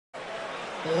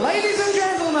Ladies and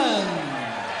gentlemen,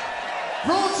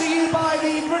 brought to you by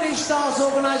the British Stars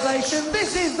organisation,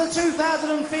 this is the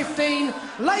 2015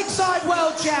 Lakeside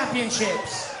World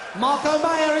Championships. Mark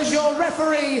O'Meara is your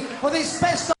referee for this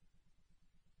best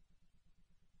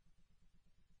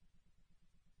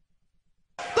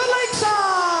the Lakeside!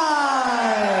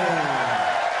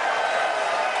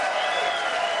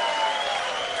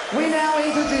 We now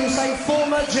introduce a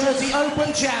former Jersey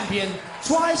Open champion,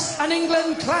 twice an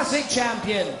England Classic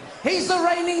champion. He's the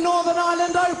reigning Northern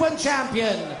Ireland Open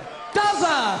champion,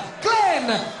 Glenn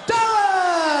Durrant!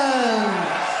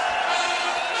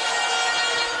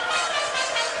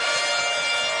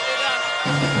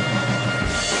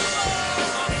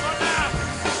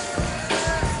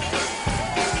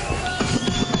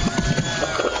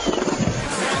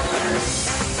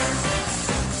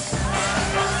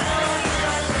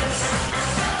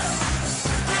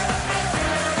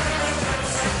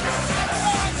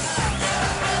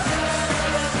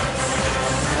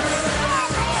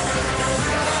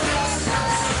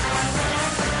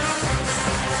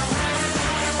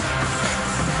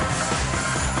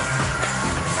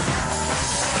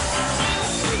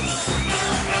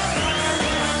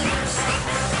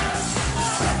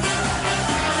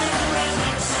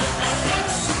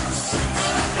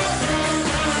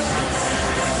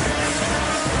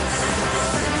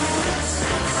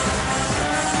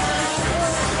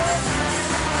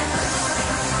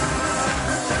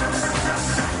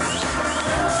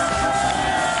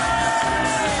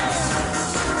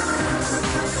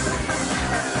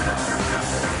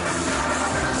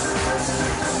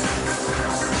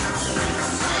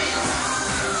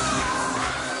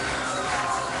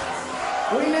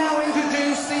 We now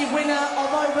introduce the winner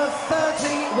of over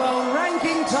 30 world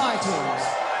ranking titles.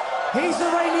 He's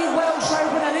the reigning Welsh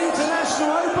Open and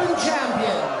International Open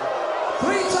champion.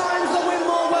 3 times the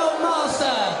Winmore World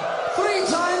Master. 3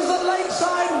 times the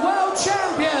Lakeside World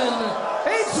Champion.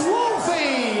 It's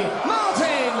Wolfie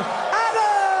Martin Adams!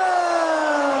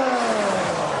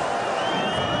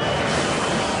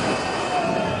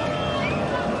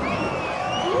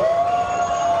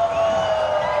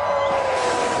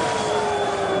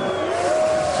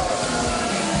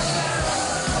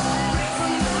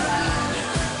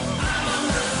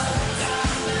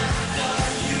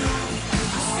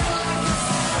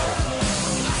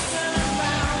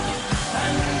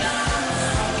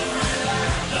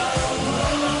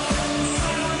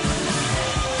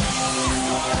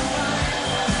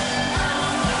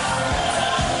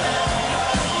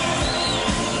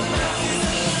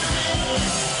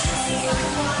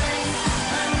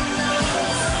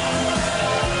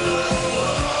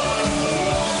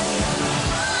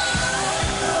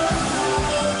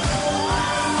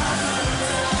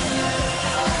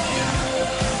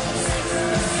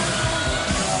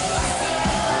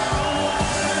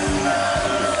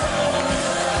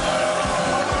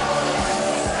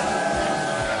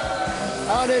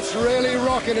 And it's really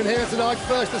rocking in here tonight.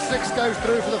 First, the 6 goes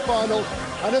through for the final.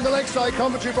 And in the Lakeside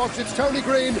commentary box, it's Tony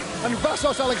Green and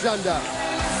Vassos Alexander.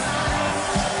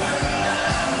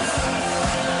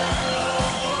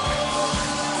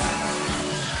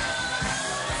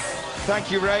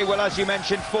 Thank you, Ray. Well, as you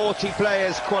mentioned, 40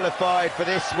 players qualified for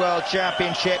this World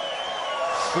Championship.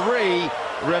 3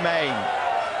 remain.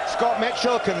 Scott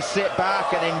Mitchell can sit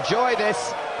back and enjoy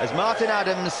this as Martin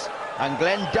Adams and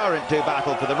Glenn Durrant do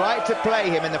battle for the right to play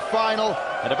him in the final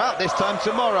at about this time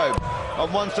tomorrow.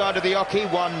 On one side of the hockey,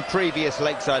 one previous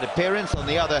Lakeside appearance, on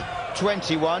the other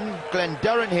 21. Glenn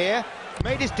Durrant here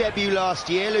made his debut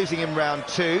last year, losing in round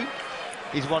 2.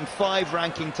 He's won 5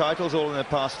 ranking titles all in the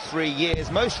past 3 years,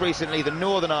 most recently the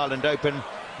Northern Ireland Open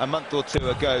a month or 2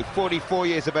 ago. 44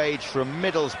 years of age from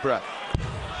Middlesbrough.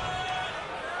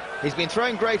 He's been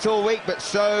throwing great all week, but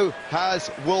so has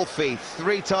Wolfie,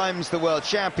 3 times the world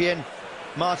champion.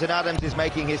 Martin Adams is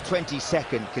making his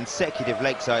 22nd consecutive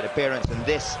Lakeside appearance, and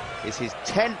this is his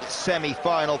 10th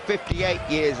semi-final, 58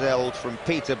 years old from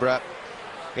Peterborough.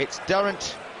 It's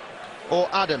Durrant or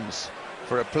Adams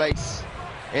for a place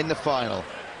in the final.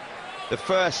 The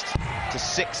first to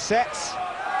 6 sets.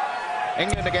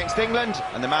 England against England,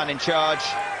 and the man in charge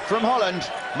from Holland,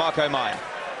 Mark O'Meara.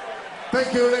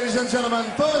 Thank you, ladies and gentlemen.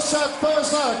 First set,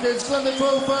 first luck. It's Glenn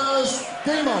Durrant.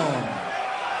 Game on.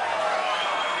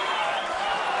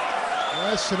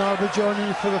 Yes, and I'll be joining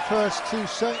you for the first 2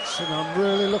 sets, and I'm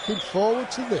really looking forward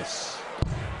to this.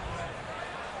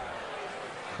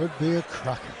 Could be a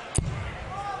cracker.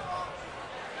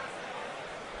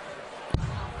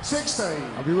 16.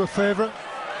 Are you a favourite?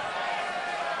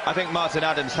 I think Martin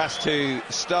Adams has to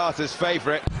start as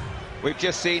favourite. We've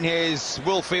just seen his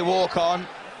Wolfie walk on.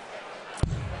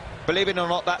 Believe it or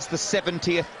not, that's the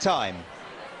 70th time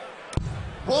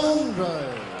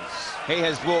 100. He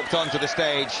has walked onto the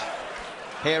stage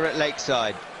here at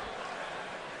Lakeside.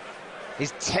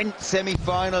 His 10th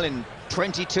semi-final in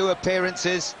 22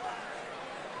 appearances.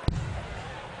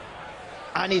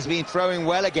 And he's been throwing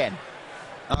well again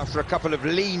after a couple of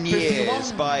lean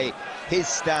years 51. by his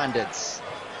standards.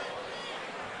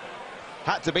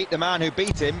 Had to beat the man who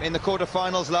beat him in the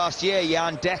quarterfinals last year,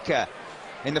 Jan Dekker,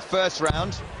 in the first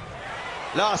round.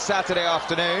 Last Saturday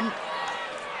afternoon,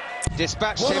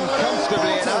 dispatched him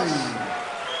comfortably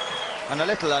enough, and a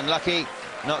little unlucky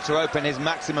not to open his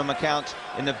maximum account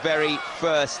in the very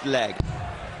first leg.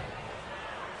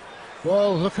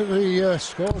 Well, look at the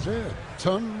scores here.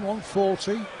 Ton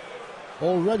 140,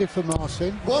 all ready for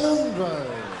Martin. 100.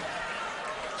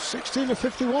 16 to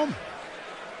 51.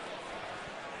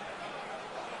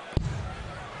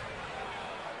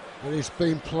 But he's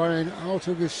been playing out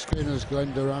of his skin as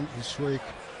Glenn Durrant this week.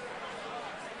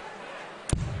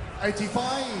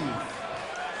 85.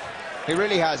 He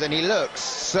really has, and he looks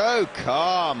so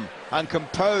calm and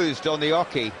composed on the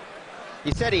oche.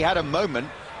 He said he had a moment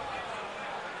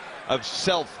of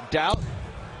self-doubt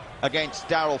against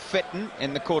Daryl Fitton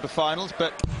in the quarterfinals,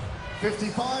 but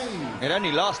 55. it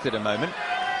only lasted a moment.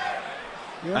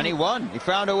 Yeah. And he won. He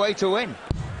found a way to win.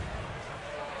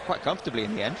 Quite comfortably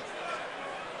in the end.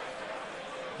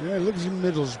 Yeah, he lives in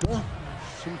Middlesbrough.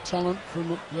 Some talent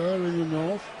from up there in the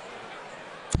north.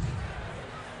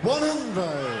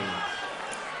 100.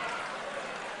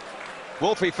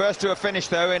 Wolfie first to a finish,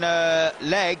 though, in a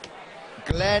leg.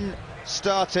 Glenn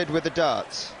started with the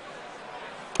darts.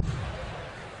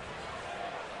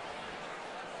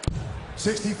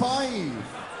 65.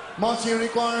 Martin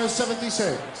requires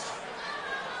 76.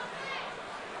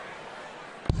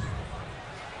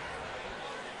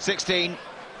 $16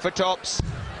 for tops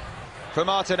for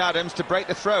Martin Adams to break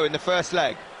the throw in the first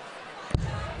leg.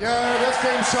 Yeah, that's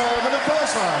game solved in the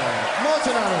first line.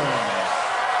 Martin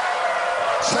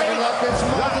Adams. Second lap gets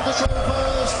Martin to throw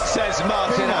first. Says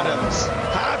Martin Adams.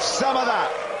 Have some of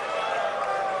that.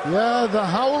 Yeah, the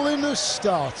howling has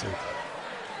started.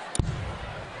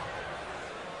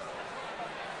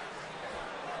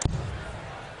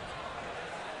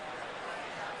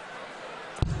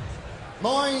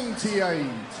 $98.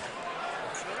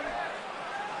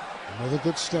 Another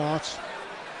good start.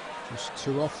 Just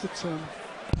 2 off the ton.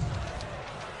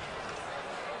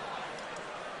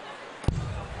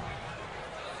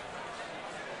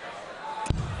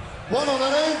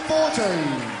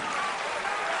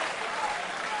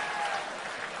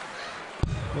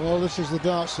 $114. Well, this is the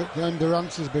darts that Glenn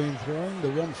Durrant has been throwing. The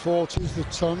 140s, the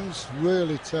tons,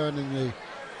 really turning the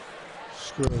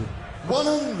screw.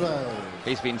 100.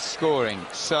 He's been scoring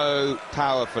so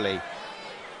powerfully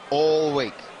all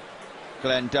week,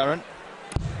 Glenn Durrant.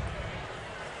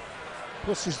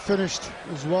 Plus he's finished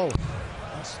as well.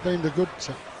 That's been the good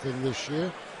thing this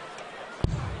year.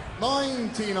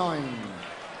 99.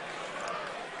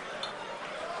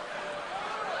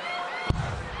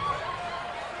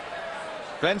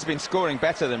 Glenn's been scoring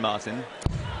better than Martin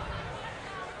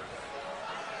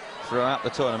throughout the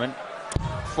tournament.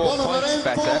 4 points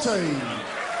better.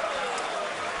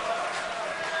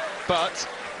 But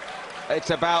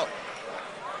it's about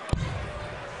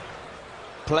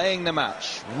playing the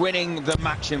match, winning the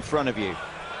match in front of you.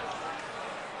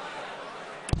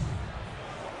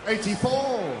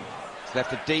 84. He's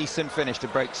left a decent finish to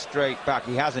break straight back.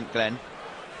 He hasn't, Glenn.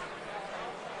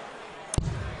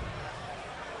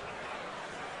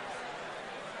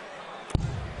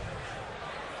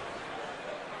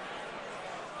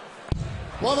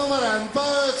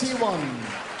 $131.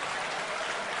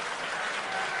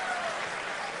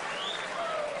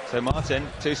 So Martin,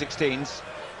 2 16s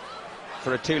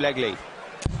for a 2-leg lead.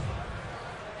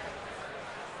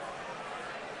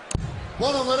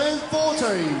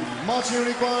 114. Martin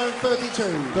required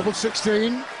 32. Double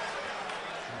 16.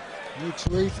 Need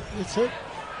to eat it.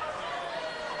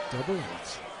 Double 8.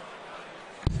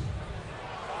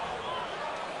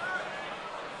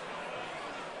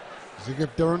 Does he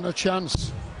give Durrant a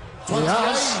chance? 28. He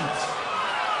has.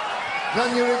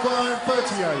 Then you require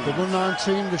 38. Double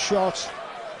 19, the shot.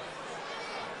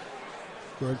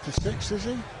 Going for 6, is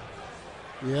he?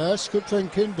 Yes, good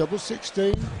thinking. Double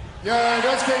 16. Yeah,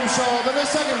 that's game solved in the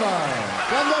second line.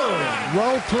 Glenn.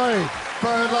 Well played.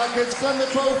 Third line gets Glenn the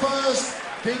throw first.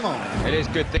 Game on. It is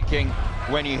good thinking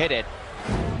when you hit it.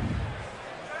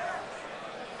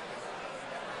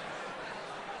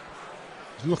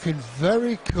 Looking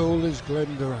very cool is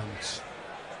Glenn Durrant.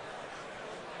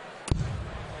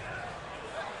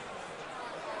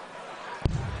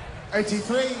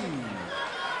 $83.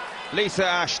 Lisa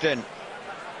Ashton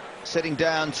sitting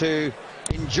down to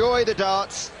enjoy the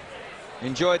darts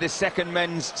enjoy this second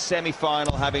men's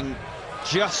semi-final, having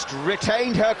just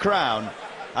retained her crown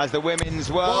as the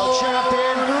women's world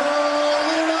champion,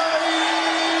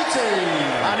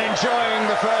 and enjoying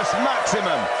the first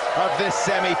maximum of this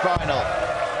semi-final.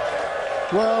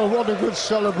 Well, what a good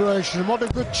celebration, what a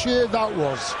good cheer that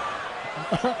was.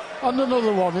 And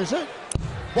another one, is it?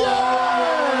 Yes!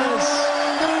 Oh, yes!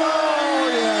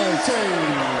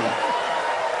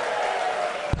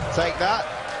 Take that,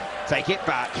 take it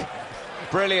back.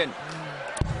 Brilliant.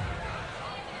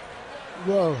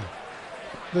 Well,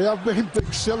 there have been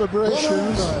big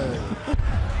celebrations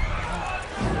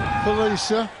for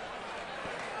Lisa.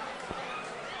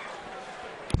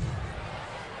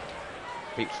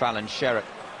 Beat Fallon Sherritt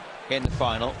in the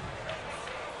final.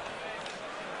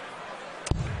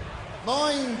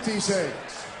 96.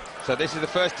 So this is the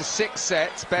first of 6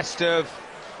 sets, best of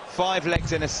 5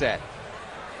 legs in a set.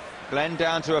 Glenn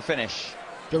down to a finish.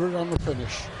 Durrant on the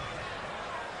finish.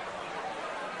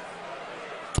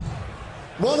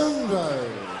 100.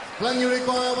 Glenn, you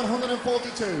require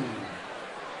 142.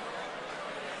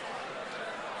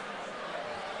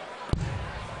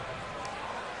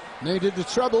 Needed the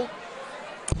treble.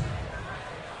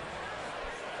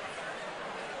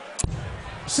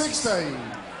 16.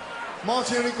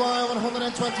 Martin, you require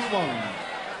 121.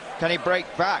 Can he break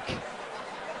back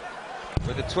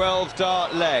with a 12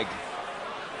 dart leg?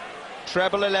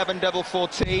 Treble 11, double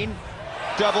 14.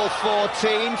 Double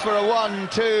 14 for a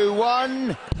 1-2-1. And a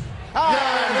 12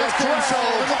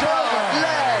 dart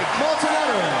leg. Martin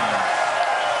Allen.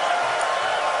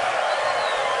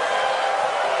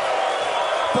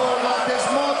 For Marcus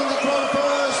Martin to throw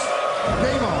first.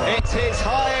 Game on. It's his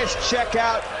highest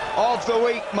checkout of the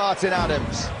week, Martin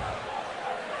Adams.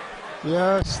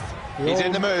 Yes. He's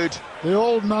in the mood. The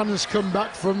old man has come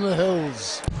back from the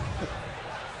hills.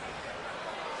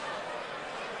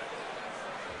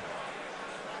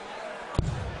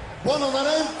 One on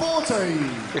that 40.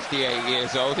 58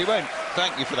 years old. He won't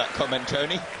thank you for that comment,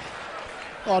 Tony.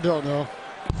 I don't know.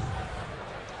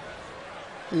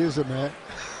 He is a mate.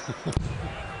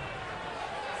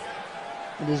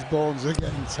 And his bones are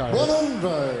getting tired.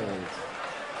 100.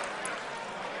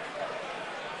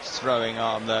 His throwing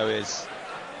arm, though, is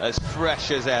as fresh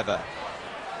as ever.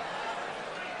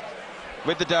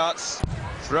 With the darts,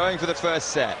 throwing for the first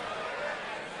set.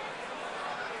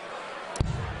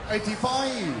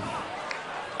 85.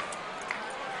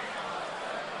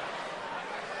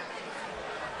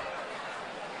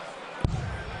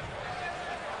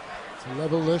 To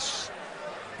level this,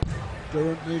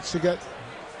 Durrant needs to get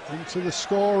into the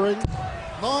scoring.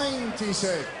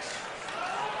 96.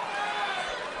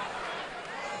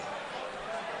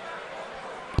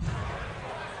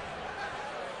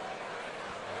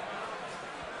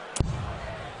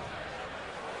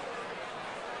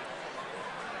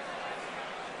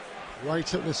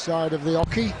 Right at the side of the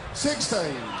hockey.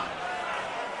 16.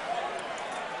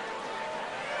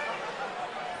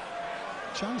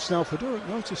 Chance now for Durrant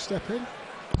though to step in.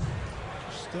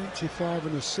 Just 85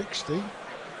 and a 60. Not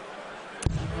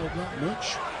held that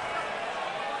much.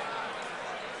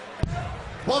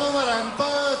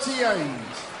 138.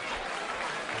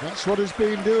 That's what he's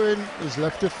been doing. He's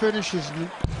left the finish. He's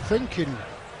thinking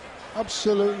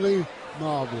absolutely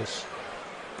marvellous.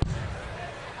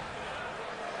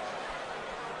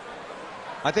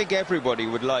 I think everybody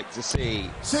would like to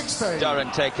see 16.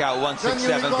 Durrant take out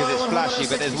 167 because it's flashy,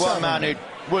 but there's one man who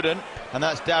wouldn't, and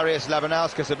that's Darius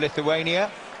Lavanauskas of Lithuania,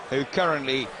 who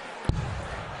currently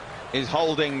is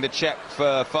holding the check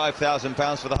for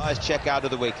 £5,000 for the highest check out of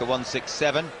the week, a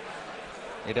 167.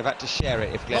 He'd have had to share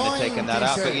it if Glenn had taken that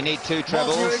out, but you need 2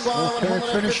 trebles. Okay,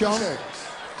 finish on.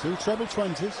 2 treble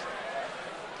 20s.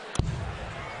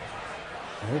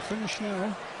 No finish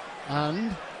now.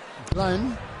 And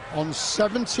Glenn on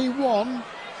 71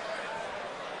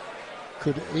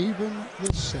 could even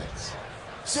the set.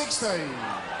 16.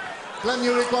 Glenn,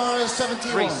 you require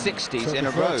 71. 360s in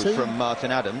a row from Martin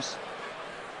Adams.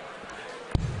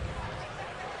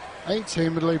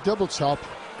 18 would leave double top.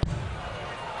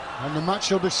 And the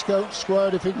match will be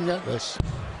squared if he can get this.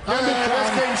 And this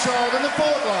game short in the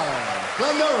 4th line.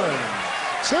 Glenn Durrant.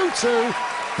 2-2.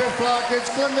 5th flag, it's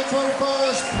Glenn the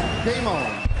 21st. Game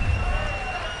on.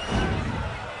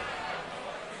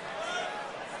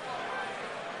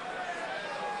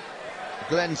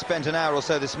 Glenn spent an hour or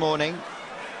so this morning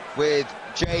with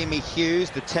Jamie Hughes,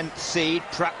 the 10th seed,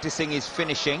 practicing his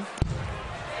finishing.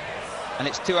 And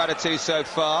it's 2 out of 2 so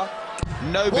far.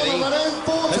 Nobody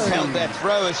has held their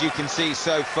throw, as you can see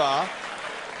so far.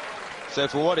 So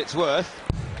for what it's worth,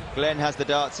 Glenn has the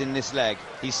darts in this leg.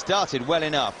 He started well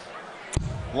enough.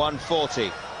 140.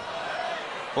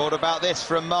 What about this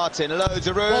from Martin? Loads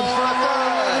of room for a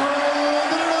third.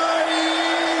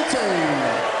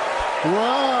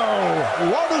 Wow,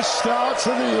 what a start to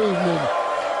the evening.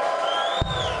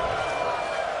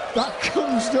 That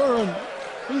comes Durrant.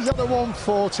 He's at a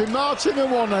 140, Martin a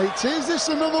 180. Is this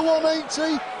another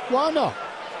 180? Why not?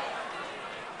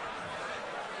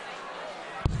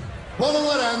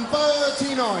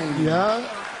 139. Yeah,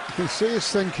 you can see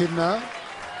us thinking now.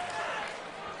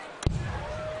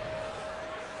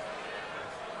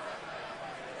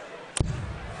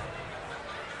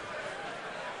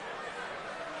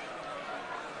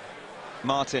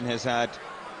 Martin has had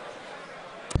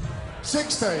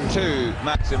 60. 2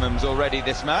 maximums already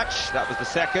this match. That was the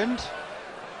second.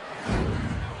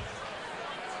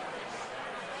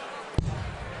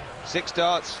 Six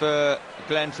darts for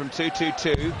Glenn from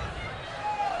 2-2-2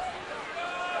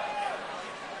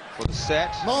 for the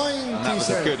set. 96. And that was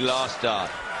a good last dart.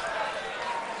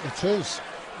 It is.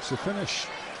 It's a finish.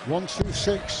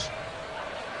 1-2-6.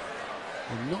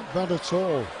 And not bad at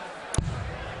all.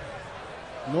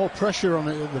 No pressure on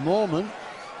it at the moment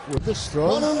with this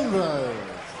throw. 100.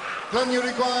 Glenn, you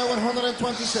require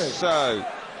 126. So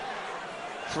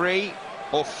 3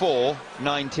 or 4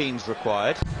 19s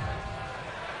required.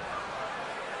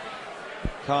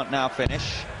 Can't now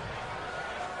finish.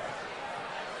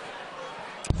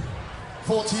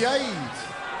 48.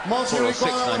 Martin, 4 you or 6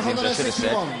 require 19s, I should have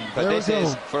said. 161. But There this we go.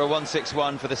 is for a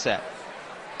 161 for the set.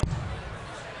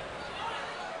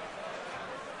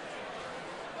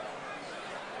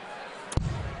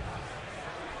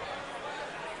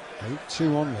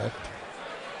 8-2 on left.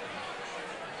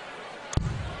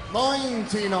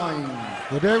 99.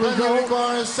 But there we Glenn, you go.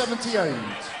 require 78.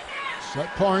 Set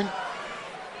point.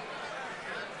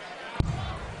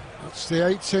 That's the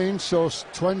 18, so it's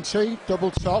 20,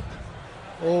 double top.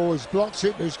 Oh, he's blocked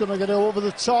it, but he's going to get over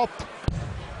the top.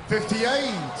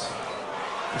 58.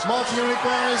 It's Martin, you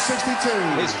require 62.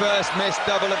 His first missed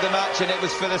double of the match, and it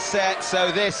was for the set,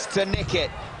 so this to nick it.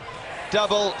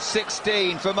 Double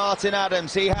 16 for Martin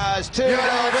Adams. He has 2 Yeah,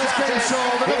 darts that's at game it.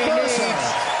 solved in the He first needs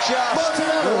set. just Martin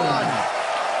Adams.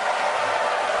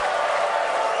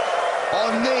 1.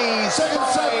 On these Second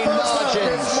set, fine first set. It's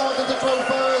margins, Martin to throw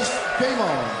first. Game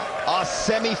on. our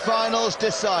semi-finals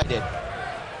decided.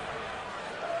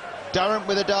 Durrant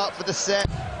with a dart for the set.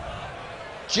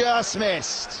 Just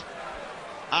missed.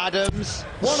 Adams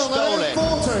stole it.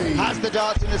 140. Has the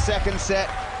darts in the second set.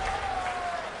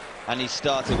 And he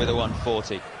started with a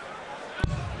 140.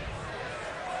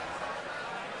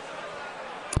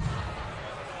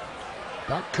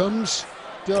 Back comes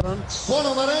Durrant.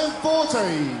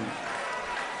 140.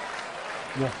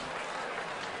 Yeah.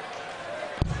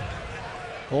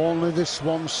 Only this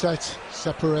one set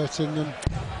separating them.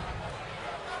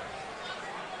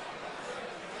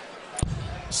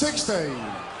 60.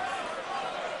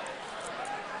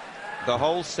 The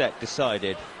whole set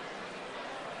decided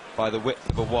by the width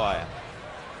of a wire.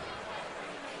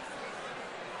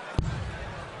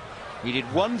 He did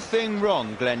one thing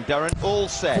wrong, Glenn Durrant, all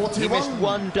set. 41. He missed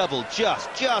one double,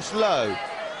 just low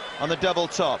on the double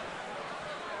top.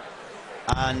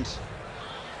 And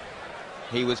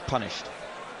he was punished.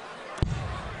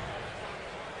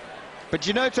 But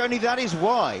you know, Tony, that is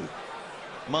why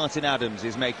Martin Adams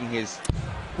is making his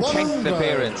 10th 100.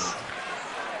 appearance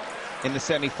in the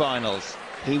semi-finals.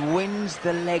 He wins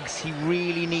the legs he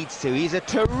really needs to. He's a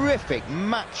terrific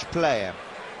match player.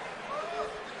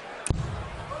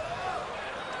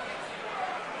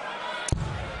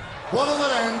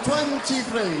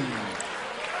 $123.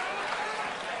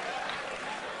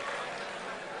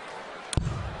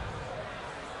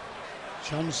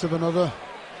 Chance of another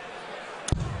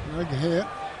leg here.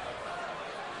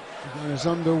 The game is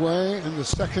underway in the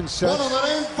second set.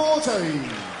 140.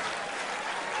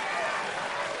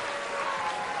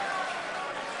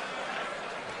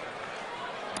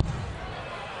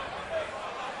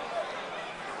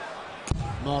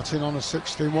 Martin on a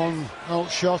 61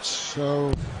 outshot,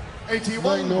 so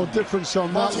 81. make no difference on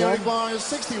that Martin one. requires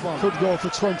 61. Could go for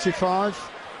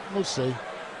 25. We'll see.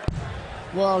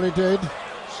 Well, he did.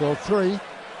 So 3.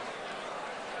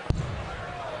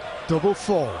 Double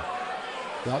 4.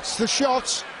 That's the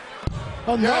shot.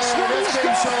 And that's what he's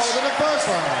game solved got. in the first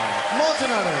round. Martin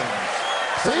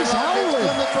Adams. He's Second round, howling.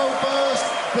 Glenn to throw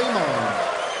first. Game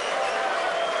on.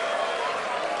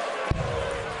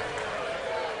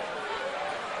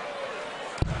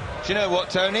 Do you know what,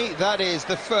 Tony? That is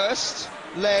the first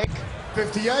leg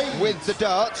 58. with the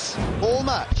darts all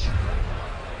match.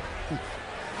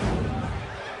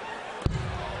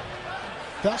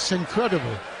 That's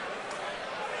incredible.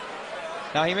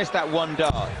 Now, he missed that one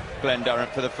dart, Glenn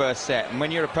Durrant, for the first set. And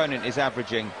when your opponent is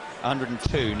averaging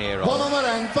 102 near on.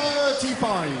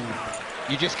 135.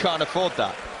 You just can't afford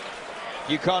that.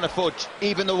 You can't afford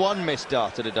even the one missed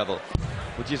dart at a double,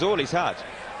 which is all he's had.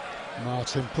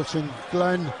 Martin putting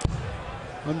Glenn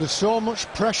under so much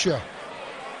pressure.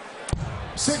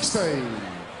 60.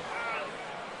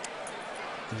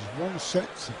 There's one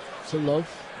set to love,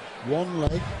 one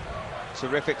leg.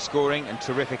 Terrific scoring and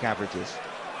terrific averages.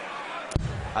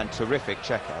 And terrific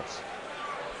checkouts.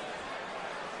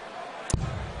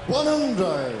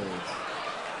 100.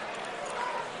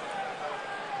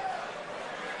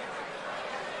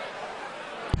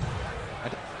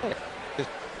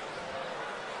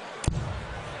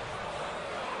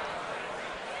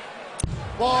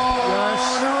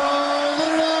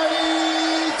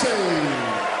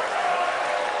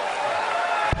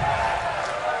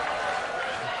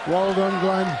 Well done,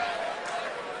 Glenn.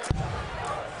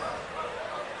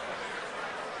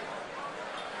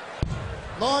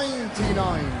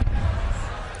 $99.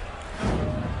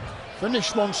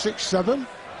 Finished 167.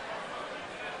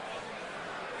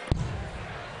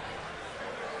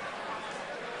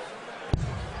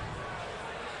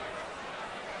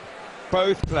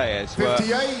 Both players were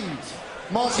 58.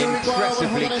 Martin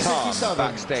impressively calm 167.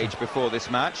 backstage before this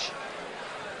match.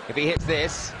 If he hits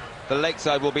this, the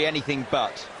Lakeside will be anything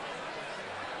but.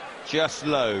 Just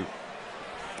low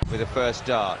with the first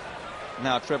dart.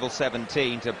 Now treble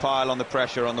 17 to pile on the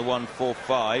pressure on the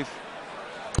 145,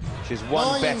 which is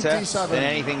one better than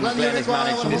anything Glenn has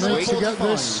managed this week. To get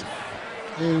this,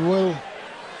 he will.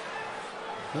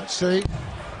 Let's see.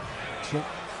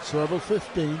 Treble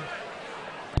 15.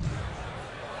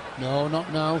 No,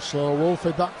 not now. So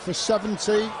Wolfie back for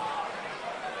 70.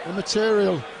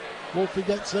 Immaterial. Wolfie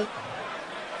gets it.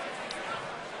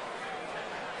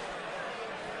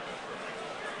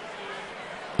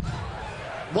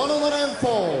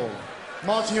 $104.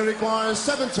 Martin requires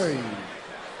 70.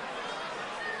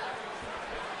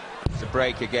 It's a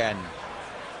break again.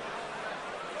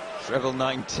 Treble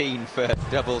 19 for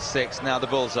double 6. Now the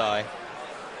bullseye.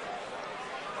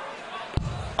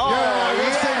 Oh, yeah,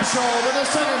 it's yes! short with the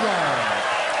second round.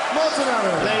 Martin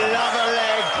Adams. They love a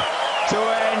leg to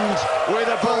end with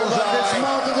a It's bullseye.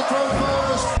 Martin to throw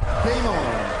first. Game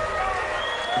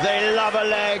on. They love a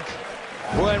leg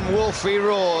when Wolfie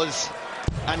roars,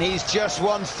 and he's just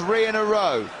won 3 in a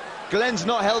row. Glenn's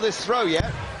not held his throw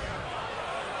yet.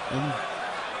 And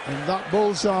that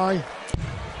bullseye.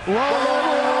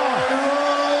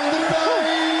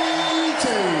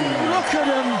 Look at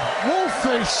him,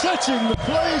 Wolfie setting the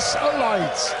place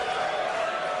alight.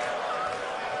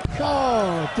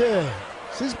 Oh dear,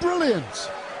 this is brilliant.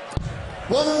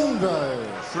 100.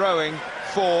 Throwing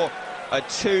for a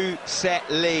 2-set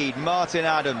lead. Martin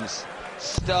Adams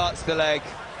starts the leg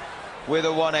with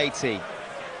a 180.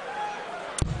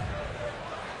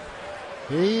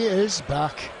 He is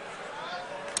back.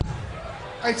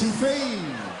 83.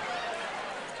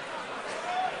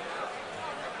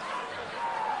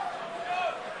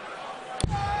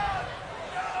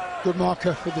 Good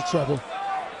marker for the treble.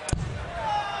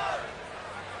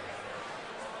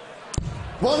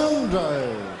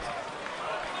 100.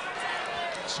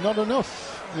 It's not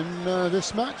enough in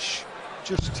this match,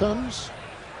 just tons.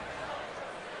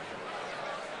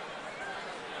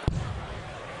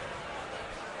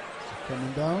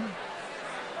 Coming down.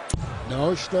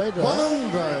 No, stay there.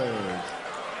 100.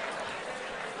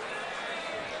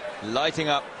 Lighting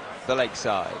up the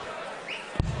Lakeside.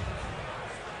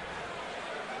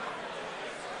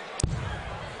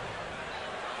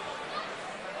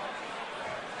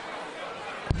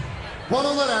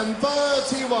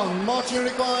 $131. Martin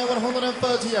require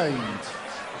 138.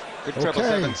 Good treble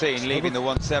 17, leaving the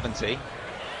 170.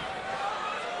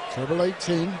 Treble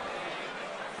 18.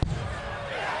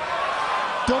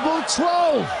 Double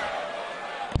 12.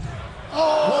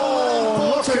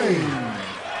 Oh, 114.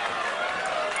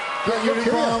 Glenn, you Look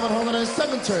require here.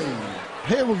 117.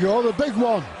 Here we go, the big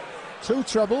one. 2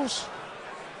 trebles.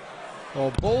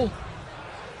 Or bull.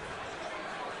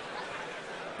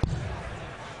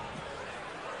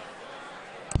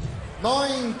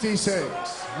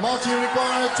 $96. Martin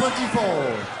require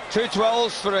 24. 2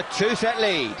 12s for a 2-set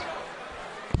lead.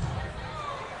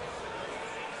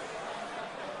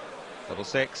 Double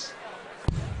 6.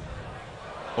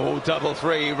 Oh, double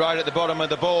 3 right at the bottom of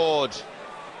the board.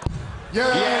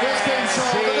 Yeah, this game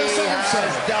short with the he second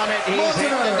has set. done it. He's Martin hit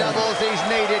the Adams. doubles he's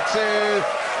needed to.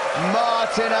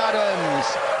 Martin Adams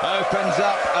opens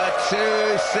up a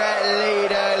 2-set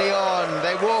lead early on.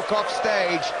 They walk off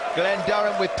stage. Glenn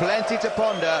Durrant with plenty to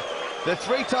ponder. The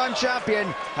 3-time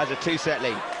champion has a 2-set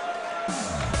lead.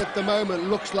 At the moment,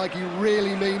 looks like he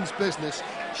really means business.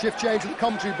 Shift change in the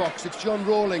commentary box. It's John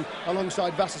Rawling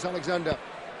alongside Vassos Alexander.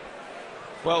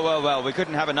 Well, well, well, we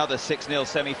couldn't have another 6-0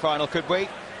 semi-final, could we?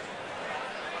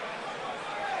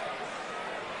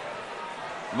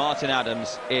 Martin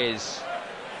Adams is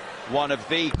one of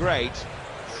the great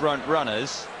front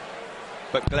runners,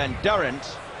 but Glenn Durrant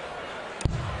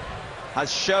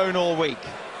has shown all week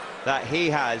that he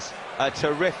has a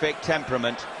terrific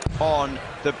temperament on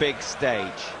the big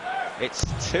stage. It's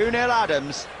 2-0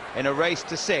 Adams in a race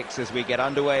to 6 as we get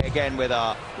underway again with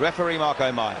our referee Mark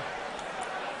O'Meara.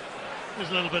 There's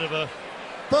a little bit of a...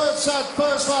 Third set,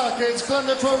 first luck, it's Glenn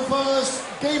Durrant first,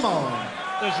 game on.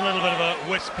 There's a little bit of a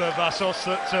whisper, Vassos,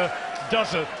 that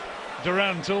does it.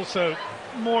 Durrant also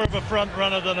more of a front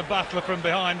runner than a battler from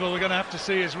behind. Well, we're going to have to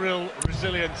see his real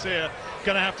resilience here.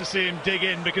 Going to have to see him dig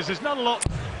in, because there's not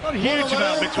a huge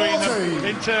amount between them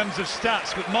in terms of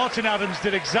stats. But Martin Adams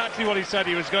did exactly what he said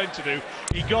he was going to do.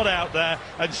 He got out there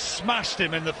and smashed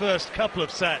him in the first couple of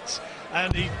sets.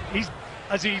 And he's,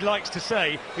 as he likes to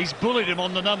say, he's bullied him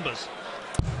on the numbers.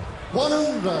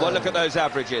 Well, look at those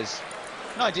averages.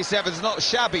 97's not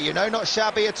shabby, you know, not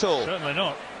shabby at all. Certainly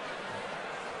not.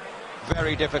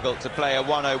 Very difficult to play a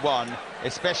 101,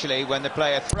 especially when the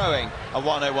player throwing a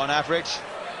 101 average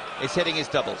is hitting his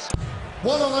doubles.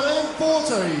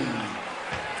 140.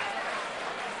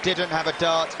 Didn't have a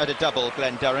dart at a double,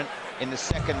 Glenn Durrant, in the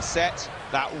second set.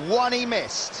 That one he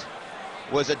missed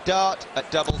was a dart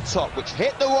at double top, which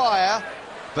hit the wire,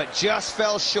 but just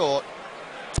fell short.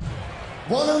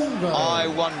 100. I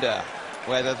wonder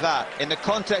whether that, in the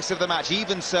context of the match,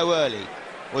 even so early,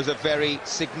 was a very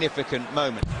significant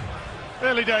moment.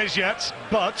 Early days yet,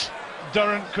 but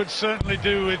Durrant could certainly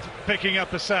do with picking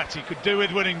up a set. He could do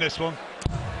with winning this one.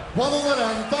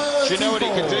 134. Do you know what he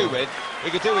could do with?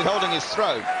 He could do with holding his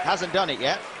throw. Hasn't done it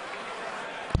yet.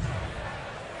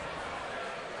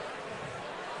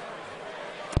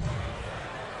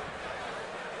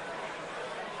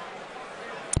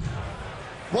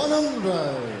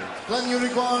 Glenn, you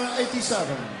require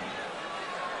 87.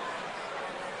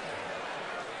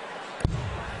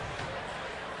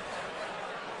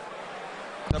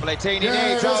 Double 18 he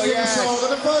Yeah, needs, oh yes. So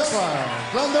the first line,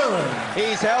 Glenn Durrant.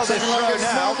 He's held his Second line throw is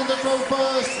now. Martin the throw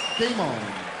first, game on.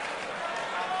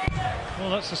 Well,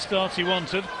 that's the start he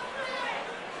wanted.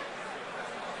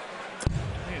 I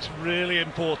think it's really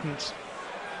important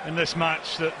in this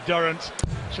match that Durrant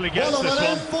actually gets this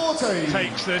one,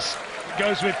 takes this,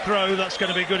 goes with throw. That's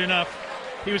going to be good enough.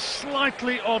 He was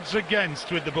slightly odds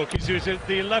against with the bookies. He was at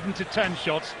the 11 to 10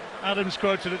 shots. Adams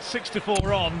quoted at 6 to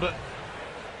 4 on, but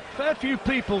a fair few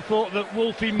people thought that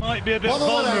Wolfie might be a bit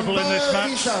vulnerable in this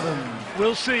match.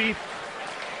 We'll see.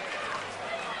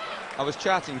 I was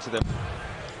chatting to them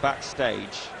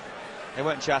backstage. They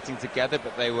weren't chatting together,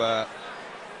 but they were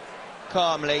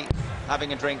calmly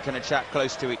having a drink and a chat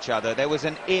close to each other. There was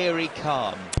an eerie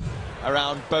calm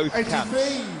around both camps.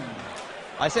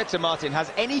 I said to Martin,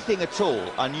 has anything at all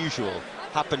unusual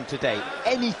happened today?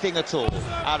 Anything at all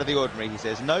out of the ordinary? He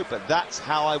says, no, but that's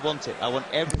how I want it. I want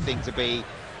everything to be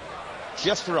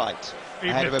just right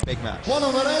ahead of a big match. Even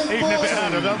if it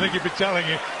had, I don't think he'd be telling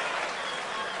you.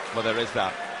 Well, there is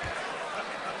that.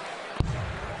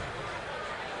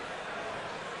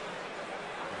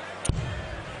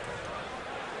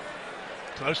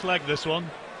 Close leg, this one.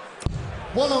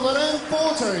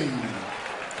 140.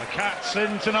 The Cats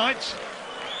in tonight.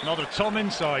 Another Tom in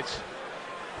sight.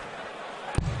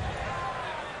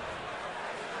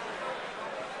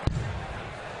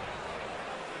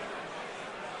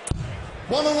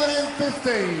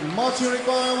 $115. Martin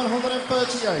require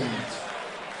 138.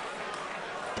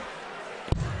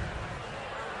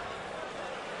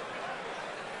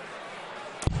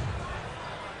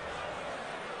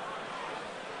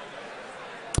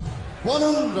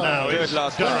 Now is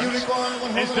Durrant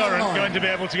Durrant going to be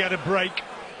able to get a break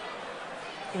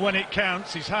when it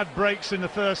counts? He's had breaks in the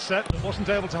first set, but wasn't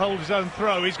able to hold his own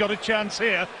throw. He's got a chance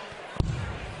here.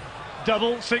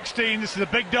 Double 16. This is a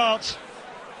big dart.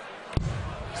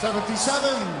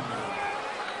 77.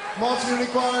 Martin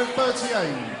required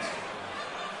 38.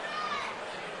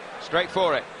 Straight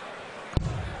for it.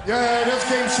 Yeah, this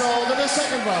game show to the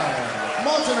second round.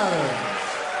 Martin Adams.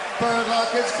 Third luck,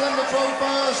 it's Glenn the throw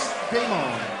first. Game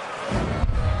on.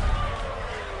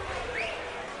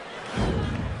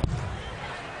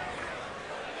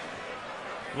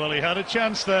 Well, he had a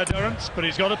chance there, Durrant, but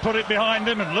he's got to put it behind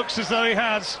him, and looks as though he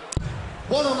has.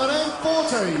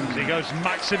 140. He goes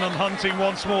maximum hunting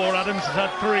once more. Adams has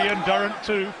had 3 and Durrant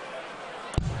 2.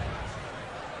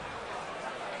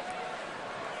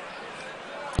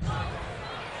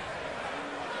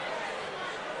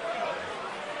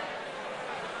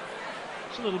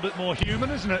 It's a little bit more human,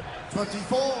 isn't it?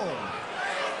 24.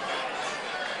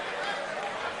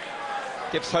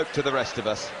 Gives hope to the rest of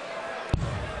us.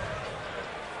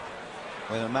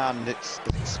 With a man that's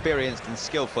as experienced and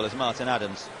skillful as Martin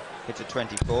Adams hits a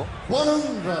 24.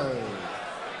 100.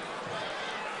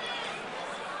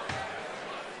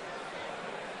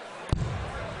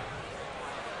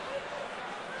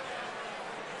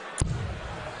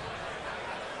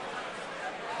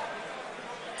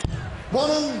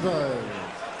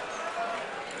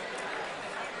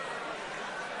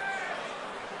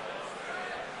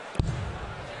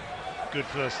 Good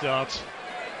first start.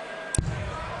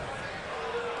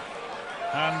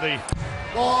 Handy.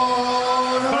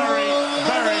 Very,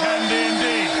 very handy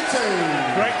indeed.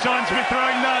 Great time to be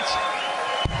throwing that.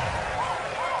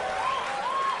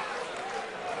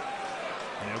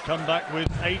 And he'll come back with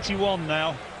 81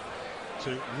 now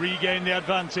to regain the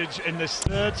advantage in this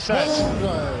third set.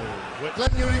 Which I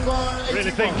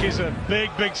really think is a big,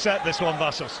 big set, this one,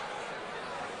 Vassos.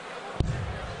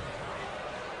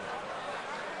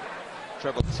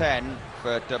 Treble 10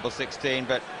 for double 16,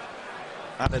 but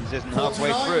Adams isn't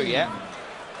halfway through yet,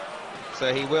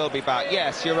 so he will be back.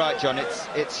 Yes, you're right, John,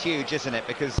 it's huge, isn't it,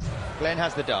 because Glenn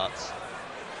has the darts,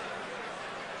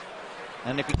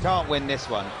 and if he can't win this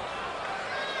one,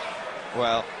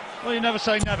 well, you never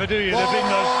say never, do you? There've been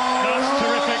those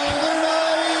terrific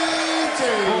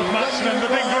fourth matchman. There've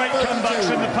been great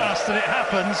comebacks in the past, and it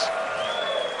happens,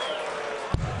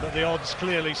 but the odds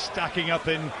clearly stacking up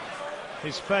in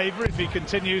his favour if he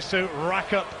continues to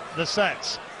rack up the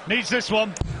sets. Needs this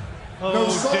one. Oh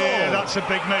dear, that's a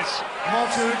big miss.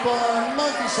 Martin require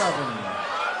 97.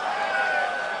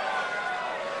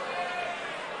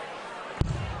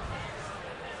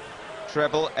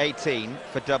 treble 18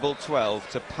 for double 12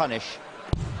 to punish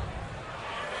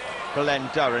Glenn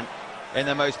Durrant in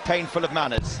the most painful of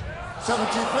manners.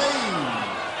 73.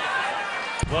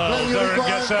 Well, Durrant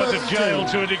gets out of jail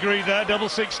to a degree there, double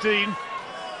 16.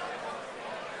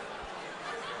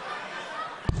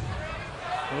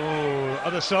 Oh,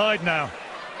 other side now.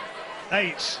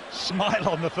 8, smile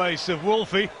on the face of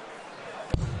Wolfie.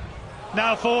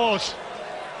 Now 4s.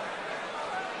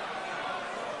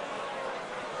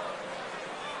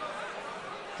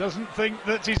 Doesn't think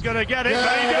that he's going to get it,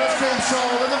 but he does. There's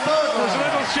a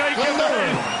little shaking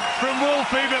there from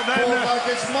Wolfie, but then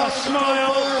a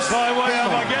smile by way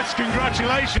of, I guess,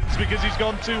 congratulations, because he's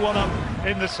gone 2-1 up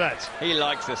in the set. He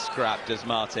likes a scrap, does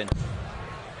Martin.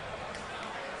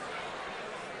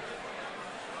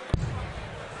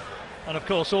 And of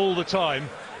course, all the time,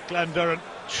 Glenn Durrant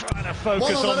trying to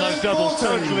focus on those doubles,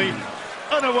 totally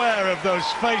unaware of those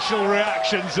facial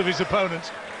reactions of his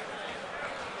opponent.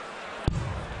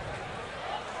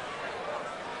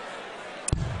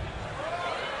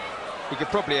 You could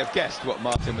probably have guessed what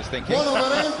Martin was thinking. You're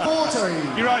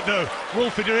right, though.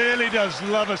 Wolfie really does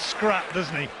love a scrap,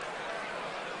 doesn't he?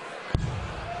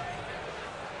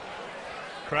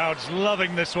 Crowd's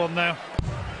loving this one now.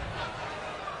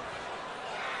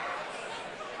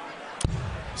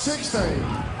 60.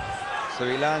 So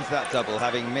he lands that double,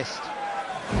 having missed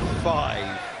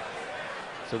 5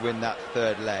 to win that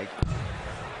third leg,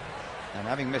 and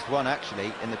having missed 1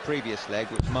 actually in the previous leg,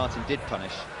 which Martin did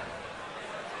punish.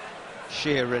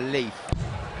 Sheer relief.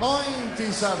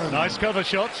 97. Nice cover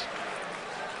shot.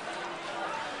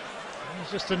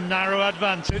 It's just a narrow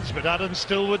advantage, but Adams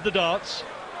still with the darts.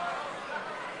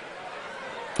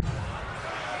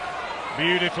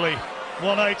 Beautifully.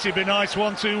 180, be nice.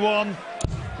 1-2-1.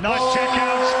 Nice check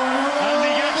out, and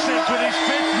he gets it with his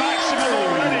 5th maximum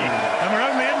already, and we're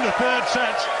only in the third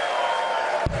set.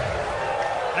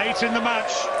 8 in the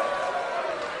match.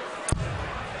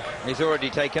 He's already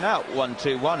taken out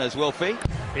 1-2-1 as Wolfie.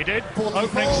 He did. 44.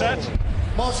 Opening set.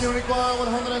 Martin require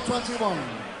 121.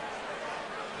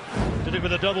 Did it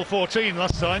with a double 14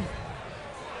 last time.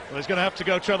 Well, he's going to have to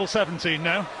go treble 17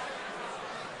 now.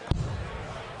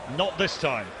 Not this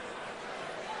time.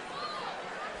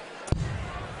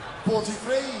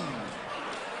 43.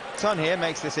 Ton here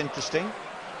makes this interesting.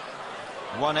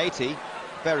 180,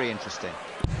 very interesting.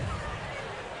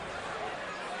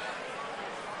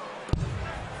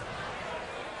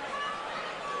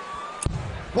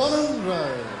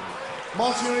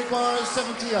 Martin requires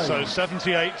 78. So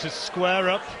 78 to square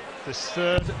up this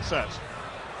third set.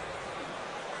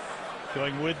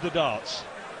 Going with the darts.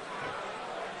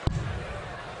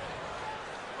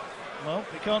 Well,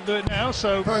 he can't do it now,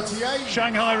 so 38.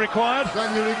 Shanghai required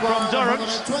from Durrant,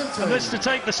 and this to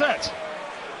take the set.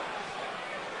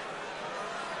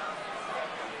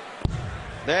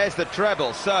 There's the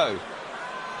treble, so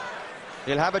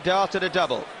he'll have a dart at a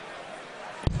double.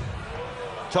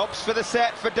 Tops for the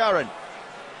set for Durrant.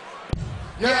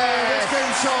 This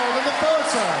game sold in the third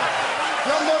set.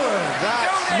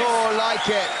 That's more like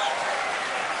it.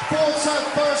 Fourth set,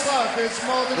 first lap. It's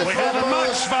more than We have a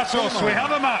match, Vassos. We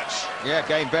have a match. Yeah,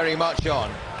 game very much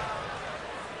on.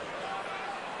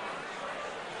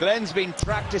 Glenn's been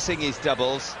practicing his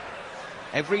doubles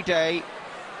every day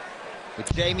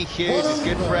with Jamie Hughes, his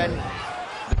good friend,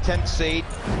 the 10th seed,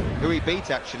 who he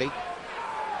beat actually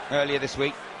earlier this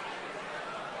week.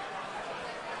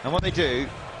 And what they do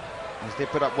is they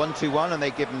put up 1-2-1 and they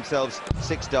give themselves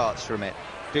 6 darts from it.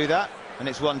 Do that and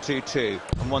it's 1-2-2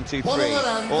 and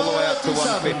 1-2-3 all the way up to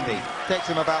 150. Takes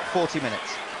them about 40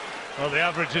 minutes. Well, the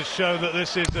averages show that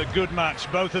this is a good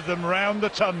match. Both of them round the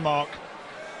ton mark.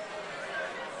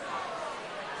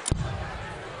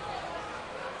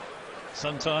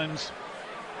 Sometimes,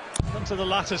 onto the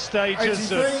latter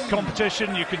stages of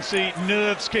competition, you can see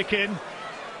nerves kick in.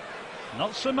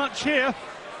 Not so much here.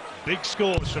 Big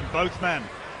scores from both men.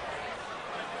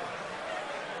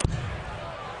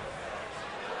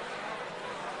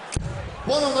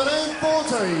 One on the name,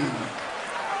 14.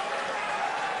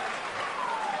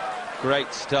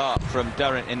 Great start from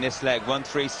Durrant in this leg.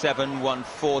 137,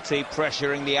 140,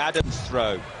 pressuring the Adams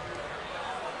throw.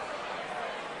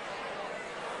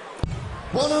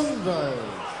 One under.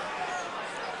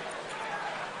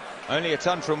 Only a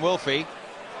ton from Wolfie,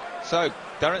 so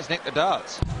Durrant's nicked the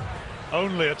darts.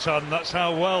 Only a ton, that's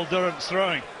how well Durrant's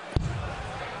throwing.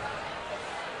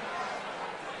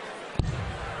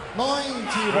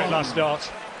 91. Great last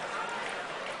dart.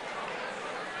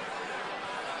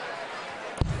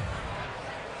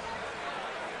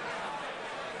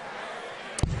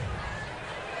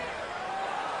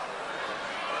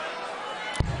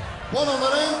 One on the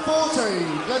name, 40.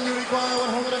 Then you require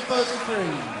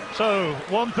 133. So,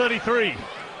 133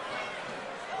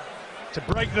 to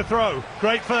break the throw.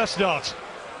 Great first dart.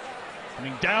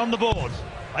 Coming down the board.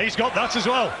 He's got that as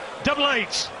well. Double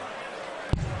eights.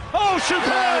 Oh, superb!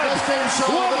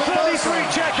 133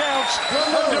 checkouts.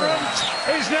 And Durrant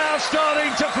is now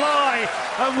starting to fly.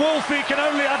 And Wolfie can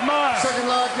only admire. Second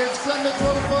leg, it's Glenn the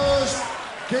 12 first.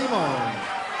 Game on.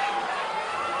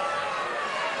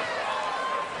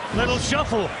 Little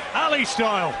shuffle, alley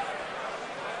style.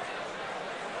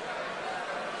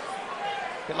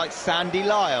 A bit like Sandy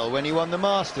Lyle when he won the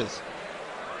Masters.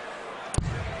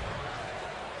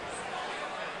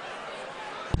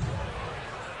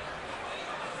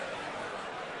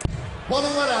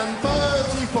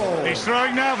 He's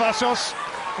throwing now, Vassos.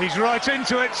 He's right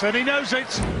into it, and he knows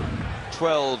it.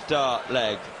 12 dart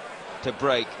leg to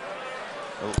break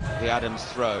the Adams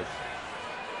throw.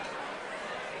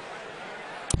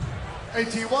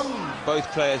 81.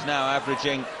 Both players now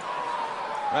averaging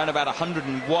around about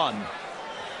 101.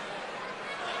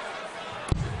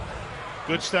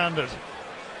 Good standard.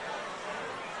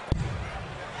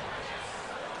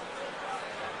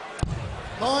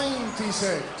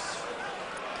 $96.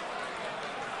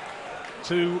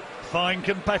 Two fine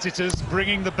competitors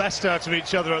bringing the best out of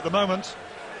each other at the moment.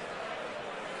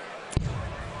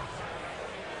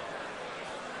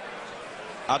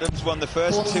 Adams won the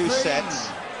first 2 sets.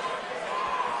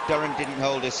 Durrant didn't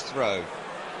hold his throw.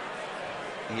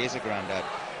 He is a grandad,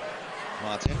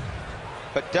 Martin.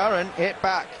 But Durrant hit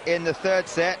back in the 3rd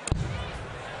set,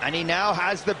 and he now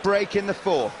has the break in the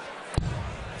 4th.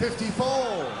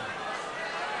 54.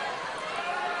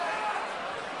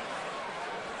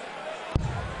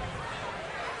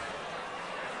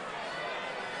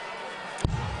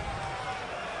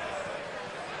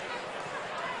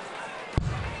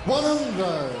 One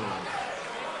under.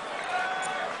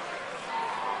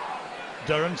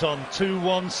 Durrant on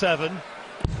 2-1-7,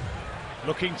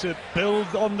 looking to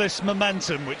build on this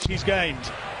momentum which he's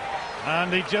gained,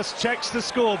 and he just checks the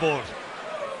scoreboard.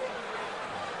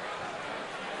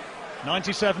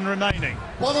 97 remaining.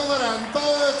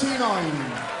 139.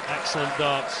 Excellent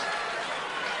darts.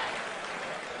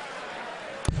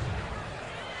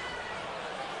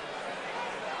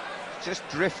 Just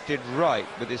drifted right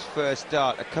with his first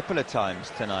dart a couple of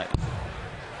times tonight,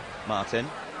 Martin.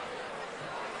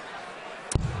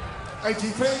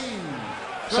 83.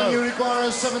 So, then you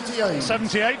require 78.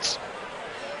 78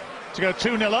 to go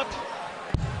 2-0 up.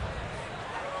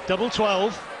 Double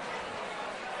 12.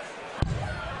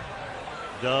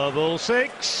 Double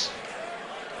 6.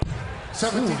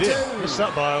 72. Ooh, dear. Missed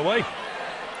that by a way.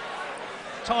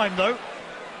 Time though.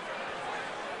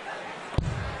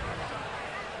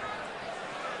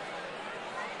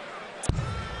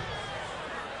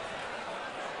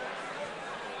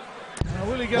 Now,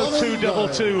 will he go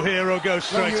 2-2-2 here or go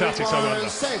straight at it, I wonder?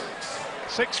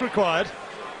 6 required.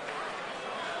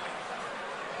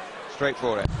 Straight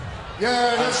for it.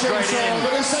 Yeah, and that's straight in.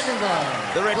 with his second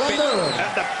line. The red bit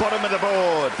at the bottom of the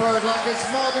board. Third line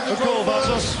gets Martin A goal,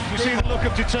 Vassos. You see the look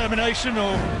of determination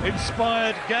or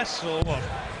inspired guess or what?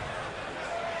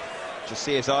 Just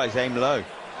see his eyes aim low.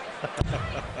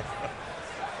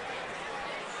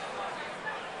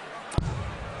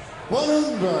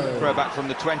 Throw back from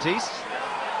the 20s.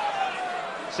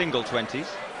 Single 20s.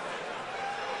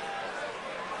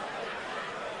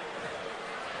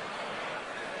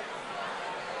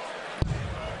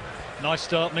 Nice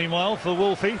start, meanwhile, for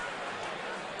Wolfie.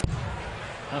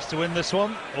 Has to win this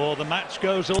one, or the match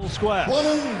goes all square.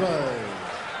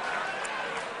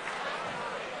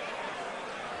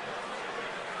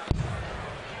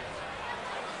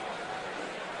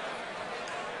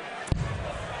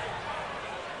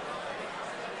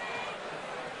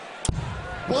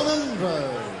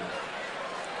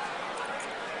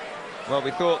 Well,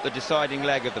 we thought the deciding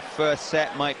leg of the first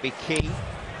set might be key.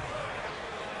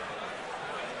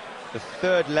 The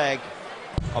third leg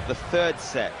of the third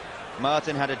set,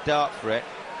 Martin had a dart for it,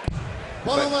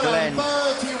 but Glenn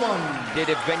did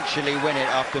eventually win it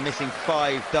after missing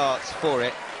 5 darts for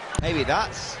it. Maybe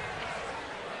that's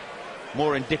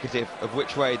more indicative of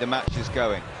which way the match is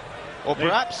going. Or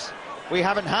perhaps we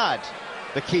haven't had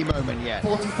the key moment yet.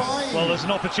 45. Well, there's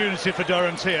an opportunity for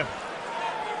Durrant here.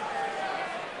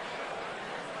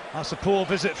 That's a poor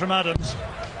visit from Adams.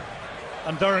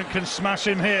 And Durrant can smash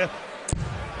him here.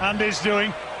 And is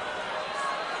doing.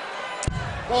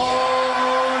 Filling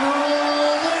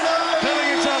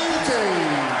it up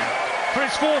for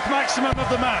his 4th maximum of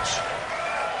the match.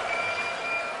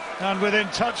 And within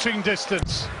touching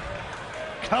distance.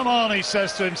 Come on, he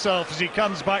says to himself as he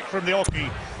comes back from the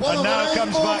hockey. And now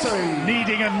comes back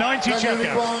needing a 90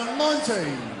 checkout.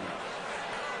 90.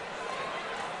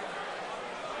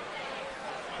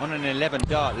 On an 11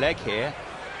 dart leg here.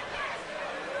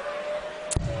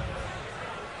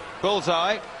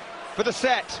 Bullseye for the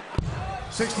set.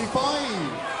 65.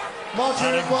 Martin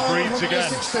Adams breathes again.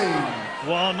 16.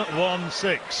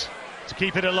 1-1-6 to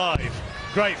keep it alive.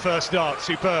 Great first dart,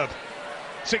 superb.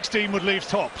 16 would leave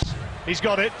tops. He's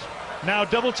got it. Now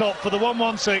double top for the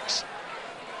 1-1-6.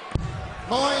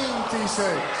 96.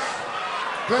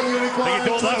 Glenn, you I require think he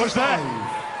thought that was there.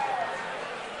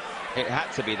 It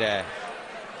had to be there,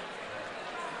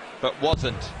 but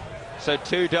wasn't. So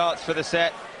 2 darts for the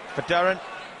set for Durrant.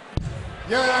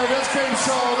 Yeah, that's game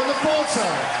shot in the 4th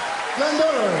set. Glenn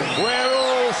Durrant. We're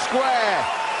all square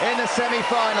in the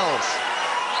semi-finals.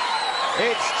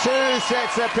 It's 2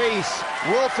 sets apiece.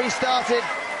 Wolfie started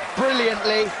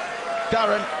brilliantly.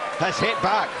 Durrant has hit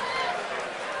back.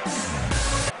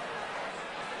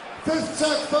 5th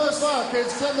set, first luck.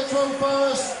 It's Glenn the Crow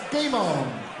first. Game on.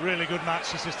 Really good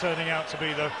match this is turning out to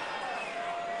be, though.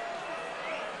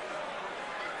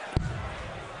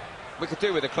 We could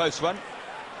do with a close one.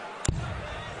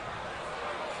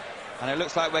 And it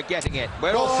looks like we're getting it.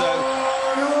 We're also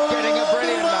getting a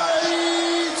brilliant match.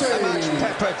 A match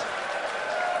peppered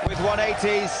with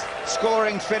 180s,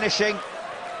 scoring, finishing.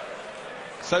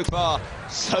 So far,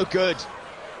 so good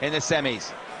in the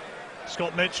semis.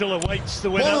 Scott Mitchell awaits the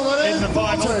winner in the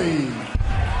final.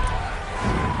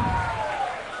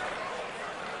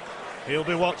 He'll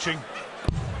be watching.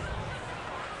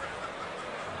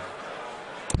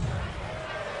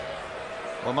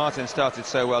 Well, Martin started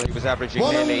so well, he was averaging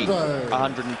nearly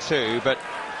 102, but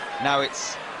now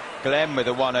it's Glenn with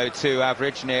a 102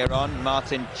 average near on.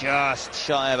 Martin just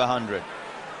shy of 100.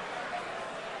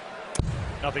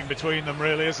 Nothing between them,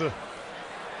 really, is there?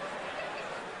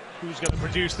 Who's going to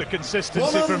produce the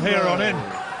consistency from here on in?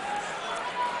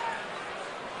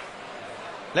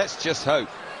 Let's just hope,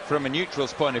 from a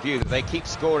neutral's point of view, that they keep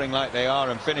scoring like they are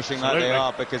and finishing like they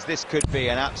are, because this could be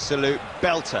an absolute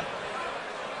belter.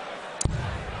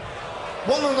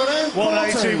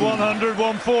 180, 100,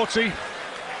 140.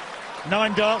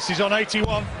 9 darts, he's on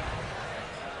 81.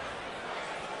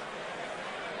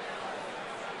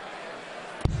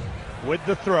 With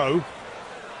the throw.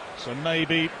 So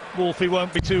maybe Wolfie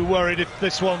won't be too worried if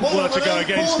this one were to go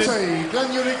against him.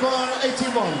 Glenn, you require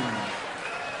 81.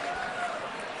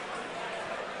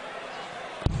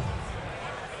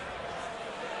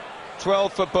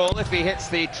 $12 for Bull. If he hits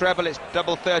the treble, it's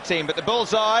double 13. But the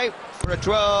bullseye for a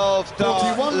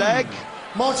 12-dart leg.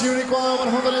 Martin, you require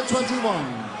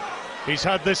 121. He's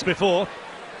had this before.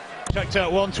 Checked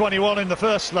out 121 in the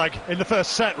first leg, in the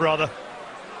first set, rather.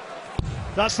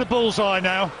 That's the bullseye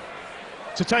now.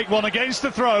 To take one against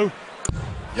the throw.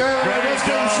 Yeah, that's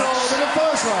game shot in the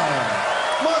first line.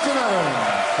 Martin Allen.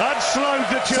 That slowed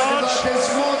the charge. Second is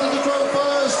Martin the throw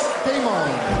first. Game on.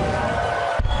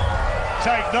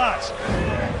 Take that.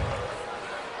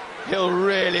 He'll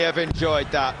really have enjoyed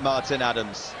that, Martin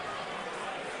Adams.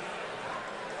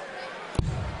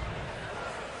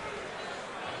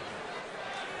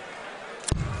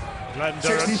 Glenn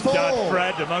Durrant's dad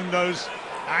Fred among those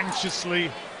anxiously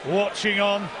watching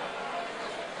on.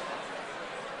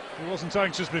 He wasn't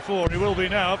anxious before, he will be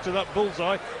now after that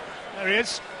bullseye. There he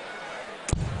is.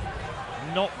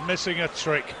 Not missing a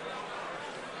trick.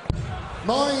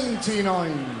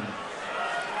 99.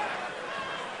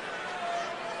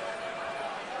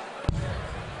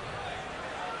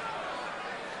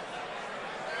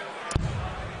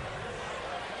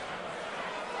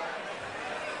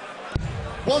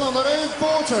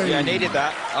 $140. Yeah, needed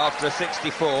that after a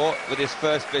 64 with his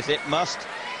first visit. Must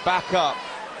back up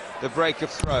the break of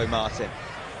throw, Martin,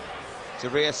 to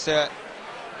reassert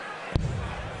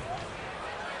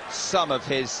some of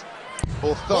his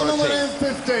authority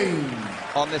 115.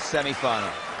 on this semi-final.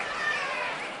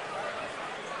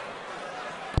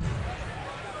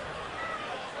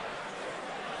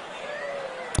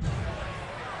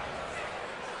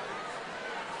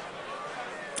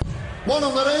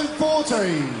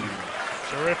 $114.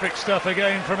 Terrific stuff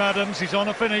again from Adams. He's on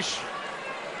a finish.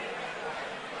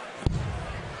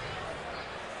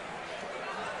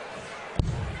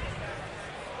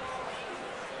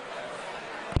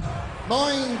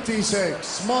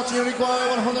 $96. Martin Uruguay,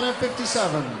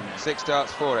 157. 6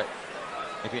 darts for it,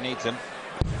 if he needs them.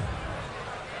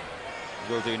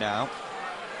 Will do now.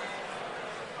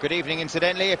 Good evening,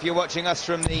 incidentally, if you're watching us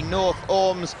from the North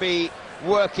Ormsby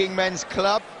Working Men's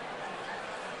Club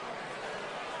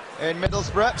in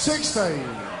Middlesbrough. 16.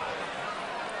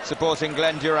 Supporting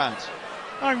Glenn Durrant.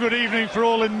 And good evening for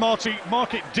all in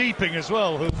Market Deeping as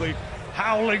well, who'll be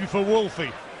howling for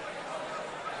Wolfie.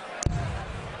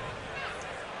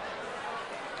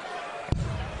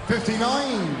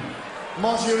 $59.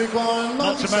 Martin Uruguay, 97.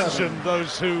 Not to mention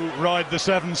those who ride the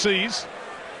 7 seas.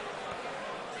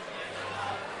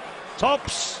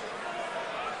 Tops.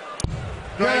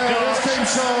 Great darts.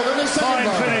 Fine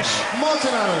finish.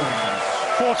 Martin Adams.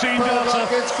 14 darter,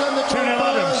 2-0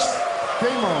 Adams.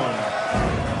 Game on.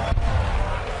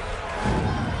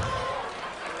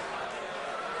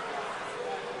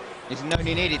 He's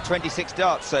only needed 26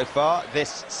 darts so far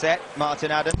this set, Martin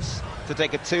Adams, to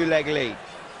take a 2-leg lead.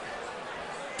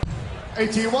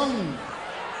 81.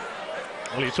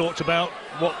 Well, you talked about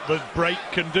what the break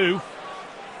can do.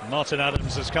 Martin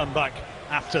Adams has come back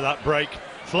after that break,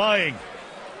 flying.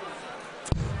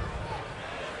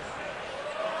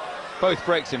 Both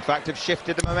breaks, in fact, have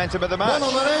shifted the momentum of the match.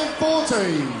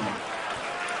 140.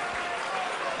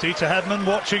 Dieter Hedman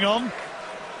watching on.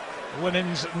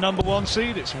 Women's #1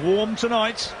 seed. It's warm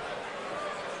tonight.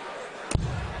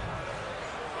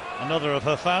 Another of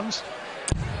her fans.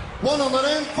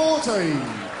 140.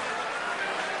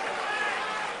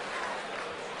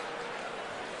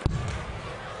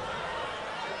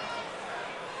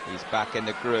 He's back in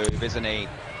the groove, isn't he?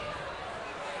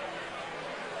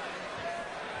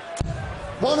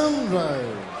 100.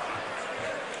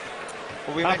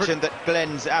 Well, we mentioned that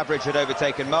Glenn's average had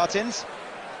overtaken Martin's.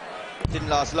 Didn't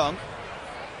last long.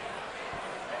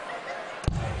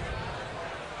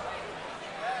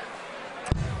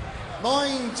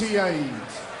 $98.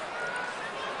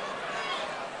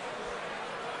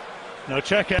 No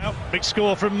check out. Big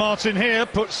score from Martin here.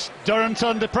 Puts Durrant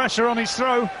under pressure on his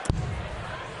throw.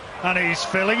 And he's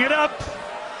filling it up.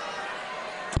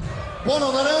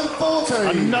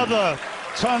 140. Another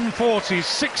ton 40,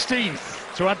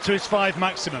 16th to add to his 5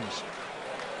 maximums.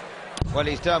 Well,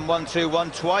 he's done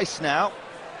 1-2-1 twice now.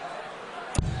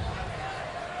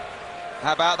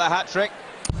 How about the hat-trick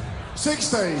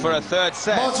 16. for a third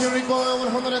set? Martin Uruguay,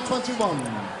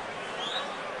 121.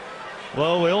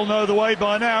 Well, we all know the way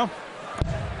by now.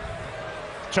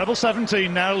 Treble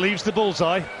 17 now leaves the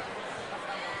bullseye.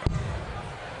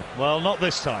 Well, not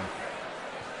this time.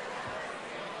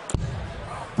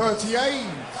 38.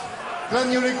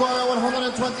 Glenn Uruguay,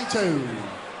 122.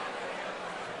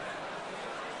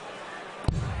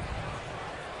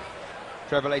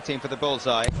 Treble 18 for the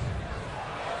bullseye.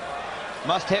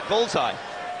 Must hit bullseye.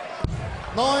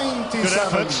 97. Good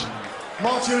effort.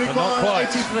 Martin But not Uruguay, quite.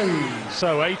 83.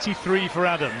 So 83 for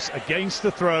Adams against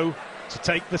the throw to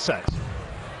take the set.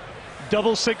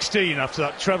 Double 16 after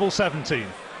that treble 17.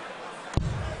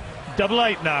 Double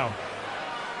 8 now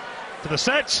for the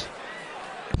set.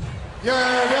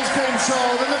 Yeah, this game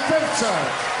sold in the 5th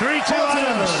set. 3-2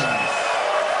 Adams.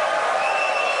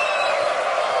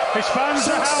 His fans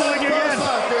are howling again.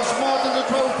 It's Martin to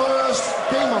throw first.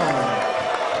 Game on.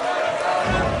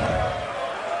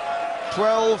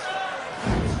 12,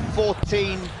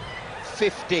 14,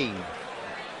 15.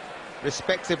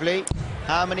 respectively,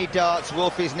 how many darts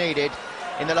Wolfie's needed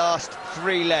in the last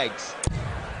 3 legs.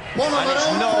 And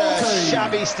it's not a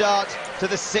shabby start to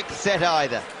the 6th set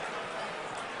either.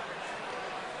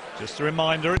 Just a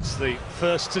reminder, it's the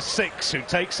first to 6 who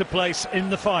takes a place in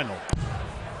the final.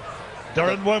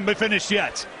 Durrant won't be finished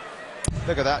yet.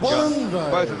 Look at that, John.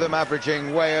 Both of them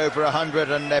averaging way over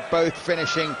 100, and they're both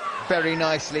finishing very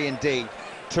nicely indeed.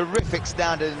 Terrific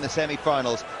standard in the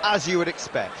semi-finals, as you would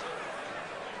expect.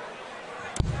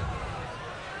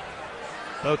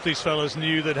 Both these fellas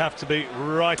knew they'd have to be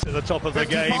right at the top of the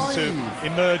game to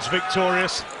emerge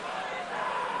victorious.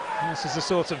 This is the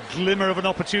sort of glimmer of an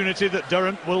opportunity that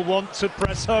Durrant will want to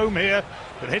press home here.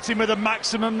 But hit him with a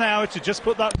maximum now to just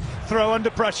put that throw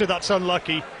under pressure. That's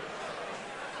unlucky.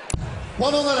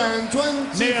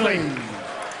 123. Nearly.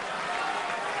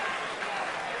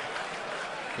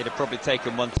 He'd have probably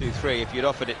taken 1, 2, 3 if you'd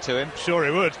offered it to him. Sure he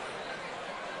would.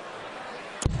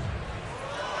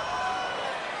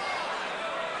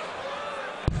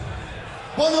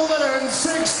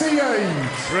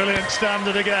 $168. Brilliant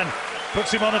standard again.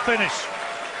 Puts him on a finish.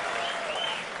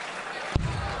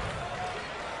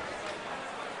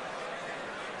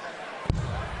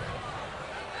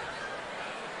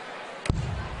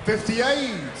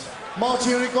 $58.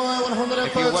 Martin required 138.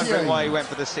 If you're wondering why he went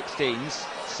for the 16s,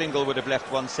 single would have left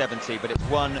 170, but it's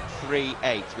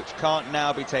 138, which can't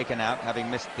now be taken out, having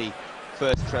missed the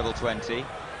first treble 20.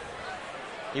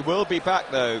 He will be back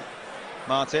though,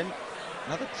 Martin.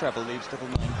 Another treble leaves double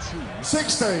 19.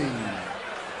 16.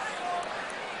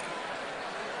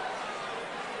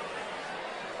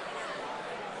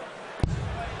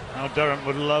 Now Durrant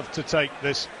would love to take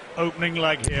this opening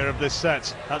leg here of this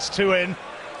set. That's 2 in.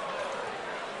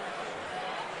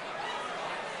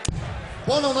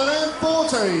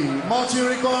 140. Martin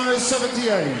requires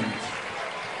 78.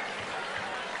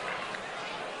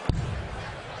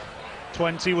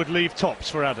 20 would leave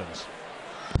tops for Adams.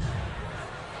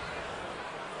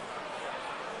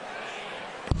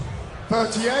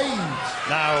 38.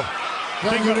 Now,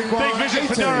 big visit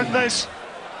for 80. Durrant this.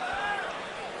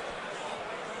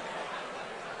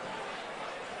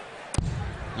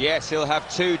 Yes, he'll have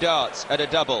 2 darts at a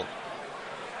double.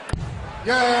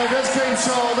 Yeah, this game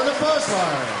short in the first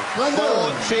line.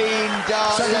 14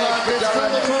 darts Second line left for gets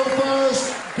Durrant.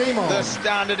 first. Game on. The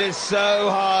standard is so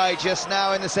high just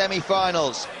now in the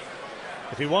semi-finals.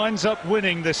 If he winds up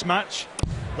winning this match,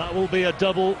 that will be a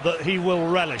double that he will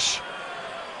relish,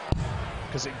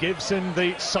 because it gives him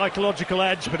the psychological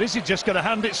edge. But is he just going to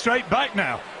hand it straight back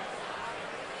now?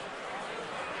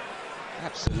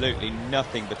 Absolutely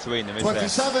nothing between them, is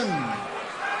 27. there?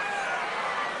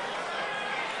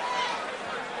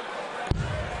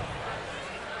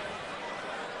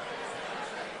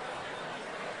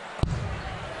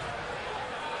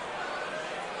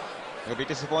 He'll be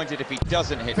disappointed if he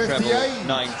doesn't hit 58. treble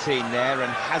 19 there,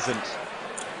 and hasn't.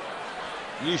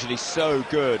 Usually so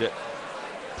good at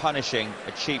punishing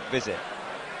a cheap visit.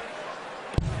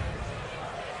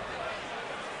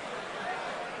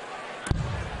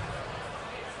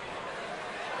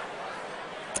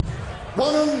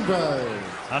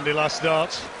 Handy last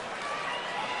dart.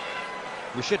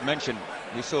 We should mention,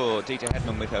 we saw Dieter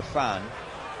Hedman with her fan.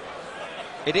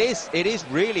 It is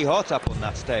really hot up on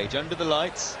that stage, under the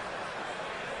lights.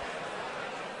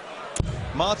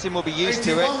 Martin will be used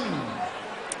 81. to it.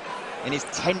 In his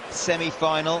 10th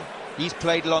semi-final, he's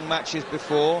played long matches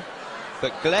before,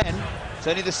 but Glenn, it's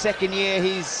only the 2nd year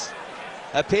he's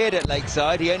appeared at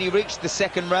Lakeside. He only reached the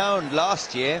 2nd round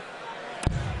last year.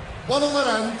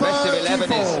 134. Rest of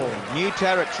 11 is new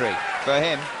territory for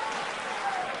him.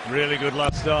 Really good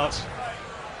last dart.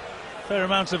 Fair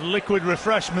amount of liquid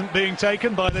refreshment being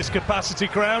taken by this capacity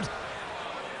crowd.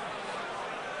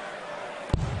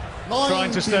 Trying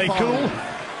to stay cool.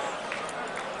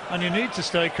 And you need to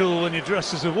stay cool when you're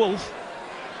dressed as a wolf.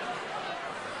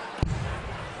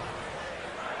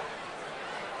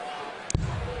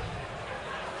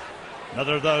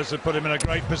 Another of those that put him in a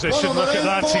great position. Look at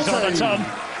that, he's on a ton.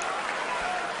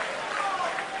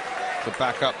 To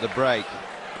back up the break.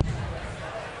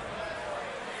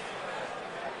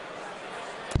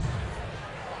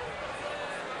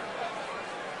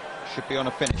 Should be on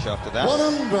a finish after that.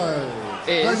 100.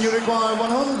 Then you require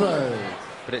 100.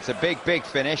 But it's a big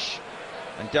finish,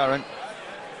 and Durrant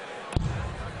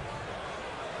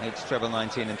needs treble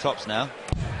 19 and tops now.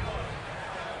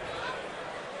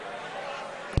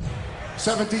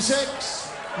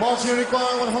 76. Martin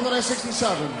require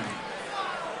 167.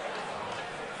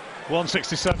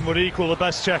 167 would equal the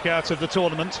best check out of the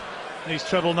tournament. He's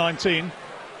treble 19.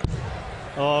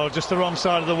 Oh, just the wrong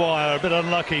side of the wire, a bit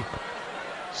unlucky.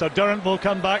 So Durrant will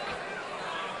come back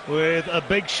with a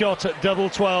big shot at double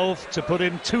 12 to put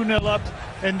him 2-0 up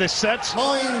in this set.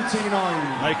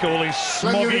 99. Make all these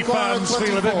smoggy fans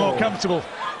feel a bit more comfortable.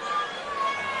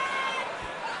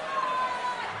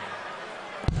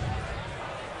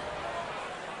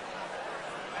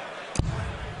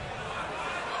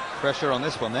 Pressure on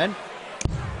this one then.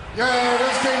 Yeah,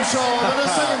 that's game shot. And a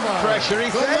second one. Pressure, he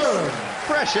says.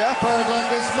 Pressure. Third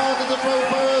leg is Martin to throw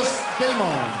first. Game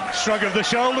on. Shrug of the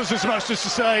shoulders as much as to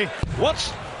say,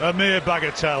 what? A mere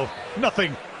bagatelle.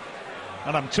 Nothing.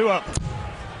 And I'm 2 up.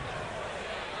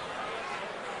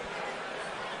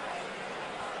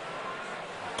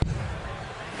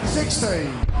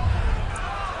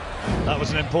 That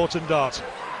was an important dart.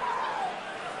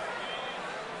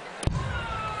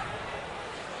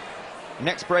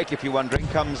 Next break, if you're wondering,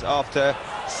 comes after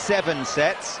 7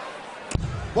 sets.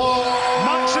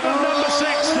 Maximum number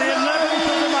 6, the 11th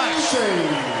of the match.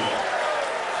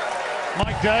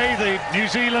 Mike Day, the New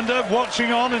Zealander,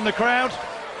 watching on in the crowd.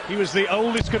 He was the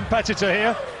oldest competitor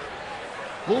here.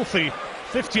 Wolfie,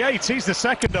 58, he's the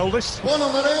second oldest.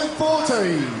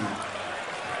 140.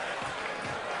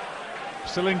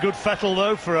 Still in good fettle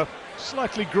though for a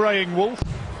slightly greying Wolf.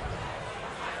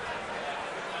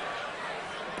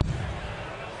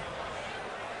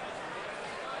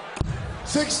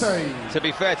 To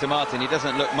be fair to Martin, he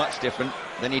doesn't look much different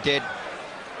than he did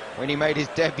when he made his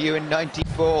debut in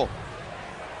 '94.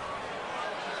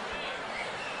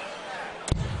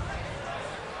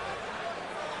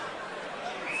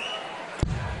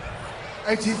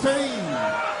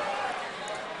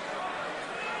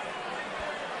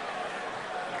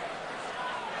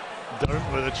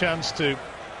 Durrant with a chance to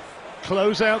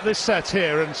close out this set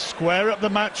here and square up the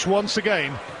match once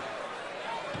again.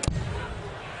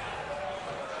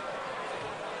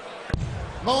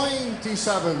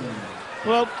 '97.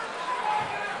 Well,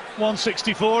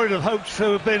 164, he'd have hoped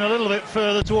to have been a little bit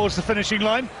further towards the finishing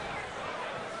line.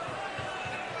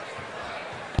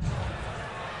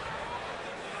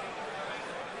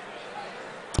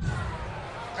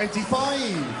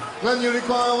 '85. Glenn, you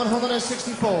require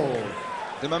 164.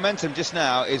 The momentum just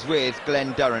now is with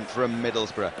Glenn Durrant from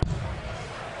Middlesbrough.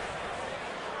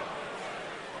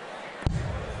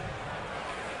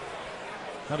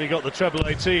 Had he got the treble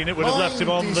 18, it would have left him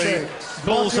on the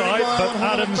bullseye, but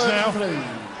Adams now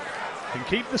can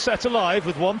keep the set alive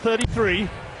with 133.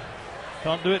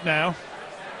 Can't do it now.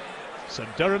 So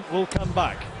Durrant will come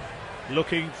back,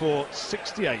 looking for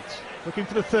 68. Looking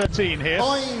for the 13 here.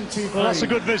 Well, that's a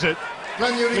good visit.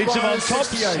 Leads him on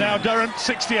tops. Now Durrant,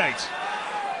 68.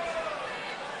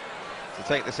 To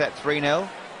take the set 3-0.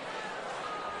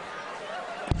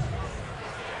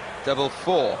 Double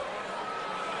 4.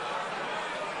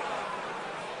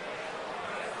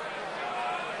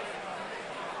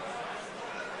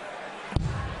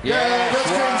 Yes,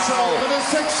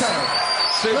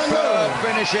 superb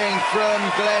finishing from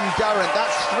Glenn Durrant.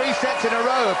 That's 3 sets in a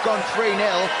row have gone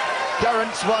 3-0.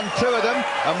 Durrant's won 2 of them,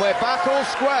 and we're back all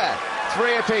square,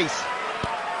 3 apiece.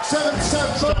 Starting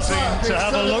to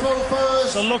have a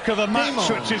look of a match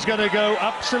which is going to go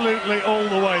absolutely all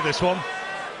the way, this one.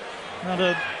 Had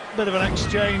a bit of an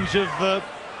exchange of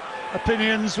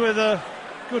opinions with a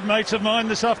good mate of mine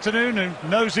this afternoon who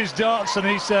knows his darts, and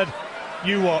he said,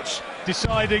 you watch,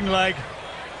 deciding leg,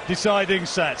 deciding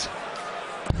set.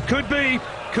 Could be,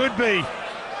 could be.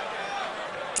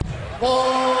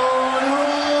 Well,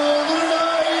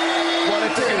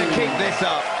 if they're going to keep this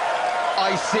up,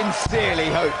 I sincerely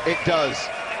hope it does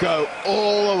go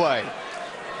all the way.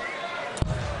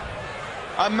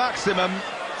 A maximum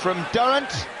from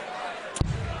Durrant.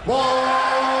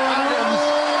 Adams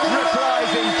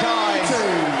replies in kind.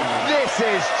 This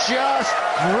is just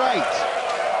great.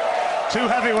 2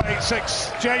 heavyweights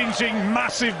exchanging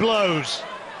massive blows.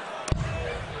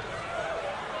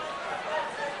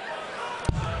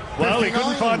 Well, he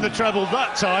couldn't find the treble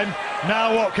that time.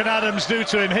 Now what can Adams do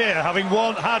to him here, having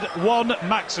had 1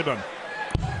 maximum?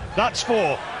 That's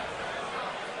 4.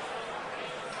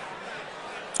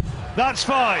 That's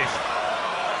 5.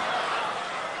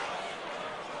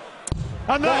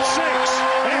 And that's 6.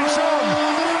 It's on.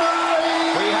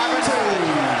 We haven't had a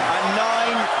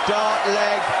 9-dart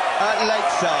leg at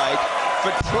Lakeside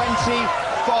for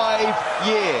 25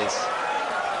 years.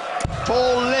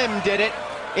 Paul Lim did it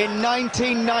in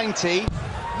 1990.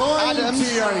 Adams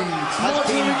has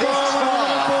been this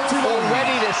far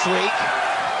already this week.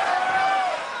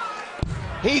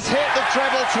 He's hit the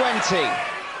treble 20.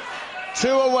 2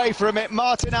 away from it,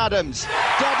 Martin Adams.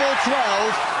 Double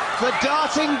 12 for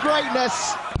darting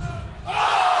greatness.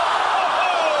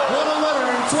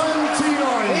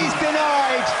 129. He's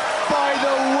denied by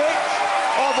the width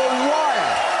of a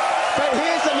wire. But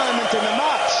here's a moment in the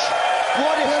match.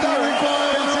 if Durrant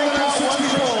can take out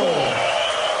 164.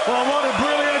 Well, what a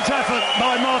brilliant effort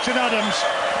by Martin Adams.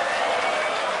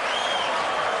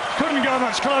 Couldn't go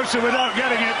much closer without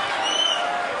getting it.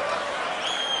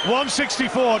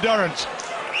 164, Durrant.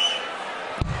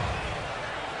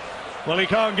 Well, he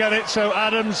can't get it, so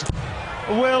Adams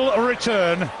will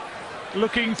return,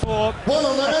 looking for a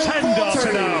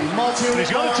 10-darter now. And he's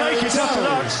got to take it after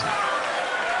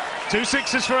that. 2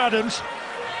 sixes for Adams.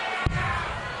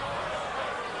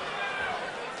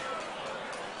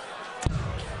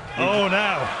 Oh,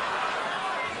 now.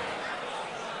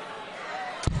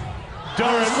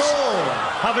 Durrant,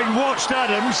 having watched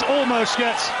Adams almost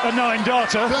get a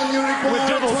 9-darter with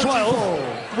double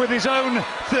 12, with his own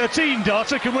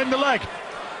 13-darter can win the leg.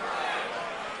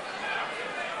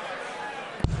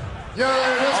 Yeah,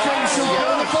 this came short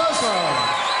in the first round.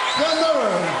 Then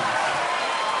Durrant.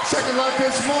 Second leg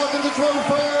is Martin to 12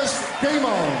 first. Game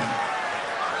on.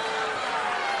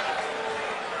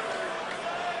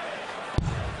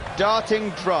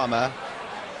 Darting drama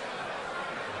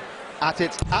at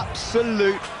its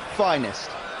absolute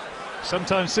finest.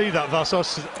 Sometimes see that,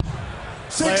 Vassos.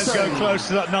 Players go close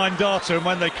to that 9-darter, and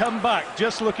when they come back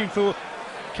just looking for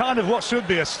kind of what should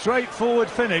be a straightforward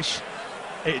finish,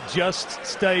 it just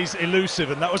stays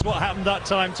elusive, and that was what happened that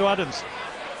time to Adams.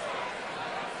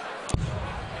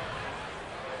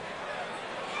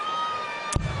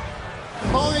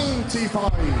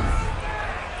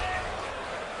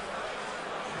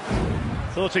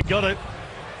 Thought he got it.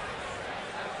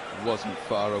 Wasn't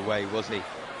far away, was he?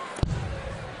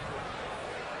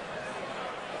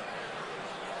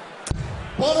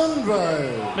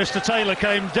 Mr. Taylor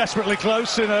came desperately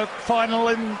close in a final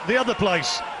in the other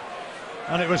place,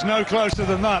 and it was no closer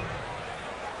than that.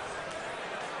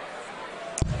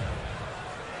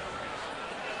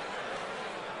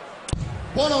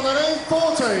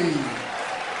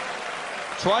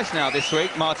 Twice now this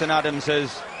week, Martin Adams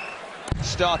has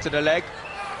started a leg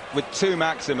with 2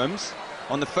 maximums.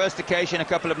 On the first occasion a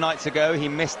couple of nights ago, he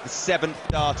missed the 7th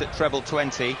dart at treble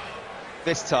 20.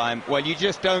 This time, well, you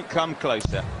just don't come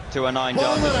closer to a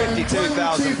 9-darter.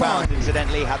 £52,000,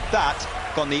 incidentally, had that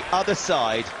gone the other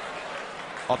side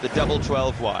of the double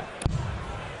 12 wire.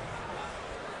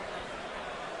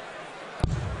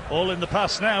 All in the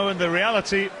past now, and the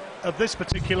reality of this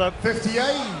particular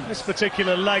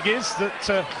leg is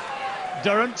that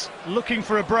Durrant looking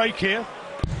for a break here.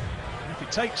 If he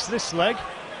takes this leg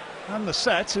and the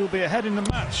set, he'll be ahead in the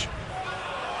match.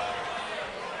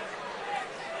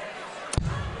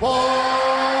 This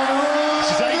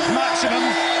is 8th maximum,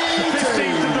 the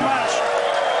 15th of the match.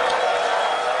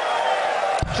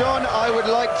 John, I would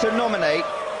like to nominate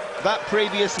that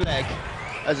previous leg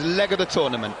as leg of the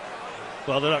tournament.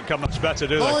 Well, they don't come much better,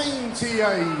 do they?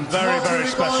 98. Very, very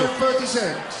special.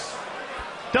 36.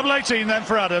 Double 18 then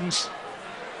for Adams.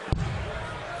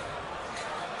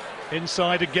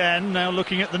 Inside again, now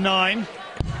looking at the 9.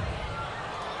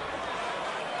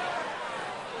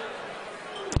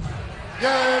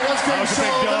 Yeah, that's That was a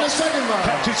big dart. in the second round.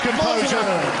 Kept his composure.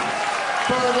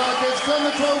 Third leg is Glenn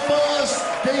the 12 first.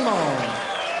 Game on.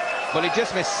 Well, he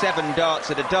just missed 7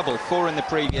 darts at a double, 4 in the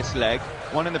previous leg,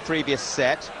 1 in the previous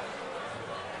set.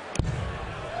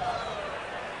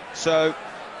 So,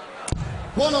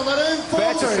 fair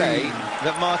to say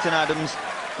that Martin Adams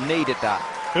needed that.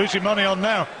 Who's your money on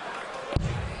now?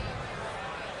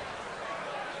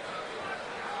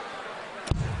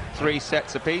 Three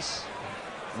sets apiece,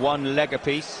 1 leg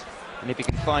apiece, and if he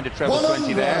can find a treble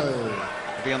 20 there,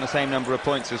 he'll be on the same number of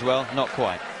points as well. Not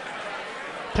quite.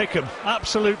 Pick'em,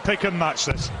 absolute pick'em match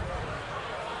this.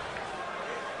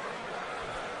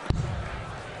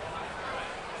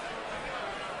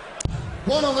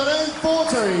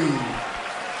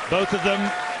 Both of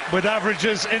them with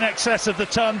averages in excess of the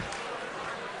ton.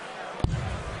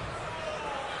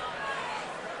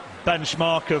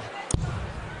 Benchmark of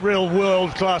real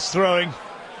world-class throwing.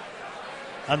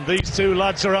 And these two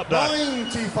lads are up there.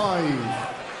 95.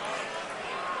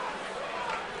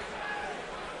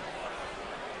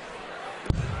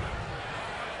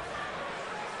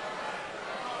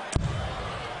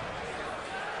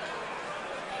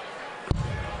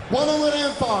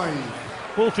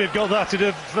 Wolf, he'd got that, he'd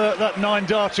have, that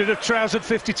 9-darter, he'd have trousered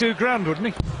 52 grand, wouldn't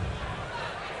he?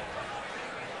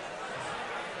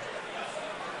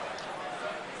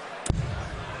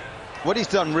 What he's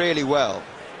done really well,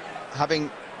 having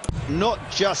not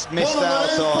just missed out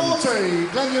on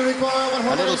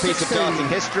a little piece of darting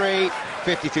history,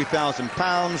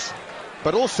 £52,000,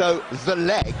 but also the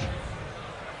leg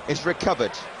is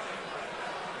recovered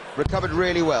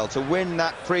really well to win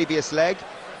that previous leg.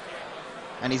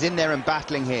 and he's in there and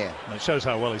battling here. And it shows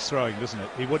how well he's throwing, doesn't it?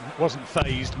 He wasn't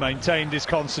phased, maintained his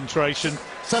concentration,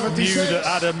 76. knew that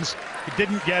Adams, he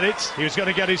didn't get it, he was going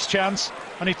to get his chance,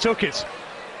 and he took it.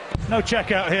 No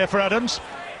check out here for Adams.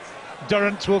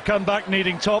 Durrant will come back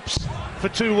needing tops for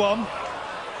 2-1.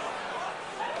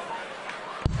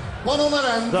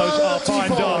 134. Those are fine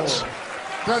darts.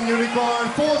 Then you require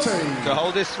 40. To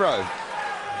hold his throw.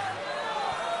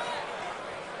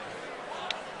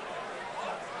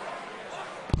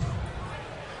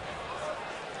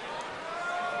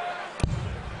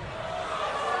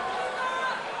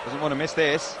 Doesn't want to miss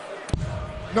this.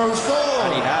 No score.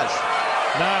 And he has.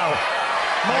 Now,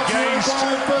 against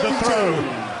the throw.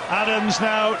 Adams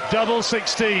now double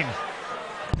 16.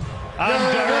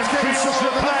 And Durrant feels the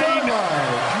pain.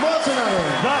 Martin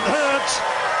Adams. That hurts.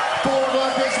 Forward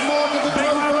like this, Martin the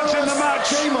Big moments in the match.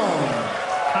 Game on.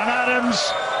 And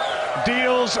Adams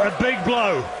deals a big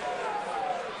blow.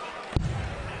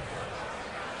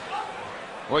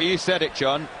 Well, you said it,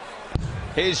 John.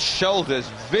 His shoulders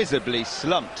visibly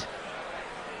slumped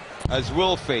as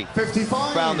Wolfie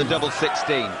 55. found the double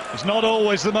 16. He's not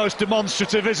always the most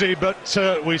demonstrative, is he? But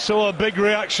we saw a big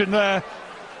reaction there.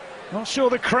 Not sure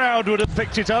the crowd would have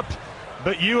picked it up,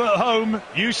 but you at home,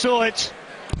 you saw it.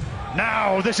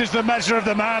 Now, this is the measure of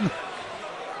the man.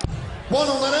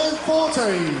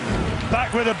 140.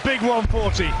 Back with a big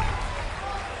 140.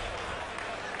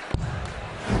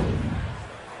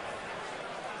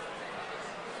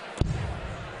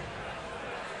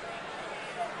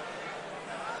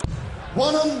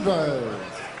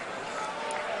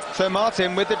 So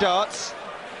Martin with the darts,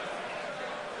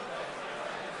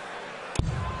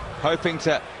 hoping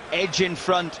to edge in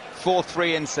front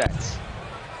 4-3 in sets.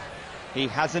 He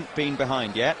hasn't been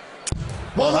behind yet.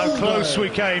 Well, how close we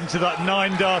came to that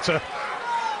 9-darter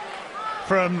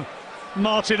from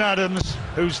Martin Adams,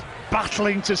 who's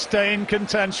battling to stay in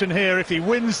contention here. If he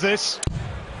wins this,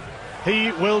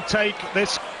 he will take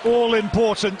this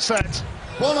all-important set.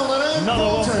 Another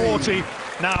 140.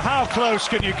 Now, how close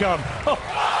can you come? Oh.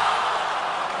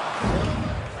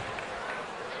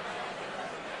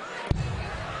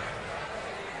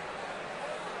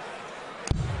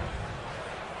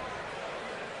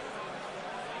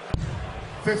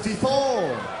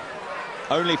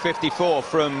 Only 54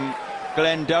 from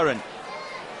Glenn Durrant.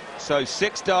 So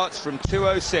 6 darts from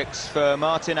 206 for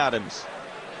Martin Adams.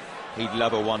 He'd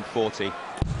love a 140.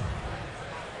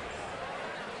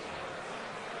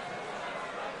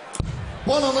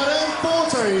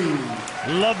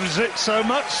 Loves it so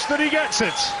much that he gets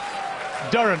it.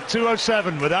 Durrant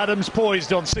 207 with Adams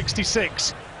poised on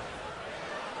 66.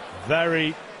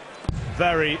 Very,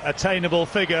 very attainable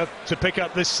figure to pick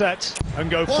up this set and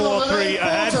go 4-3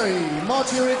 ahead.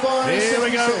 Here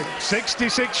we go,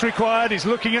 66 required. He's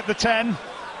looking at the 10.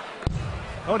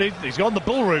 Oh, he's gone the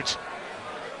bull route.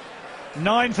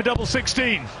 9 for double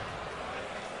 16.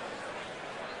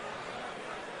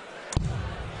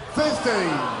 50.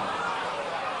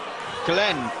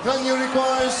 Glenn. Then you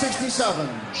require 67.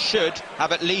 Should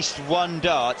have at least 1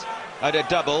 dart at a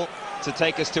double to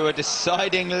take us to a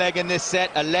deciding leg in this set,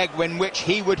 a leg in which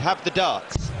he would have the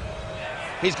darts.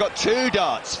 He's got 2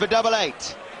 darts for double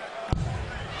 8.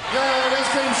 Yeah, this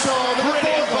game saw the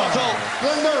brilliant bottle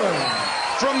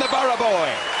from the Borough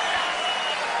Boy.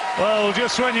 Well,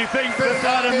 just when you think that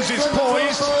Adams is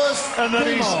poised and that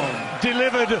he's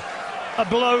delivered a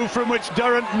blow from which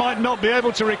Durrant might not be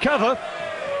able to recover,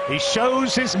 he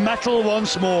shows his mettle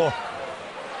once more.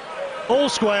 All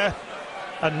square,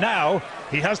 and now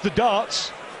he has the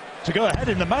darts to go ahead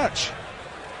in the match.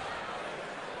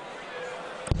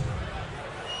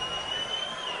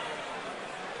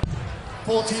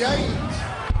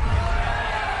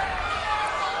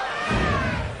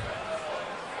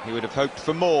 He would have hoped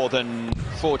for more than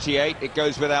 48, it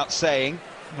goes without saying.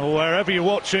 Well, wherever you're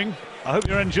watching, I hope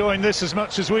you're enjoying this as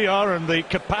much as we are, and the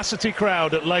capacity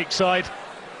crowd at Lakeside.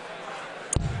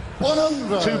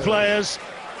 100. 2 players,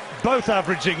 both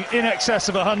averaging in excess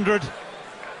of 100.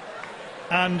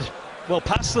 And, well,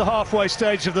 past the halfway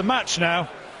stage of the match now,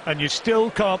 and you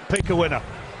still can't pick a winner.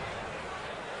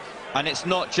 And it's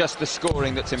not just the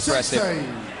scoring that's impressive.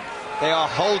 16. They are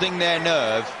holding their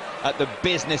nerve at the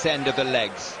business end of the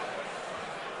legs.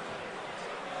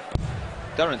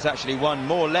 Durrant's actually won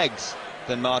more legs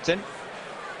than Martin.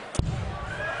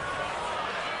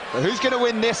 But who's going to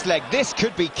win this leg? This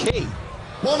could be key.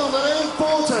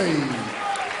 140.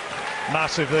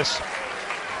 Massive, this.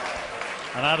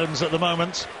 And Adams at the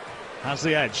moment has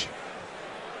the edge.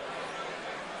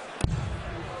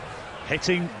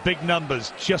 Hitting big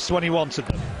numbers just when he wanted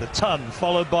them. The ton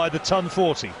followed by the ton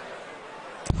 40.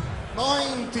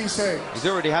 96. He's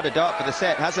already had a dart for the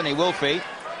set, hasn't he, Wolfie?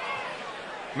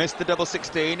 Missed the double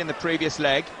 16 in the previous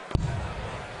leg.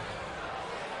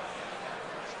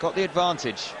 Got the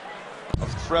advantage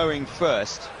of throwing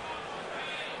first,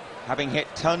 having hit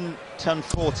ton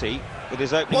 40 with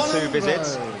his opening 2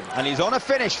 visits, and he's on a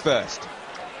finish first.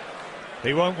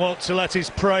 He won't want to let his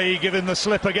prey give him the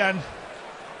slip again.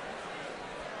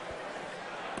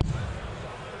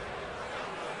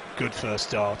 Good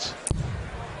first dart.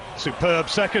 Superb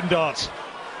second dart.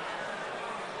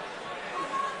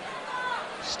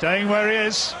 Staying where he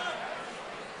is.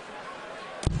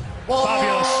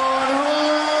 Fabulous.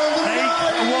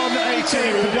 8-1-18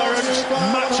 for Durrant,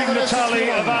 matching the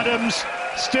tally of Adams.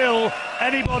 Still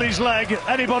anybody's leg,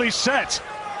 anybody's set.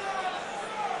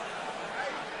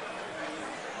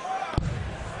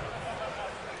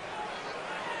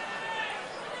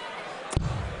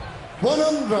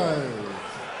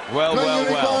 Well.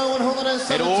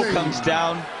 It all comes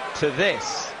down to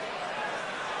this.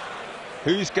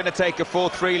 Who's going to take a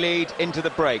 4-3 lead into the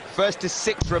break? First to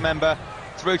 6, remember,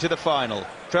 through to the final.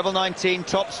 Treble 19,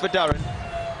 tops for Durrant.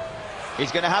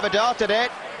 He's going to have a dart at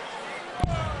it.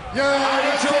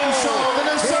 Yeah, it's all he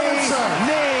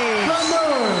needs.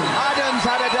 Adams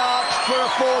had a dart for a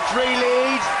 4-3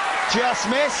 lead. Just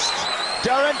missed.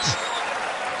 Durrant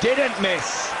didn't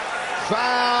miss.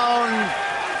 Found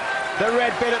the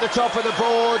red bit at the top of the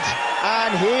board,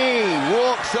 and he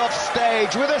walks off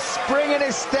stage with a spring in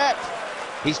his step.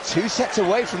 He's 2 sets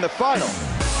away from the final.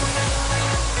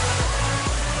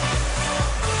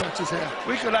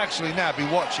 We could actually now be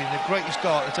watching the greatest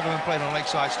dart that's ever been played on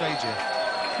Lakeside stage here.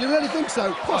 You really think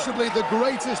so? Possibly the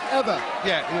greatest ever.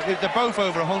 Yeah, they're both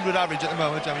over 100 average at the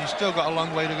moment. I mean, you've still got a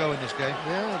long way to go in this game.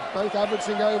 Yeah, both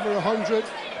averaging over 100.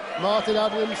 Martin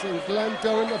Adams and Glenn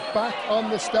Durrant are back on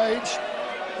the stage.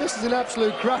 This is an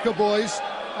absolute cracker, boys,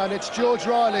 and it's George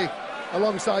Riley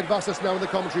alongside Vassos now in the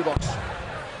commentary box.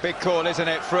 Big call, isn't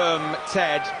it, from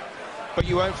Ted? But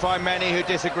you won't find many who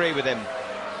disagree with him.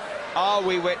 Are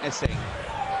we witnessing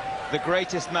the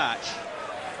greatest match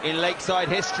in Lakeside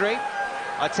history?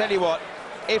 I tell you what,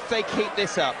 if they keep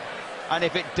this up, and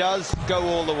if it does go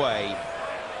all the way,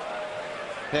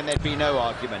 then there'd be no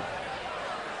argument.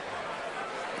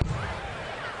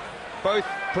 Both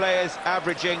players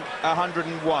averaging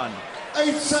 101.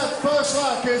 8 set first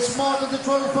leg is Martin to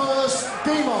throw first,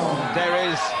 Demon. There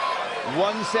is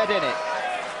 1 set in it.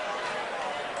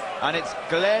 And it's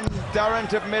Glenn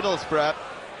Durrant of Middlesbrough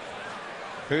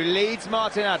who leads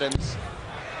Martin Adams,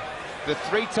 the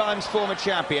 3 times former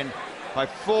champion, by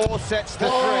 4 sets to 3.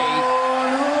 Not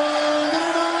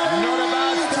a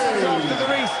bad start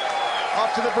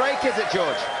after the break, is it,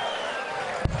 George?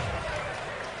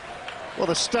 Well,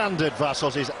 the standard,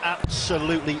 Vassos, is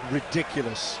absolutely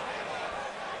ridiculous.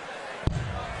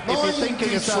 If you're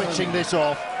thinking of switching this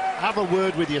off, have a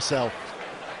word with yourself.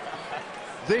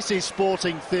 This is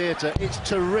sporting theatre. It's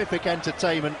terrific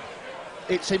entertainment.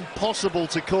 It's impossible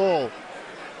to call.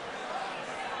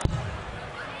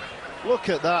 Look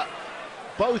at that.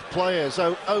 Both players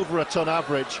over a ton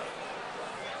average.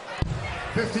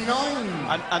 59.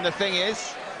 And the thing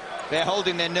is, they're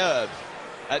holding their nerve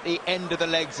at the end of the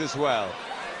legs as well.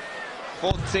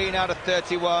 14 out of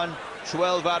 31,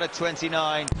 12 out of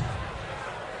 29.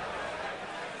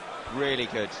 Really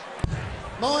good.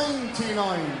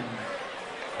 99.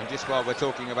 And just while we're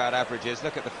talking about averages,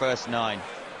 look at the first 9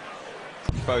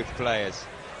 from both players.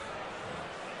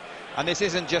 And this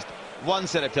isn't just 1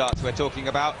 set of darts we're talking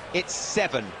about, it's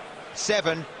 7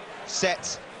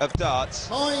 sets of darts.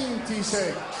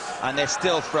 96. And they're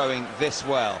still throwing this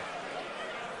well.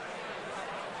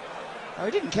 Oh,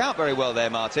 he didn't count very well there,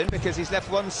 Martin, because he's left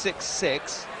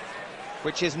 166,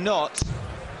 which is not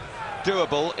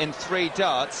doable in 3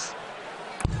 darts.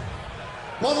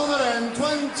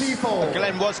 124. But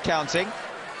Glenn was counting,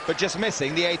 but just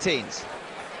missing the 18s.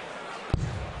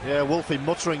 Yeah, Wolfie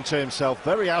muttering to himself.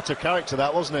 Very out of character,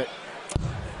 that, wasn't it?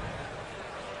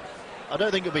 I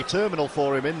don't think it'll be terminal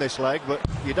for him in this leg, but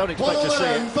you don't expect to see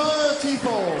it.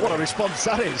 134. What a response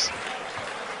that is.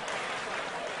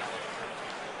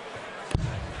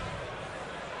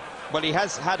 Well, he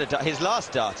has had his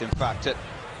last dart, in fact, at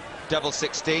double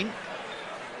 16.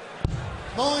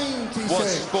 96.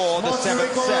 Was for the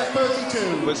 7th set.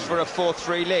 32. Was for a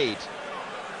 4-3 lead.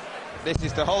 This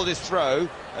is to hold his throw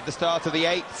at the start of the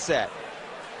 8th set.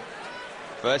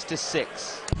 First to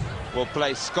 6 will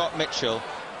play Scott Mitchell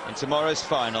in tomorrow's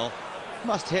final.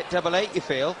 Must hit double 8, you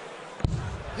feel?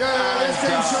 Yeah, it's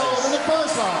Tim Shaw in the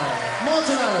first line.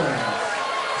 Martin Adams.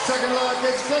 Second leg,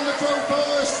 it's Glenn to throw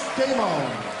first. Game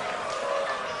on.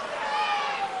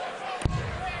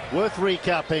 Worth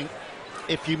recapping,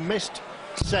 if you missed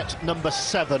set number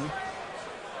 7.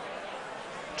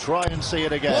 Try and see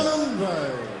it again.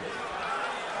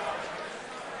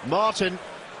 Martin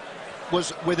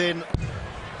was within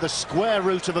the square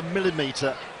root of a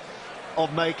millimetre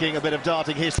of making a bit of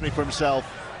darting history for himself.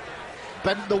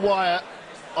 Bent the wire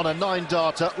on a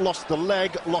 9-darter, lost the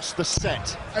leg, lost the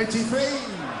set. 83.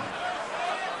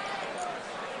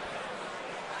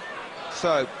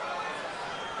 So,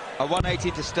 a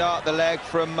 180 to start the leg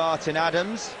from Martin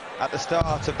Adams at the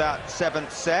start of that 7th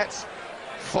set,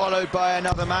 followed by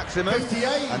another maximum, 58.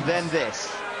 and then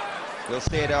this. We'll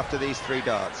see it after these 3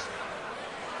 darts.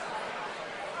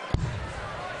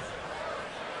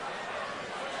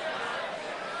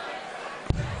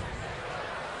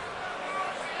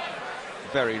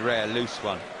 Very rare loose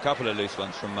one. A couple of loose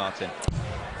ones from Martin.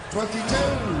 22.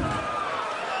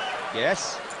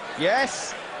 Yes.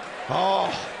 Yes.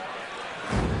 Oh.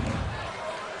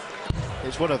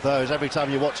 It's one of those, every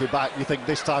time you watch it back, you think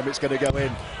this time it's going to go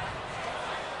in.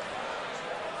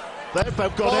 They've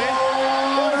both got it. Oh,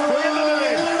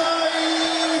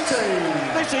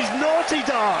 This is naughty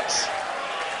darts.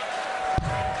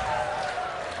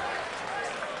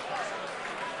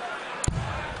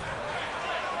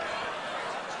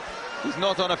 He's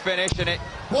not on a finish, and it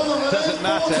doesn't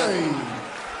matter.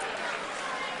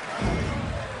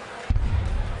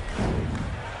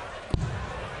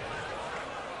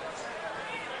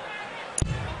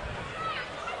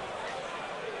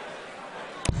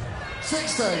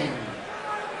 16.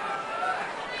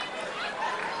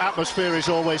 Atmosphere is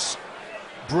always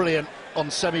brilliant on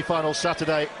semi-final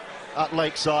Saturday at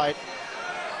Lakeside,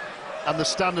 and the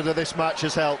standard of this match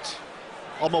has helped.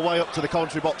 On my way up to the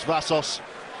commentary box, Vassos,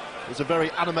 there's a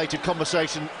very animated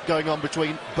conversation going on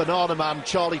between Banana Man,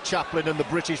 Charlie Chaplin and the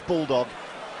British Bulldog.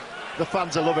 The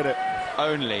fans are loving it.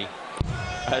 Only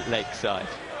at Lakeside.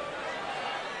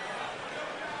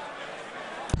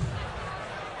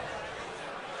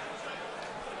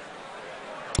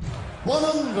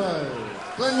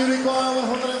 Glenn, you require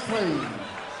 103.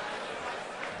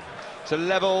 To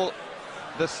level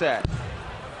the set.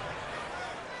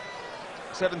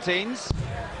 17s?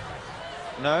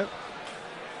 No.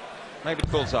 Maybe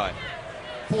bullseye.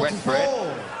 Went for it.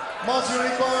 44. Martin, you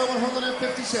require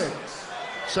 156.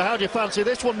 So how do you fancy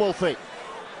this one, Wolfie?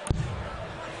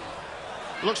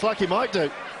 Looks like he might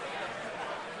do.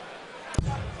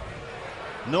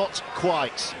 Not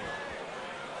quite.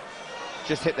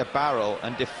 Just hit the barrel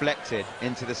and deflected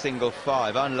into the single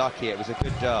 5. Unlucky, it was a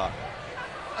good dart.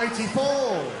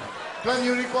 84. Glenn,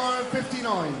 you require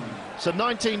 59. So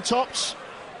 19 tops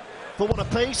for one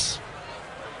apiece.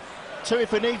 2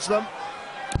 if he needs them.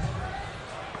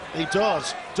 He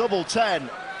does. Double 10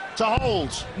 to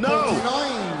hold. No! 49.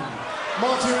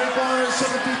 Martin requires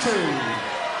 72.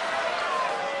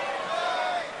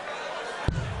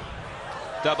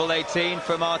 Double 18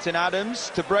 for Martin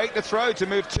Adams to break the throw, to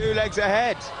move 2 legs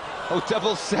ahead. Oh,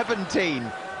 double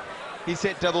 17. He's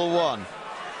hit double 1.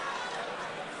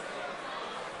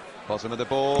 Bottom of the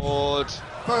board.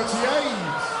 38.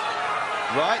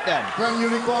 Right then. Glenn, you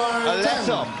require A 10.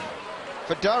 let-off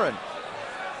for Durrant.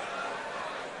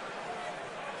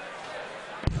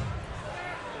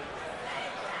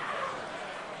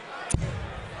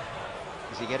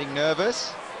 Is he getting nervous?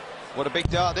 What a big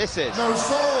dart this is. No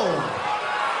score.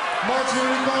 Martin, you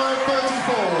require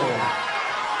 34.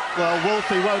 Well,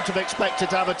 Wolfie won't have expected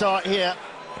to have a dart here.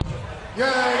 Yeah,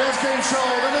 that's game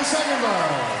short in the second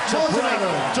round. To Martin break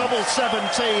Adams. double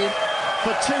 17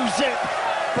 for 2 zip.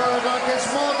 Third leg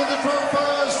gets Martin to throw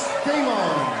first. Game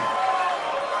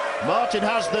on. Martin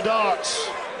has the darts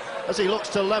as he looks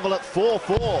to level at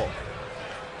 4-4.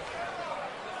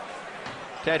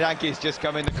 Ted Hankey's just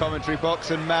come in the commentary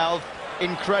box and mouthed,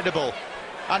 incredible.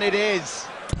 And it is.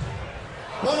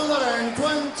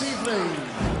 123.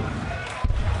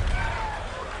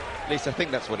 At least I think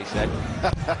that's what he said.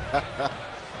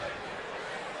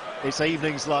 It's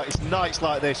nights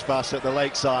like this, Vass, at the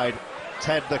Lakeside.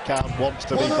 Ted the Count wants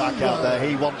to be back out there.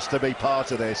 He wants to be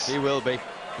part of this. He will be.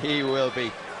 He will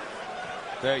be.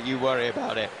 Don't you worry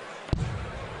about it.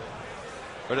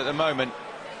 But at the moment,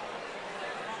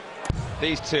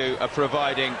 these two are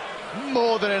providing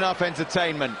more than enough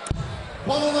entertainment.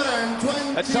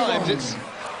 121. At times, it's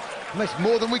almost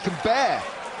more than we can bear.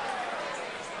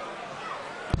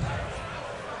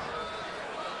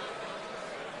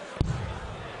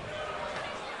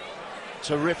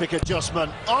 Terrific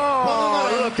adjustment.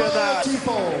 Oh, look at that.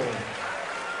 34.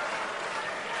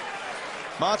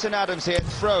 Martin Adams here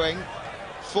throwing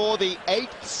for the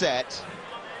 8th set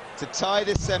to tie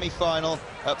this semi-final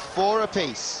at 4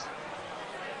 apiece.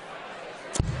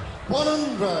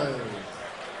 100.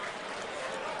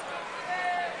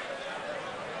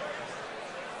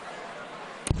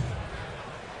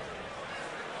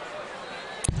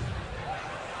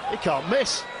 can't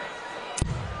miss.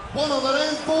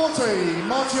 140,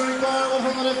 Martin require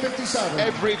 157.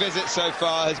 Every visit so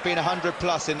far has been 100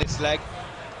 plus in this leg.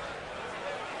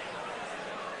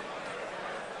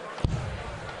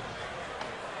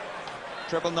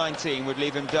 Treble 19 would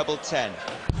leave him double 10.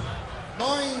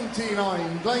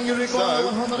 99, Glenn, you require So,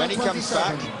 127. when he comes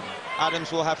back,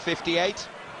 Adams will have 58,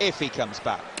 if he comes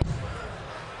back.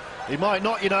 He might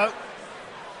not, you know.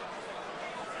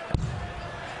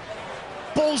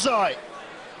 Bullseye.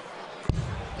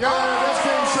 Yeah, this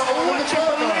game show in the Would you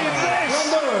believe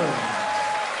this? Durrant.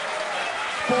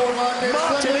 Forward like this,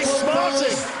 Martin is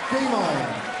smarting. Game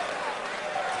on.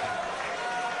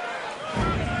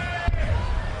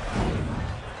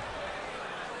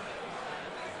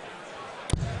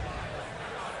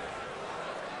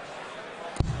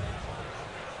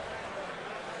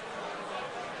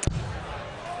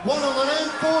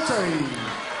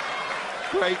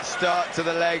 Great start to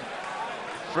the leg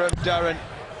from Durrant.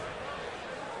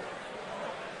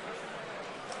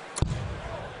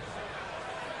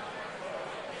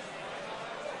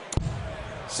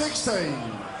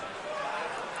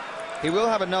 He will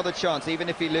have another chance, even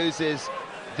if he loses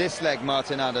this leg,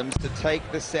 Martin Adams, to take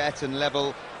the set and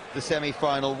level the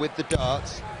semi-final with the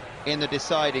darts in the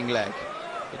deciding leg.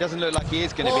 It doesn't look like he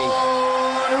is going to be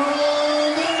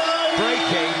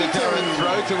breaking the Durrant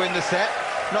throw to win the set,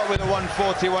 not with a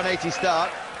 140, 180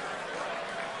 start.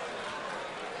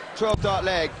 12 dart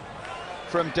leg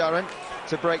from Durrant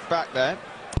to break back there.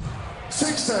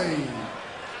 16.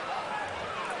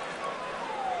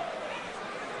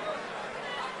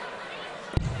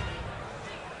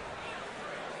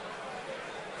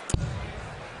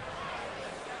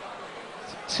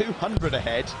 $200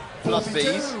 ahead, plus 42.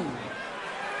 these.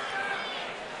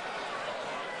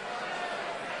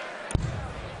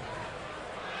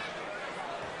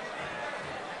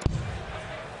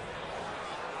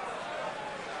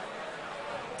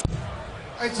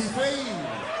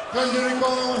 Glenn, you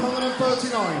require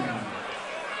 139.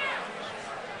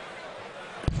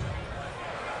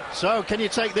 So, can you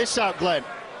take this out, Glenn?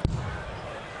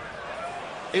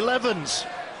 11s.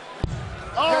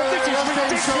 Oh, this is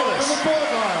ridiculous! In the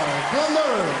fourth round, Glenn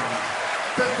Durrant.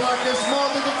 Bit like this,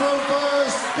 Martin the throw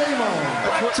first. Game on.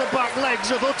 Back-to-back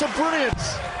legs of utter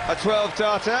brilliance. A 12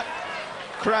 darter,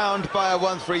 crowned by a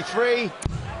 133,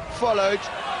 followed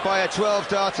by a 12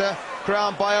 darter,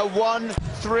 crowned by a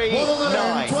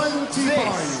 139.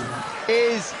 This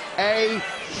is a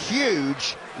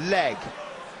huge leg.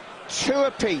 2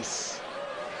 apiece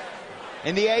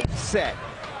in the 8th set.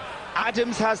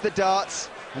 Adams has the darts,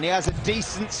 and he has a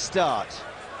decent start.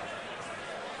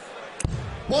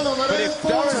 But if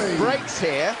Durrant breaks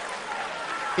here,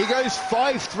 he goes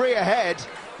 5-3 ahead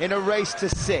in a race to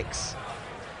 6.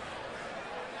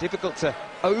 Difficult to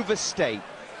overstate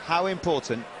how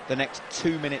important the next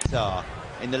 2 minutes are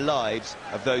in the lives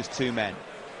of those two men.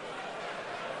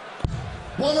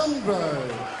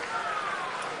 100.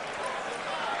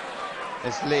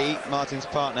 As Lee, Martin's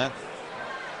partner.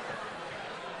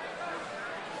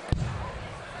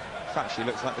 In fact, she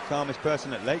looks like the calmest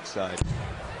person at Lakeside.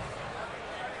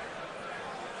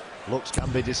 Looks can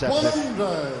be deceptive.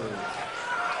 100.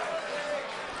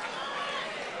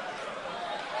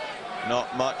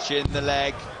 Not much in the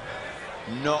leg,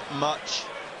 not much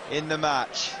in the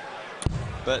match,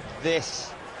 but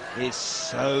this is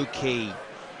so key.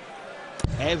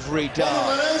 Every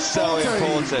dart so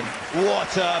important.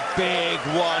 What a big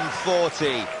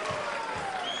 140.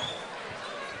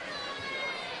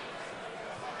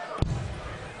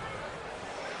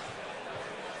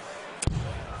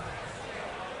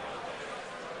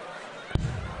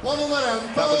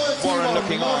 That was Warren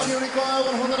looking on.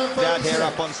 Dad here 136.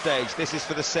 up on stage. This is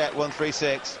for the set,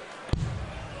 136.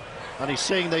 And he's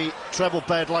seeing the treble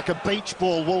bed like a beach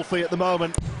ball, Wolfie, at the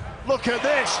moment. Look at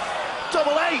this!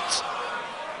 Double 8!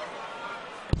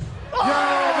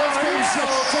 Yeah, that's been shot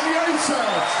from the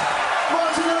outside.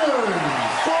 Martin Adams.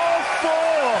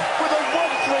 4-4 with a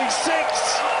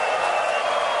 136.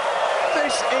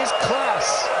 This is class.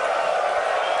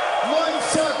 9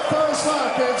 set first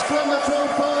package. Glenn the throw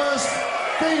first.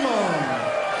 Game on.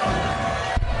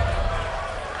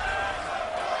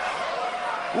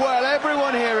 Well,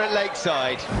 everyone here at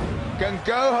Lakeside can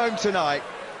go home tonight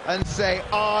and say,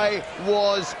 I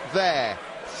was there.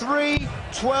 3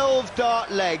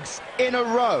 12-dart legs in a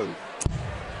row.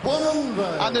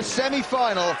 100. And the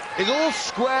semi-final is all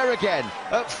square again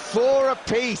at 4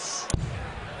 apiece.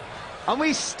 And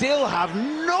we still have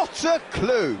not a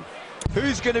clue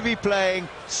who's going to be playing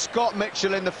Scott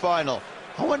Mitchell in the final.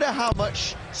 I wonder how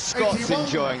much Scott's 81.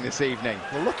 enjoying this evening.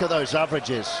 Well, look at those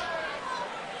averages.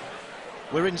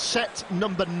 We're in set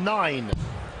number 9.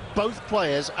 both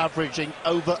players averaging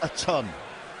over a ton.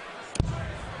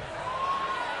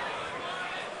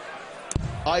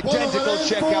 Identical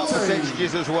checkout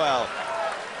percentages as well.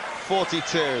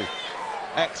 42.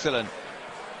 Excellent.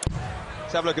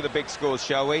 Let's have a look at the big scores,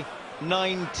 shall we?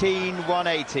 19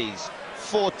 180s,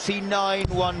 49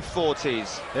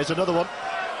 140s. There's another one.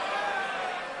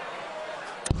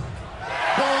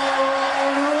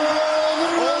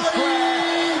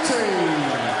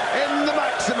 In the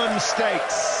maximum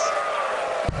stakes.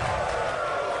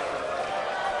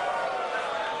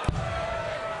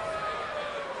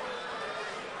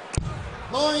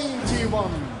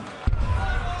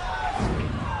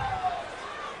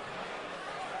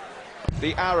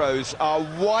 The arrows are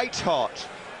white hot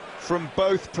from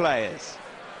both players.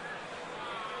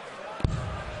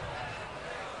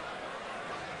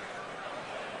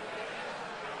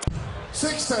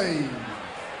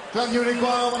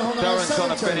 Durrant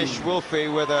on a finish, Wolfie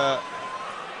with a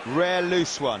rare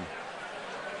loose one.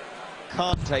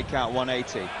 Can't take out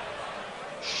 180.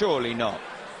 Surely not.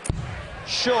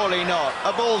 Surely not.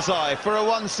 A bullseye for a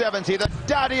 170, the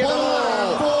daddy of them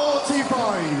all.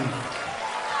 45.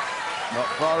 Not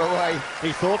far away.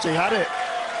 He thought he had it.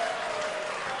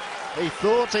 He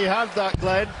thought he had that,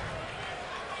 Glenn.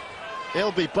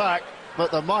 He'll be back, but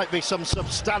there might be some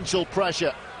substantial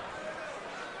pressure.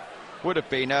 Would have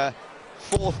been a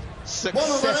fourth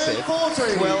successive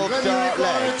 12-dart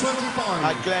leg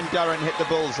had Glenn Durrant hit the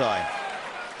bullseye.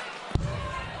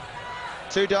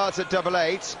 2 darts at double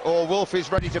 8, or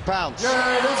Wolfie's ready to pounce.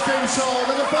 Yeah, this game short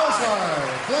in the first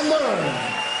leg. Glenn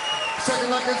Durrant.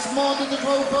 Second leg, it's Martin to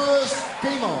throw first.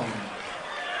 Game on.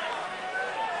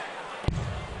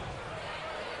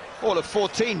 All of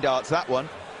 14 darts, that one.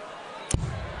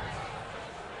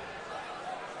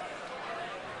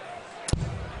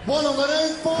 One on the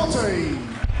net, 40.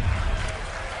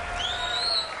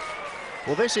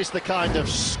 Well, this is the kind of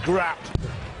scrap,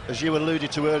 as you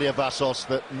alluded to earlier, Vassos,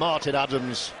 that Martin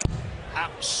Adams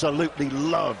absolutely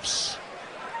loves.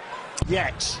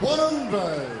 Yet,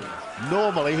 100.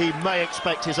 Normally he may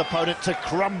expect his opponent to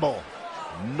crumble.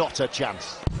 Not a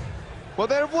chance. Well,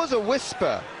 there was a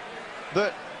whisper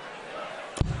that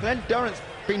Glenn Durrant's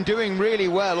been doing really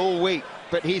well all week,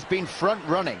 but he's been front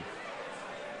running.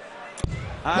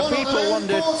 And people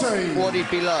wondered what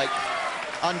he'd be like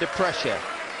under pressure.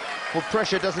 Well,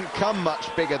 pressure doesn't come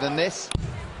much bigger than this,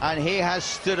 and he has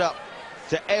stood up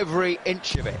to every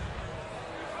inch of it.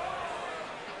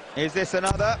 Is this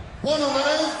another?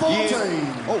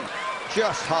 114. Oh,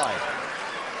 just high.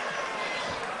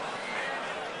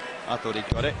 I thought he'd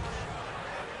got it.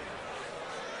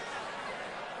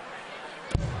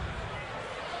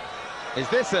 Is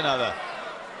this another?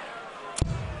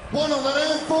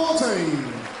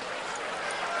 114.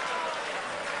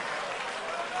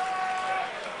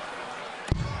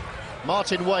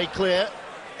 Martin way clear.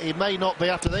 He may not be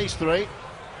after these 3.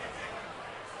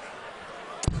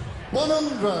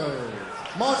 100.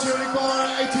 Martin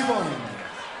require 81.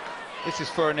 This is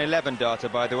for an 11 darter,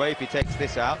 by the way, if he takes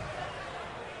this out.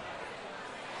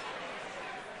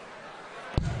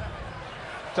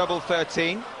 Double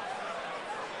 13.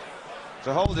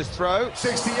 To hold his throw.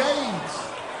 68.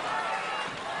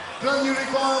 Glenn, you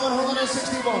require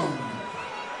 161.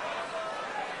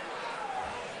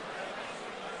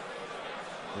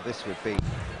 Well, this would be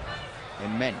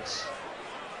immense.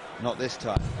 Not this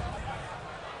time.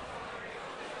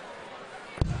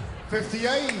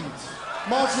 58.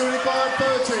 Martin required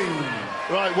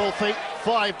 13. Right, Wolfie,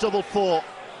 5 double 4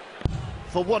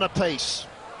 for 1 apiece.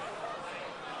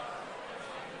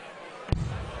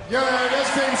 Yeah, this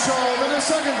game short in the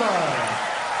second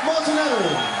bar. Martin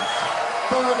Adams.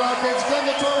 Third leg, it's Glenn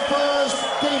to throw first.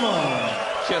 Game on.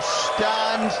 Just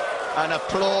stand and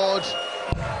applaud,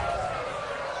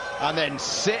 and then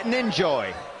sit and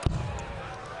enjoy.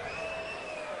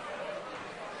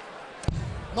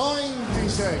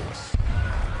 96.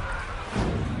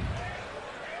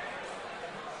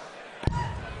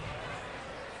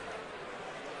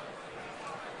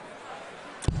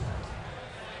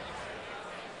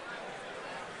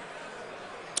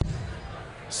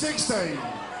 $16.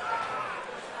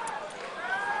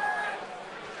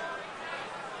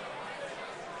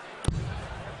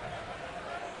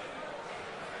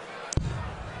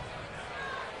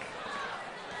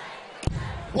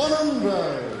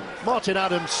 $100. Martin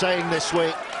Adams saying this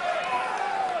week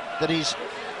that he's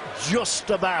just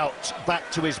about back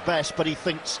to his best, but he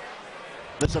thinks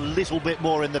there's a little bit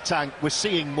more in the tank. We're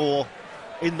seeing more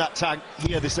in that tank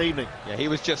here this evening. Yeah, he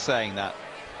was just saying that.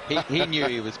 He knew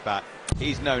he was back.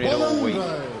 He's known it all week.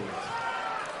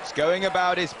 He's going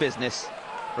about his business.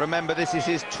 Remember, this is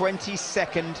his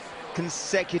 22nd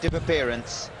consecutive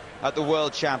appearance at the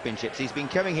World Championships. He's been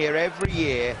coming here every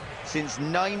year since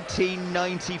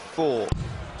 1994.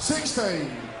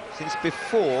 16. Since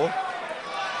before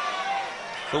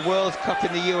the World Cup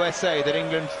in the USA that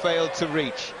England failed to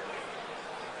reach.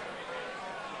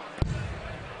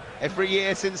 Every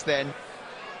year since then,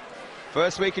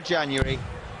 first week of January,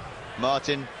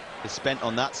 Martin is spent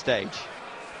on that stage.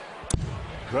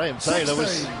 Graham Taylor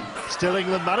was still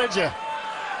England manager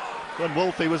when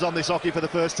Wolfie was on this hockey for the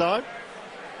first time.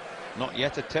 Not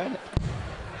yet a turnip.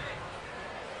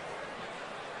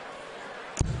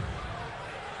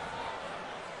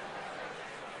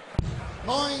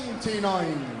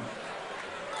 $99.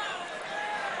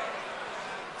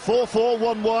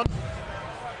 4-4-1-1.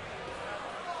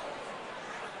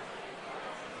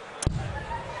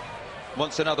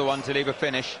 Wants another one to leave a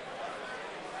finish.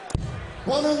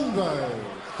 100.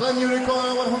 Then you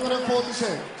require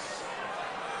 146.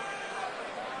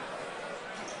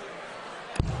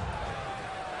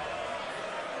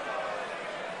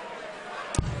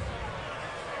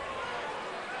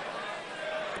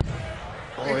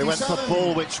 Oh, he went for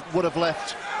ball, which would have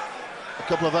left a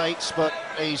couple of eights, but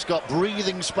he's got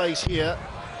breathing space here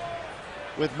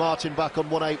with Martin back on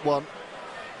 181.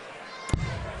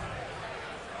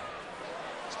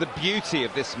 It's the beauty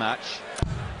of this match.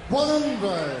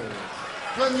 100.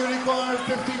 Then you require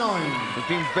 59. There's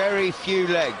been very few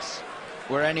legs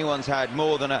where anyone's had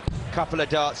more than a couple of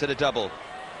darts at a double.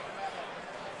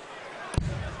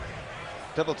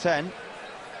 Double 10,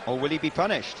 or will he be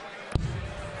punished?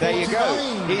 There you go.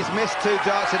 He's missed 2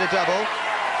 darts at a double.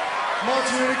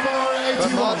 Martin require 81.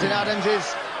 But Martin Adams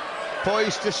is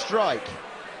poised to strike.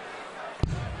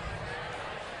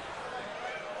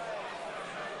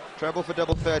 Treble for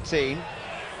double 13.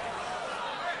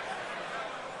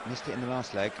 Missed it in the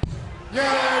last leg. Yeah,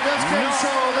 that's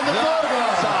cancelled in the That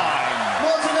third time.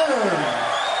 Martin Adams.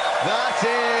 That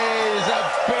is a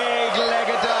big leg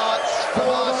of darts for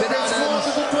Martin Adams.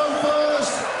 The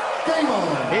 12th game on.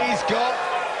 He's got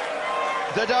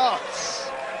the darts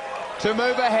to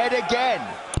move ahead again.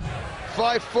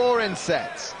 5-4 in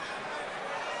sets.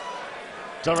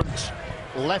 Durrant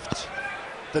left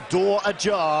the door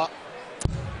ajar,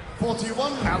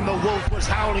 41. and the Wolf was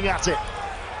howling at it.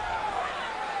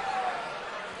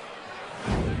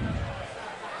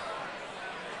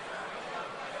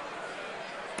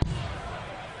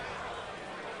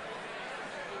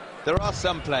 There are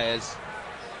some players,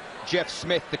 Jeff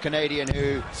Smith, the Canadian,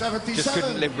 who 77. just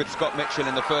couldn't live with Scott Mitchell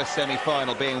in the first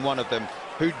semi-final, being one of them,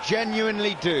 who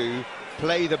genuinely do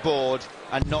play the board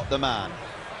and not the man.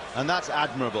 And that's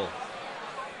admirable.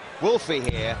 Wolfie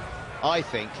here, I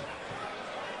think,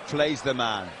 plays the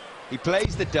man. He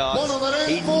plays the darts,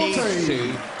 he needs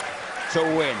to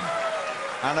win.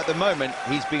 And at the moment,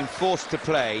 he's been forced to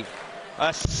play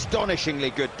astonishingly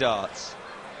good darts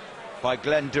by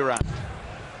Glenn Durrant.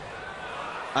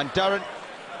 And Durrant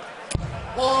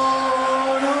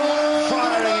firing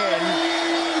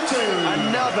in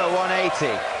another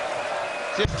 180.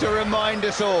 Just to remind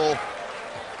us all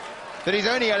that he's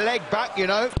only a leg back, you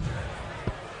know.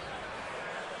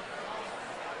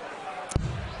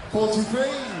 43.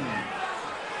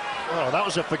 Oh, that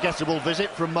was a forgettable visit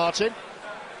from Martin.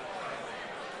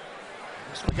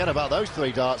 Just forget about those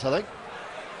 3 darts, I think.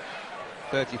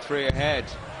 33 ahead.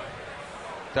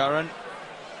 Durrant.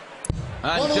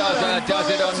 And does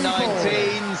it on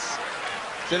 19s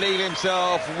to leave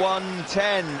himself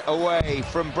 110 away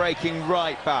from breaking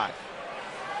right back.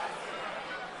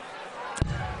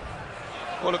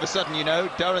 All of a sudden, you know,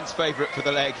 Durrant's favourite for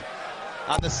the leg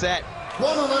and the set.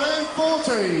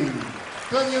 140.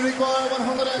 Then you require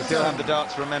 110. Still have the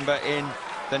darts, remember, in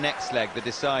the next leg, the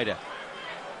decider.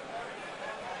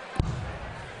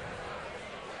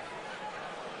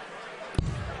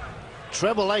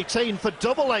 Treble 18 for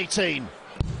double 18.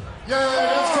 Yeah,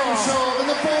 that's cancelled in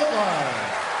the fourth line.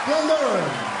 Glenn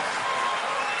Durrant.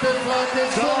 Fifth leg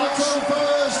is the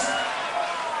first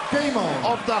game on.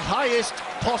 Of the highest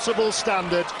possible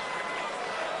standard.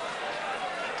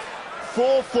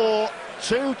 4-4,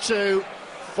 2-2,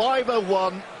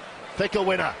 5-01. Pick a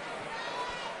winner.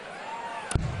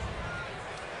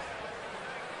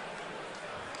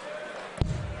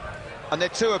 And they're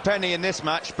 2 a penny in this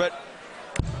match, but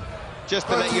just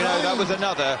to let you know, that was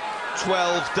another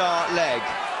 12-dart leg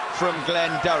from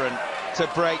Glenn Durrant to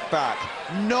break back.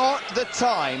 Not the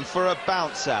time for a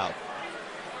bounce out.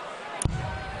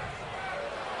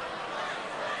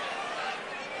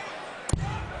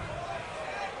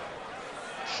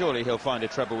 Surely he'll find a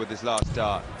treble with his last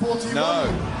dart. 41. No.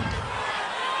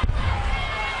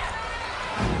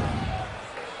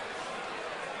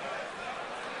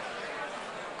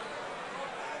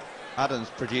 Adams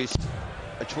produced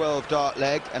a 12-dart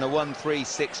leg and a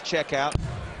 1-3-6 checkout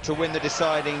to win the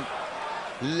deciding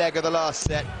leg of the last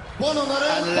set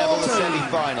and level the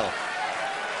semi-final.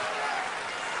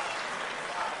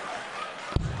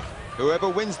 Whoever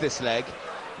wins this leg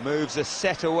moves a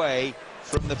set away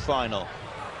from the final.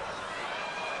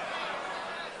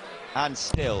 And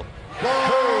still,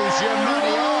 who's your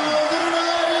money on?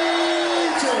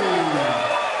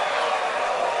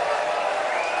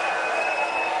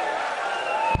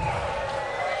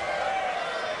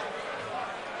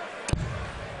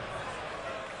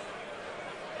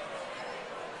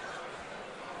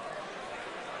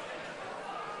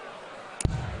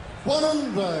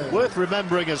 Worth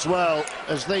remembering as well,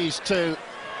 as these two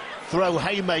throw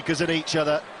haymakers at each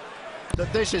other,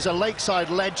 that this is a Lakeside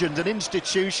legend, an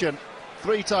institution,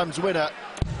 3 times winner,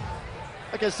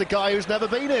 against a guy who's never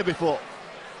been here before.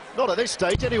 Not at this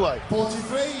stage, anyway.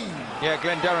 43. Yeah,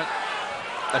 Glenn Durrant,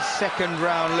 a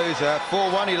second-round loser.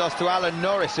 4-1, he lost to Alan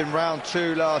Norris in round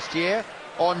 2 last year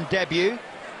on debut.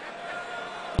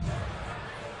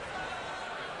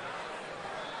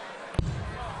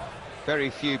 Very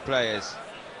few players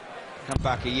come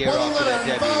back a year after their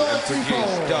debut and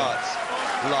produce darts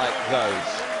like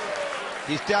those.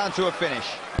 He's down to a finish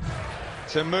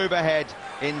to move ahead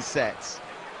in sets.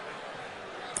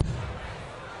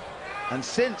 And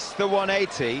since the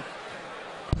 180,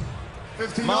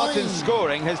 59. Martin's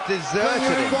scoring has deserted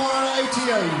him.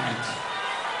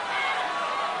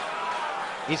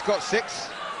 88. He's got 6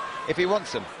 if he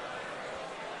wants them.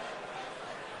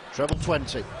 Treble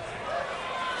 20.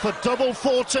 For double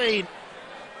 14.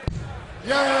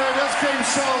 Yeah, that's game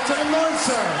shot to the 9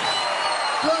 set.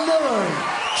 Glenn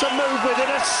To move within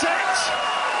a set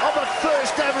of a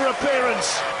first ever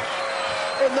appearance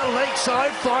in the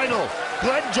Lakeside final.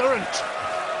 Glenn Durrant.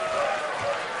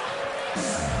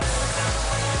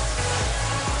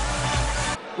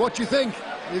 What do you think?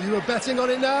 If you were betting on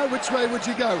it now, which way would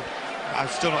you go? I'm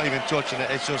still not even touching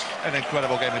it. It's just an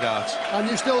incredible game of darts. And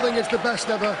you still think it's the best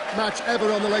ever match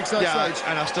ever on the Lakeside stage?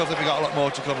 And I still think we've got a lot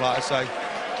more to come, like I say.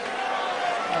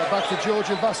 Back to George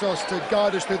and Vassos to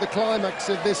guide us through the climax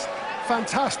of this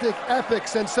fantastic, epic,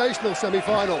 sensational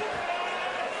semi-final.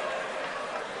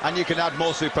 And you can add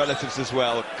more superlatives as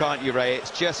well, can't you, Ray?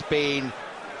 It's just been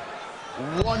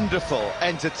wonderful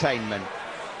entertainment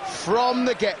from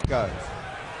the get-go.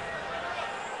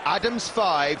 Adams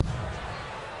 4,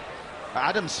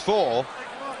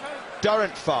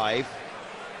 Durrant 5,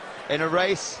 in a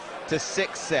race to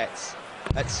 6 sets.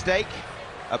 At stake,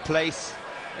 a place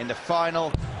in the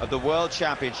final of the World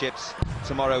Championships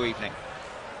tomorrow evening.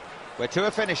 We're to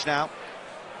a finish now.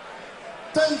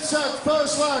 10 set,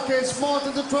 first leg, it's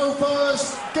Martin to throw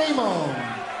first, game on.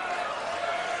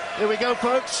 Here we go,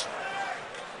 folks.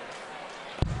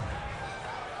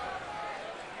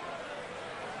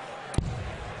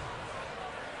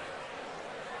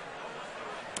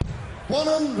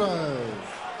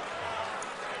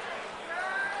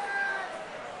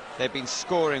 They've been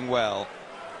scoring well,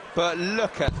 but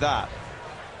look at that.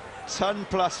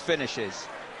 Ton-plus finishes.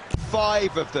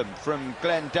 5 of them from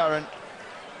Glenn Durrant.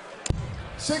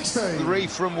 16. 3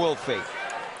 from Wolfie,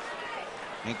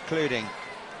 including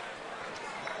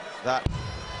that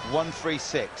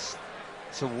 1-3-6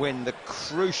 to win the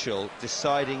crucial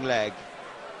deciding leg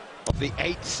of the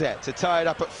 8th set to tie it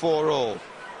up at 4-all.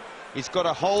 He's got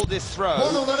to hold his throw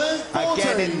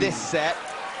again in this set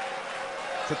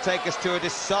to take us to a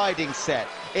deciding set.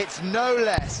 It's no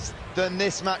less than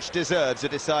this match deserves a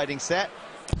deciding set.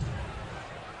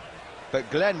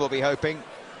 But Glenn will be hoping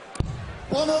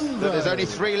that there's only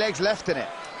 3 legs left in it.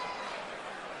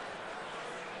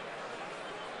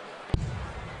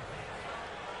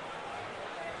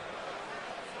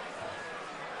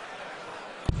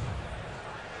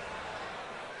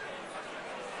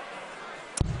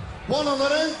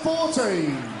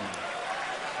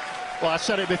 Well, I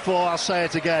said it before, I'll say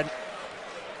it again.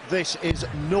 This is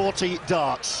naughty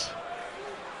darts.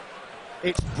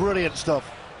 It's brilliant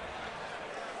stuff.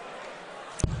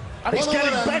 And it's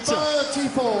getting better.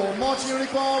 34, Martin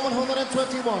Unicorn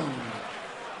 121.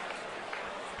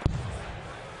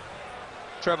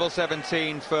 Treble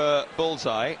 17 for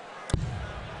Bullseye.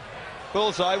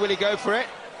 Bullseye, will he go for it?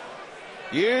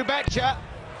 You betcha.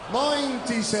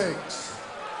 96.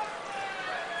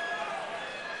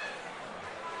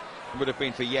 Would have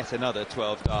been for yet another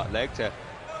 12-dart leg to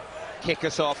kick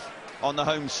us off on the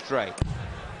home straight.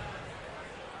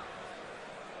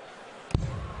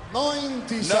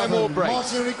 97. No more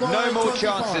breaks, no more 25.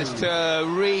 chances to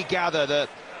regather the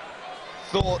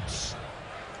thoughts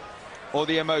or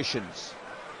the emotions.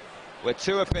 We're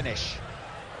to a finish.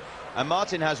 And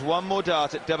Martin has one more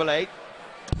dart at double 8.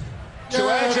 to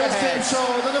edge this ahead. team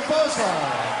showed in the first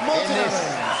round. Martin this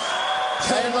Adams.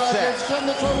 Second round set. against Glenn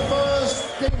the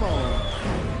 21st. Game on.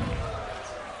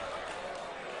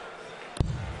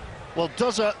 Well,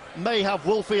 Duzza may have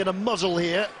Wolfie in a muzzle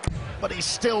here, but he's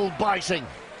still biting.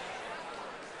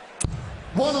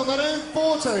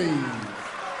 114.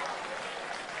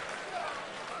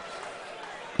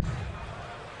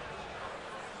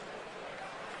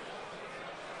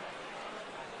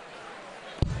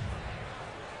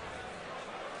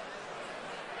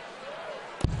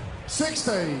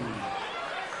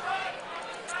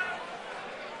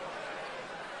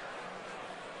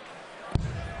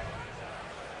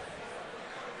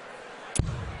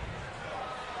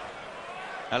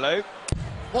 Hello?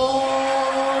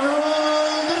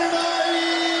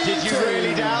 190. Did you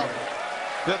really doubt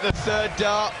that the third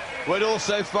dart would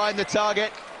also find the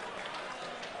target?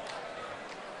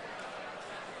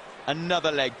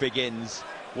 Another leg begins.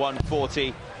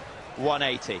 140,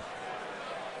 180.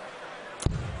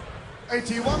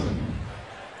 81.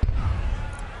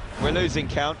 We're losing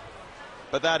count,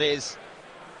 but that is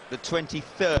the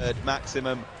 23rd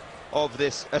maximum of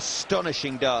this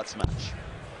astonishing darts match.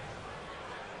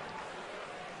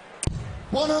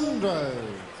 100.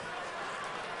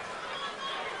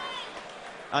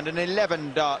 And an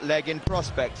 11 dart leg in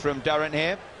prospect from Durrant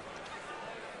here.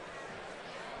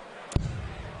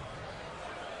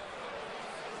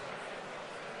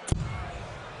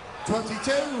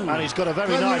 And he's got a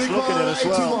very nice look at it as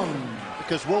well,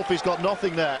 because Wolfie's got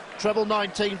nothing there. Treble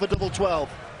 19 for double 12.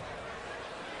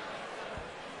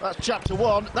 That's chapter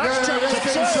 1. That's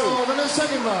chapter 2. In the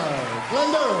second round,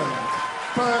 Glenn Durrant.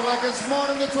 Third like it's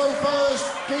Martin the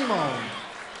 21st. Game on.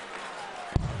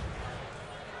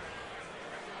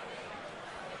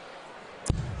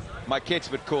 My kids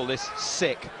would call this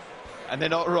sick, and they're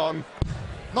not wrong.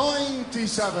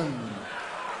 97.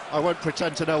 I won't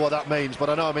pretend to know what that means, but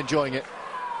I know I'm enjoying it.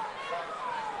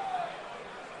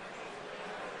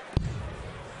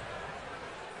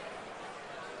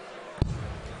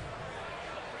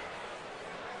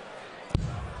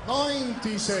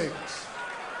 $96.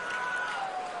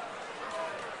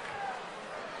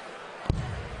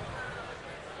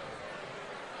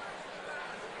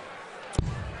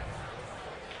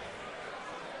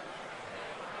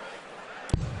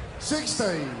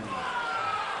 $16.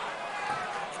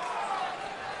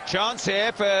 Chance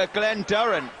here for Glenn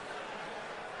Durrant.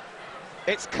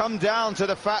 It's come down to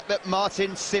the fact that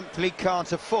Martin simply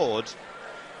can't afford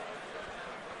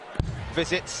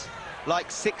visits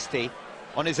like 60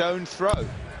 on his own throw.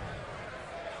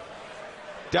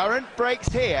 Durrant breaks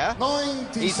here.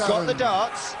 97. He's got the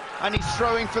darts and he's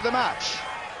throwing for the match.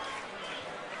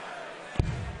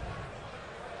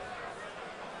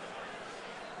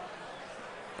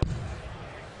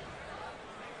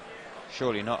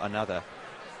 Surely not another.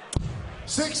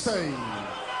 16.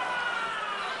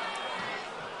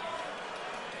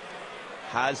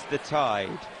 Has the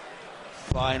tide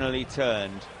finally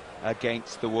turned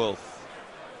against the Wolf?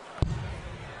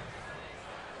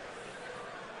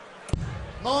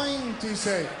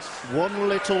 96. One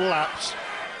little lapse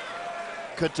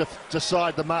could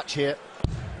decide the match here.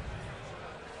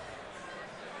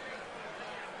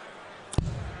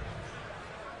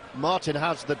 Martin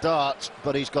has the darts,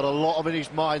 but he's got a lot of in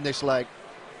his mind this leg.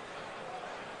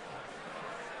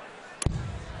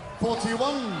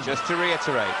 41. Just to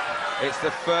reiterate, it's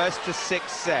the first to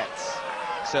 6 sets.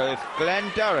 So if Glenn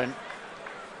Durrant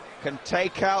can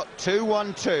take out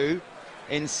 2-1-2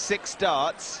 in 6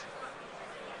 darts,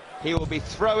 he will be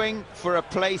throwing for a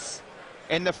place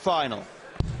in the final.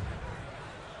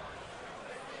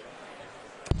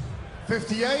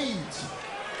 58.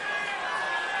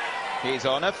 He's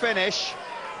on a finish,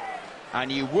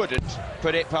 and you wouldn't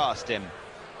put it past him.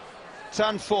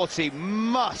 Ton 40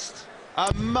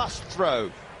 a must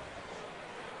throw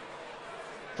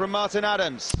from Martin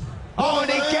Adams. Oh,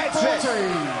 and he gets it!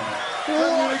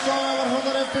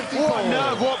 What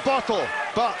nerve, what bottle,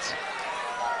 but...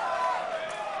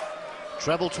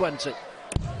 Treble 20.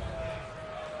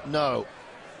 No.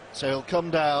 So he'll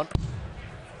come down.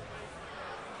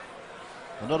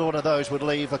 Another one of those would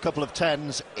leave a couple of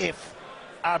 10s if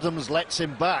Adams lets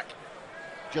him back.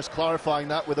 Just clarifying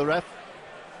that with the ref.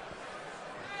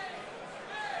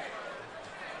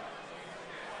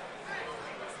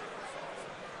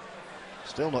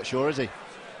 Still not sure, is he?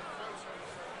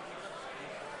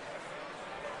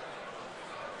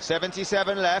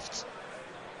 77 left.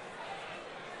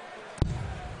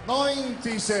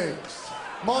 96.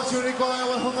 Martin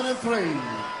require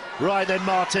 103. Right then,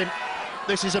 Martin.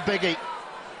 This is a biggie.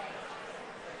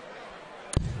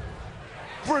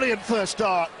 Brilliant first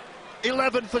start.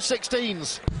 11 for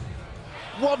 16s.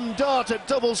 One dart at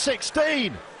double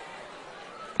 16.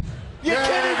 You're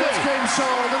kidding this me! game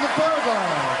short in the third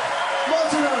round.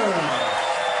 Martin Adams.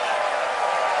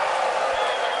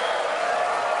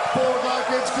 Forward like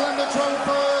it's Glenn Durrant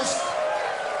first.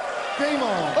 Game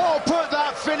on. Oh, put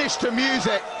that finish to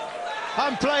music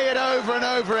and play it over and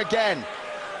over again.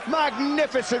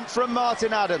 Magnificent from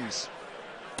Martin Adams.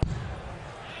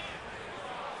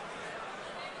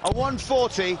 A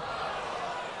 140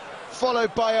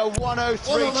 followed by a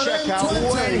 103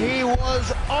 checkout when he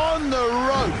was on the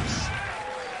ropes.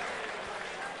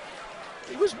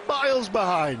 He was miles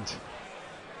behind.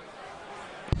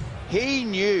 He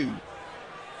knew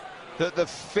that the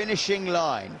finishing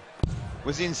line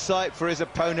was in sight for his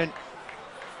opponent,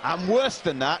 and worse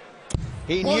than that,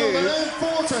 he knew that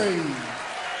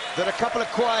a couple of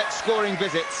quiet scoring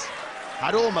visits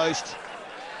had almost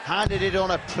handed it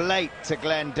on a plate to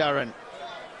Glenn Durrant,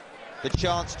 the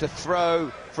chance to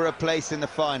throw for a place in the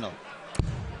final.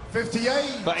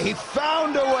 58. But he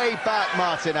found a way back,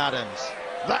 Martin Adams.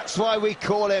 That's why we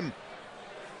call him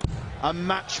a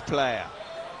match player.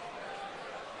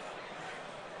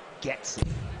 Gets it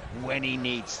when he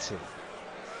needs to.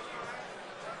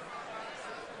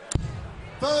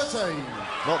 30.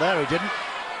 Not there, he didn't.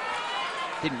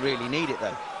 Didn't really need it,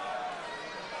 though.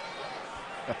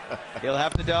 He'll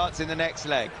have the darts in the next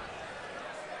leg.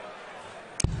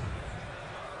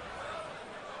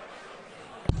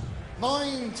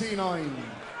 $99.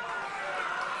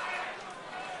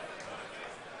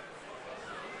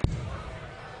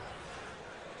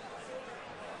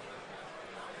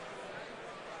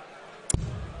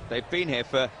 They've been here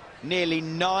for nearly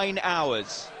 9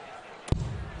 hours.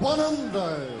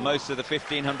 100. Most of the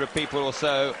 1,500 people or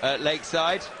so at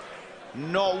Lakeside.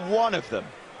 Not one of them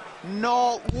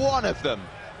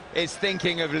is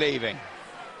thinking of leaving.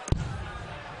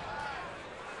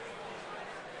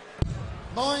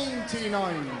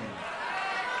 99.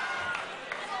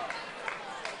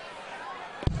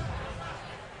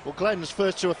 Well, Glenn's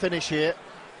first to a finish here.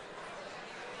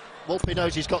 Wolfie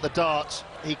knows he's got the darts.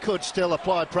 He could still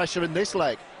apply pressure in this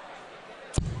leg.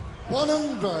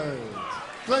 100.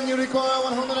 Glenn, you require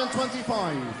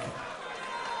 125.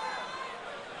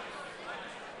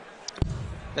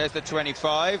 There's the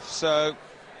 25, so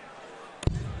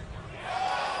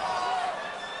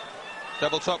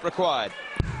double top required.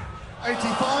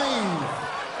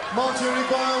 85. Martin, you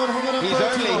require 131. He's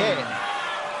only hit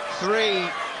 3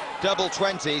 double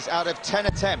 20s out of 10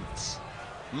 attempts.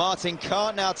 Martin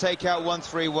can't now take out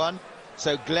 131,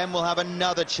 so Glenn will have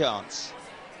another chance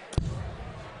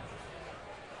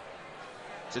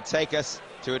to take us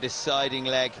to a deciding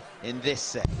leg in this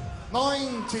set.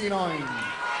 99.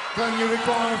 Glenn, you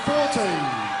require 40.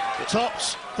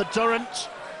 Tops for Durrant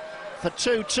for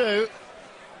 2-2.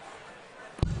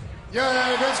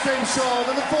 Yeah, this game short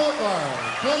in the fourth round.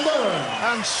 Glenn Durrant.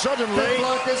 And suddenly,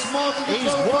 like it's Martin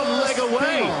he's one leg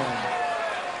away.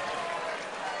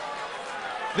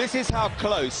 This is how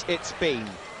close it's been.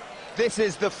 This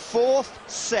is the 4th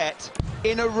set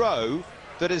in a row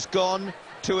that has gone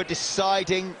to a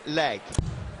deciding leg.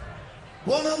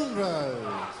 100.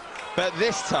 But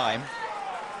this time,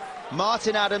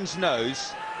 Martin Adams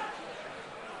knows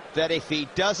that if he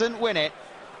doesn't win it,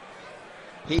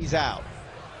 he's out.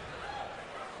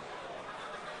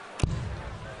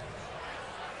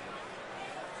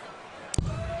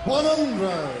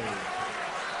 $100.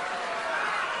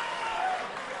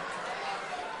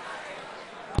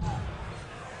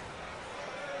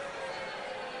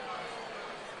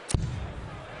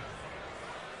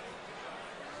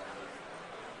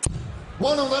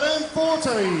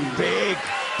 $140.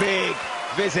 Big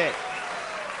visit.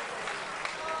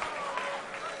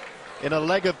 In a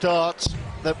leg of darts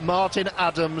that Martin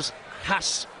Adams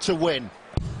has to win.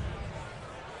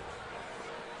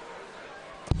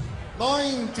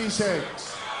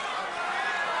 96.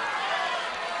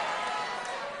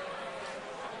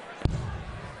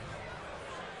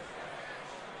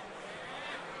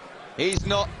 He's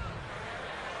not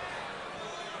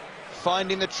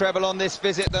finding the treble on this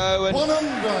visit, though, and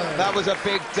 100. that was a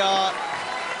big dart.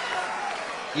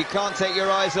 You can't take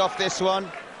your eyes off this one.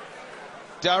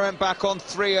 Durrant back on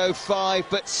 305,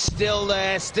 but still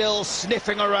there, still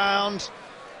sniffing around.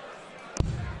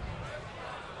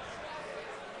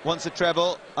 Wants a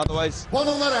treble, otherwise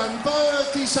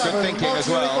 137. good thinking as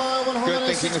well. Good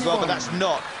Good thinking as well, but that's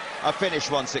not a finish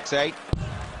 168.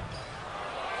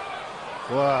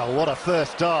 Wow, what a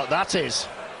first dart that is.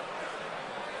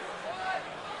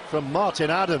 From Martin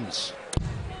Adams.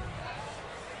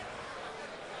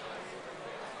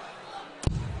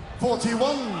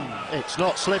 41. It's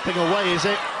not slipping away, is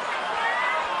it?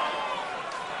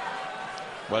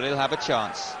 Well, he'll have a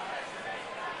chance.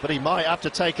 But he might have to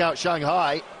take out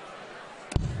Shanghai,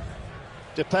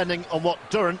 depending on what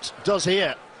Durrant does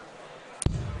here.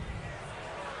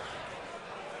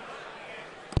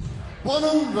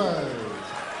 100.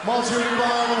 Martin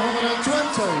by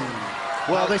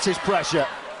 120. Well, this is pressure.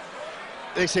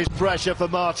 This is pressure for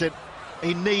Martin.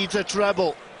 He needs a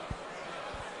treble.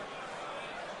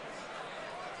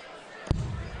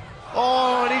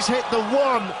 Oh, and he's hit the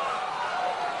one.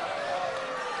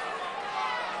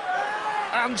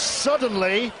 And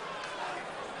suddenly,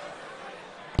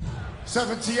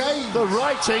 78. the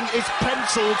writing is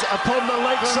penciled upon the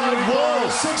lakeside wall.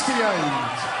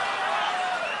 68.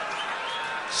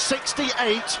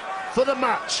 68 for the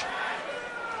match.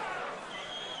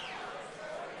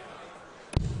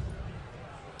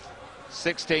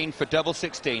 $16 for double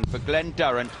 16 for Glenn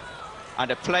Durrant,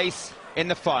 and a place in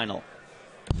the final.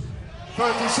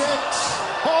 36.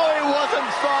 Oh, it wasn't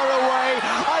far away.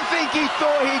 I think he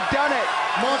thought he'd done it.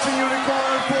 Martin, you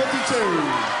require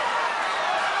 42.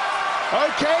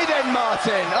 Okay then,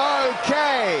 Martin.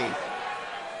 Okay.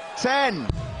 10.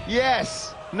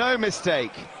 Yes. No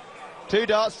mistake. 2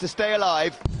 darts to stay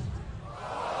alive.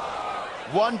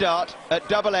 1 dart at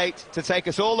double 8 to take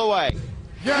us all the way.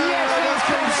 Yeah, Yes, that's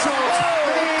been shot.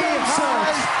 he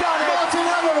has done it. Martin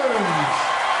Adams.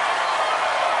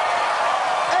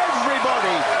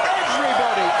 Everybody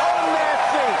on their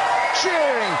feet,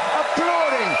 cheering,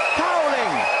 applauding,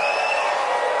 howling.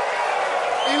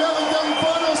 11 done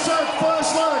final set,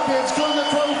 first leg. It's Glenn the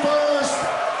 12th first.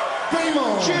 Game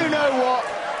on. Do you know what?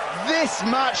 This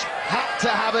match had to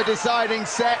have a deciding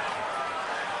set.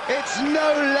 It's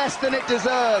no less than it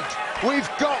deserved. We've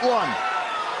got one.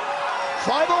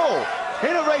 5-all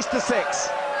in a race to 6.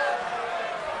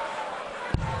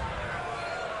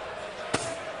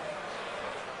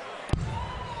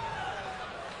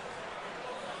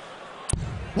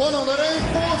 One on the day,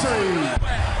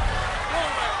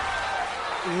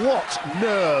 40. What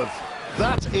nerve.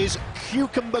 That is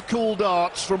cucumber cool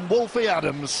darts from Wolfie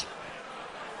Adams.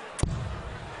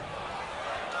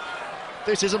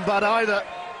 This isn't bad either.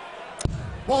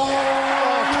 Oh,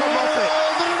 come off it.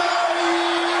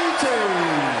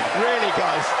 Really,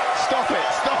 guys, stop it.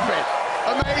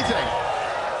 Amazing.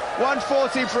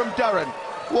 140 from Durrant,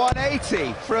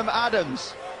 180 from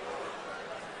Adams.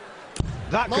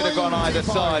 That could have gone either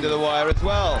side of the wire as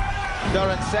well.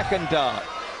 Durrant's second dart.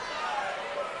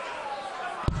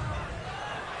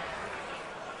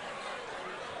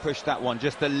 Push that one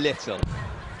just a little.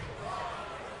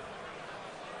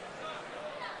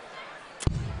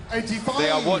 85. They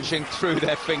are watching through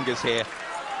their fingers here.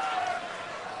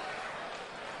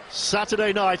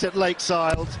 Saturday night at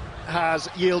Lakeside has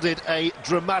yielded a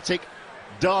dramatic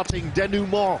darting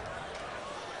denouement.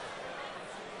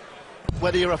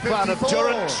 Whether you're a fan of 54.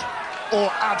 Durrant or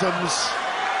Adams.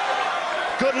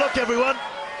 Good luck, everyone.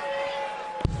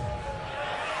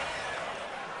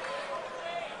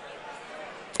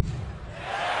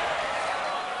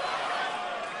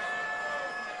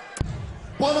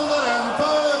 One on the end,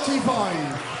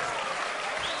 35.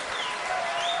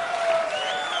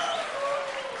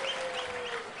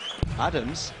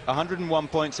 Adams, 101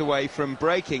 points away from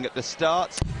breaking at the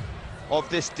start of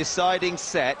this deciding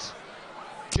set.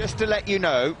 Just to let you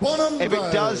know, if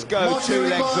it does go 2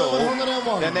 legs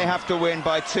all, then they have to win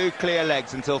by 2 clear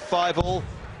legs until 5-all,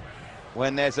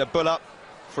 when there's a bull-up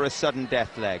for a sudden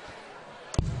death leg.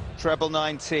 Treble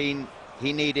 19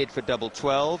 he needed for double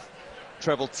 12.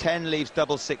 Treble 10 leaves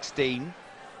double 16.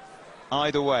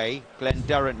 Either way, Glenn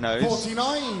Durrant knows 49.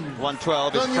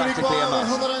 112 is practically a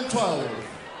must. 112.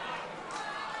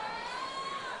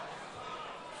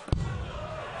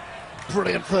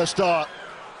 Brilliant first dart.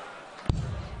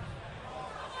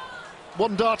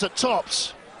 1 dart at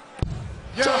tops.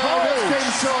 Yeah, To hold. that's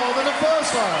game shot in the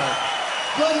first leg.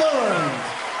 Glenn Durrant.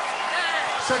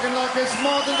 Second leg is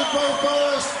Martin the 12th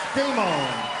first. Game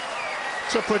on.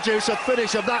 To produce a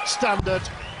finish of that standard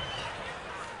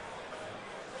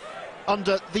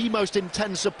under the most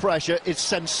intense of pressure is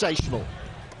sensational.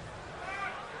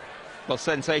 Well,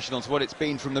 sensational is what it's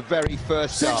been from the very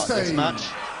first start of this 16. match.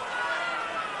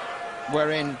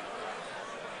 We're in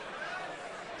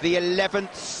the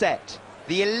 11th set.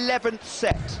 The 11th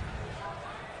set.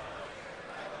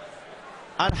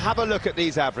 And have a look at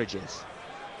these averages.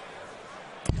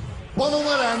 One on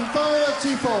the end,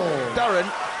 34.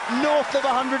 Durrant, north of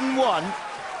 101.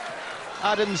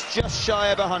 Adams just shy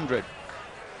of 100.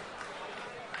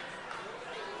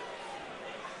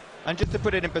 And just to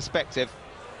put it in perspective,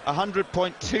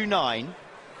 100.29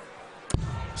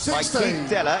 by 16.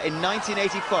 Keith Deller in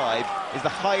 1985 is the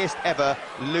highest ever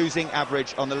losing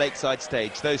average on the Lakeside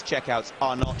stage. Those checkouts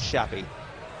are not shabby.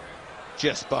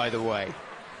 just by the way.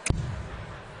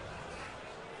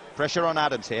 Pressure on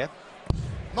Adams here.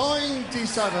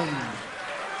 97.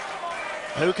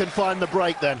 Who can find the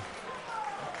break then?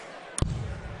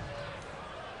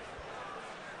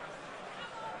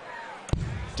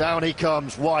 Down he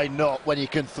comes. Why not when you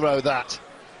can throw that?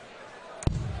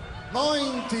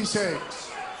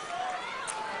 96.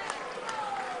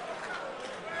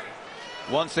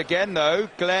 Once again, though,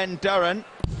 Glenn Durrant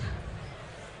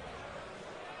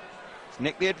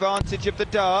nicked the advantage of the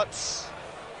darts.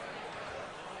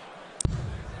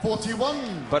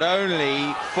 41. But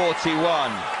only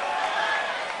 41.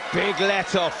 Big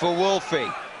let-off for Wolfie.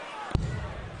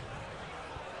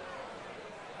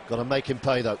 Got to make him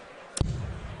pay, though.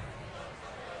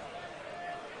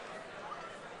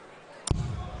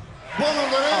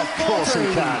 Of course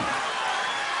he can.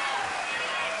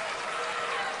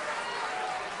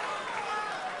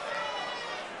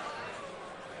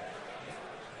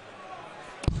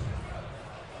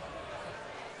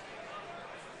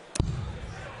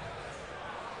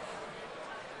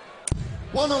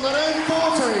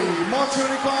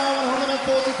 Martin require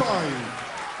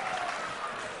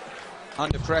 145.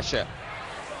 Under pressure.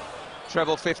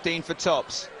 Treble 15 for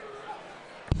tops.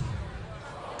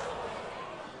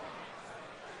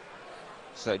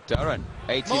 So Durrant,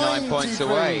 89 points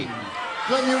away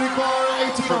Then you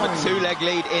require 89. from a two-leg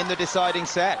lead in the deciding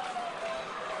set.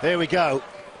 Here we go.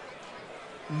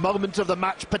 Moment of the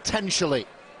match, potentially.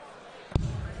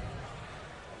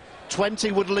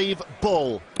 20 would leave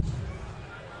Bull.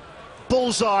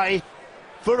 Bullseye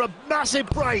for a massive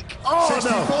break. Oh,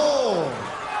 64. no.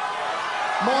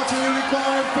 Martin, you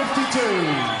require 52.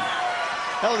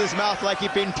 Held his mouth like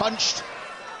he'd been punched.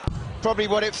 Probably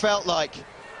what it felt like.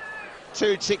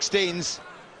 2 16s.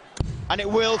 And it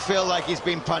will feel like he's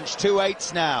been punched. 2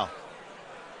 8s now.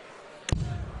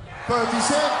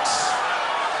 36.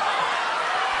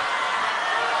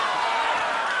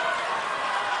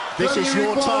 This is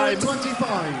your time.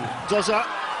 25. Does that?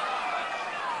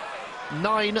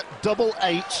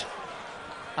 9-8,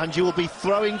 and you will be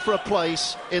throwing for a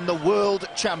place in the World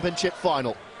Championship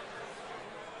final.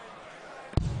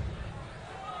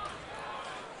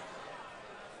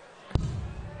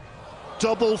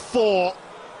 Double 4.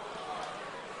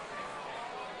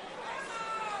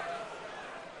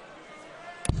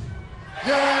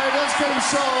 Yeah, that's been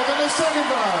solved in the second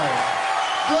round.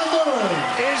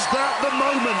 Is that the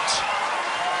moment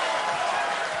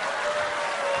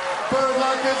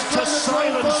to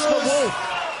silence the Wolf?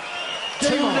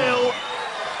 2-0.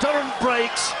 Durrant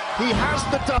breaks. He has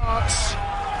the darts.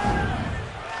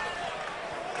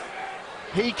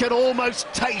 He can almost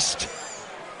taste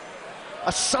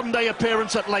a Sunday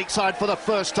appearance at Lakeside for the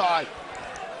first time.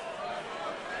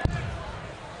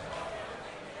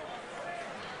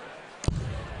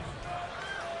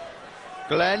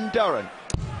 Glenn Durrant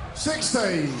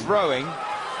 16. throwing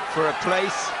for a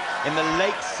place in the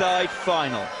Lakeside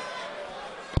final.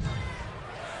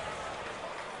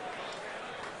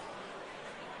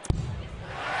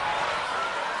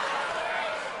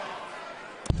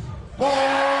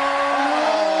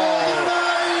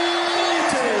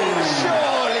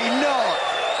 Surely not.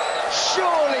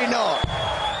 Surely not.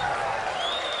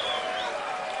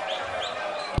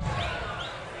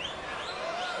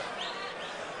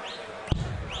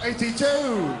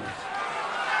 '82.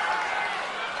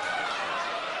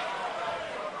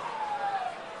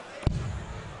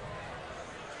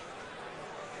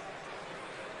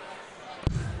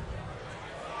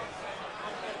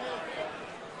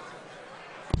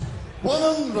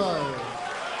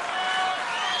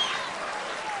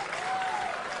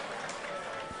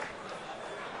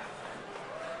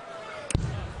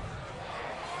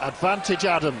 Advantage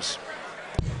Adams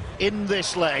in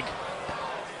this leg.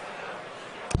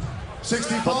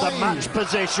 65. But the match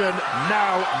position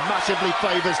now massively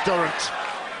favours Durrant.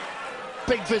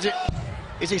 Big visit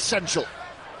is essential.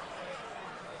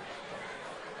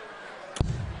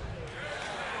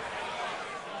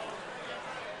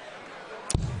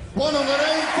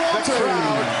 The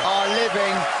crowd are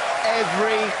living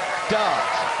every dart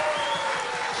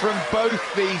from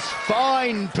both these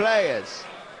fine players.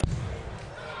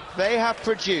 They have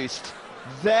produced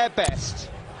their best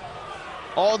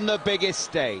on the biggest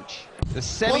stage, the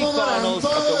semi-finals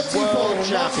of the World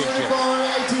Championship.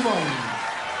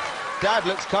 Dad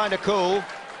looks kind of cool,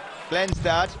 Glenn's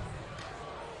dad.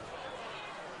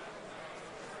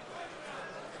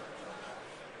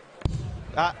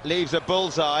 That leaves a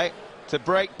bullseye to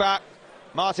break back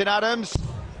Martin Adams.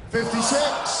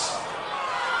 56.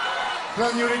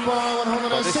 Then you require 116.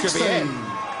 Well, this could be it.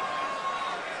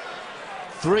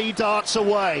 3 darts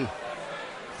away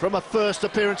from a first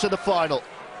appearance in the final.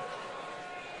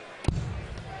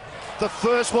 the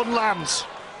first one lands.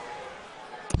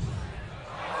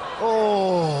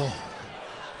 Oh.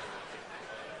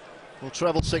 Well,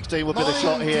 treble 16 would be the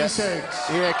shot here.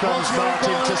 Here comes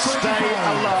Martin to stay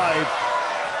alive.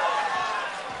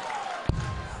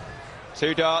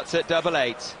 2 darts at double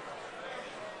 8.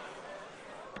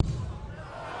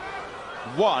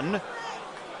 1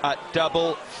 at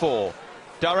double 4.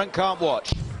 Durrant can't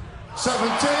watch. 17.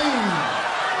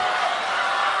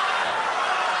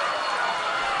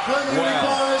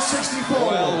 Well, 64.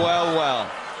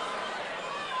 Well.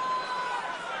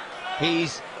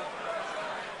 He's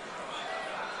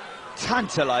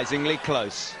tantalisingly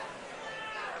close.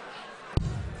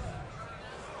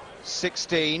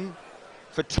 16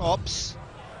 for tops.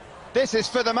 This is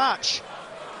for the match.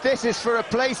 This is for a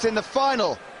place in the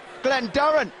final. Glenn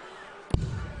Durrant.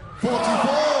 44.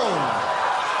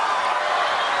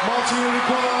 Martin, you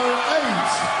require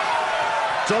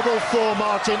 8. Double 4,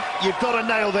 Martin. You've got to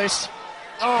nail this.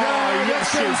 Oh,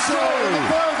 yes, you do.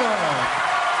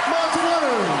 Martin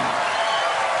Adams.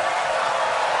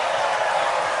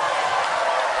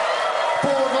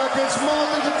 Forward like it's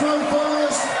Martin to throw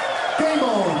first. Game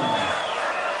on.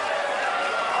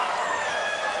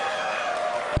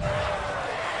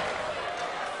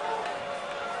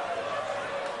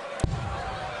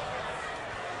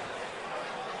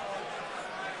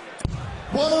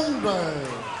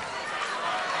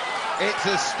 It's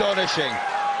astonishing.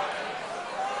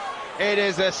 It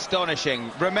is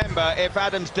astonishing. Remember, if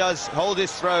Adams does hold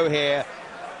his throw here,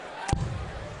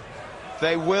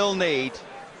 they will need to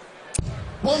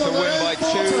win by 2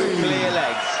 clear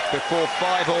legs before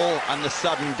 5-all and the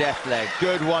sudden death leg.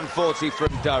 Good 140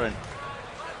 from Durrant.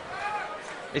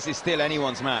 This is still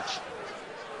anyone's match.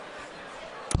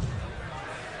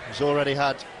 He's already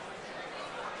had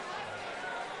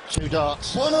 2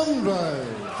 darts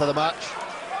 100 for the match.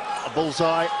 A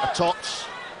bullseye, a tops.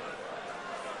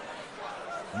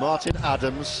 Martin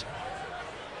Adams,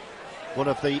 one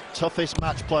of the toughest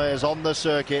match players on the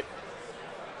circuit,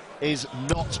 is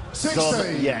not 16.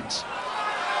 done yet.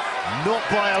 Not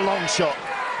by a long shot.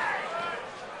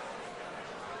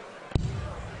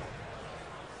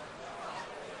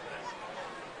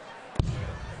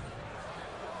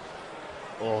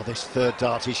 Oh, this third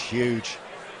dart is huge.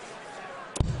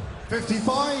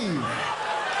 55.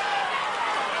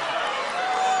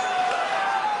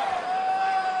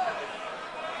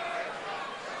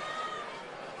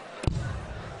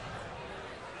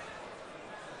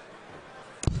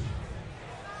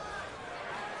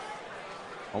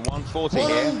 On 140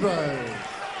 here,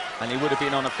 and he would have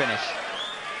been on a finish.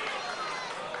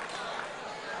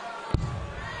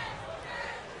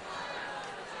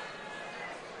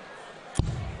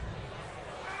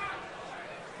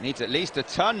 Needs at least a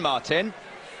ton, Martin.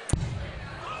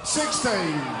 16.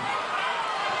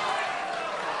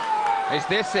 Is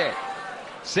this it?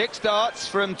 6 darts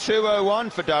from 201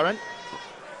 for Durrant.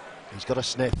 He's got a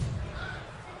sniff.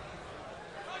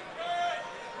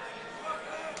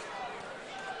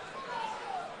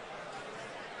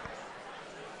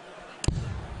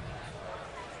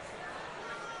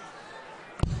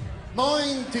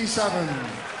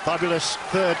 Fabulous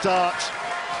third dart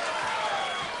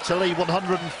to lead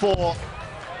 104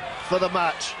 for the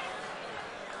match.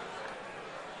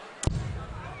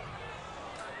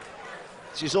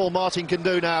 This is all Martin can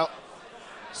do now.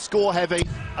 Score heavy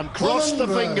and cross the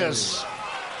fingers,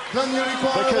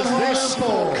 because this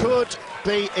could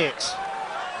be it.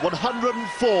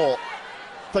 104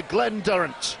 for Glenn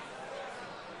Durrant.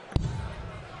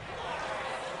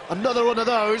 Another one of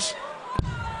those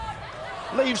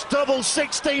leaves double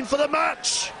 16 for the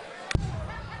match.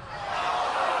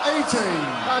 18.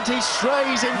 And he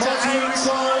strays into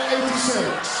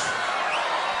 86.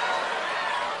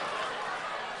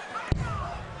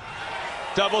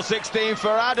 Double 16 for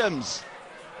Adams.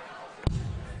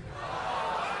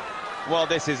 Well,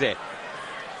 this is it.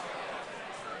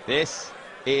 This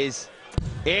is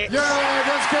it. Yeah,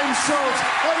 that's game shot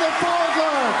on the forward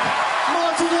leg.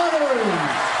 Martin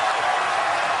Adams.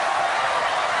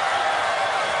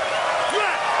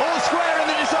 All square in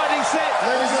the deciding set.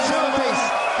 Ladies and gentlemen,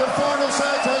 the final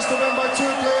set has to win by 2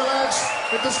 clear legs.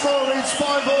 If the score reads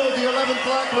 5-all, the 11th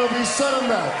leg will be sudden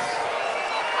death.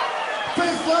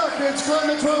 5th leg, it's Glenn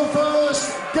to throw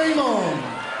first. Game on.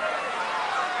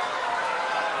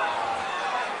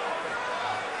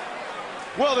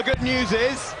 Well, the good news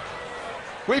is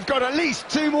we've got at least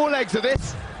 2 more legs of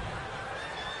this.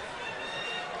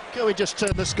 Can we just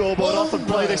turn the scoreboard off and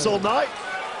play this all night?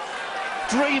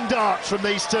 Dream darts from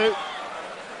these two.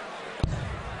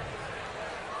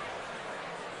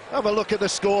 Have a look at the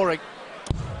scoring.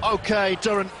 Okay,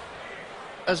 Durrant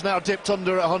has now dipped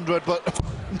under 100, but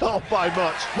Not by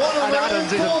much. And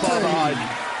Adams isn't far behind.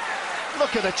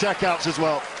 Look at the checkouts as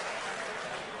well.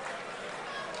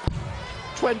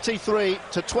 23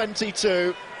 to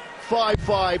 22,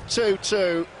 5-5,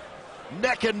 2-2,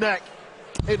 neck and neck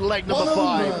in leg number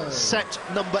 5, set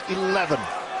number 11.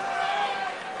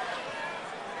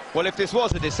 Well, if this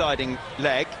was a deciding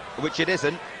leg, which it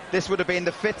isn't, this would have been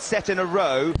the 5th set in a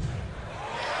row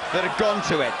that had gone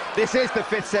to it. This is the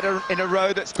 5th set in a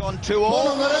row that's gone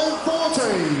 2-all.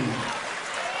 140.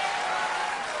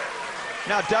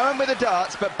 Now Durrant with the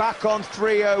darts, but back on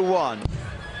 301.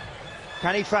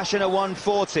 Can he fashion a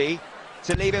 140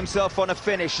 to leave himself on a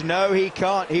finish? No, he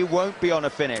can't. He won't be on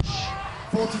a finish.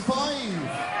 45.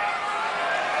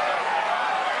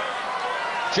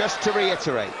 Just to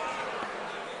reiterate,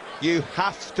 you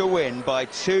have to win by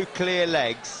 2 clear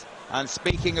legs. And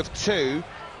speaking of 2,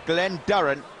 Glenn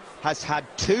Durrant has had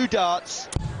 2 darts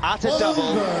at a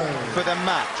double for the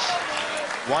match.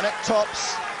 1 at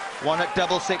tops, 1 at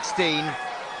double 16.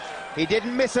 He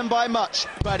didn't miss them by much,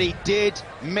 but he did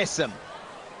miss them.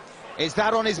 Is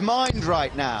that on his mind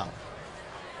right now?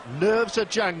 Nerves are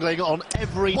jangling on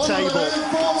every table.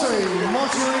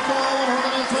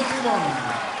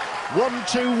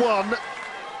 1-2-1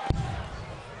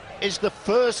 is the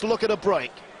first look at a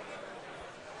break.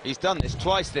 He's done this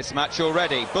twice this match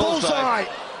already. Bullseye!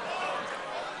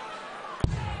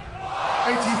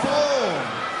 84.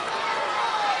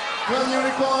 When you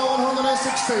require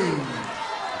 116.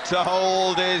 To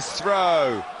hold his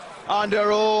throw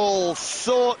under all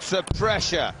sorts of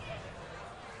pressure.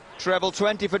 Treble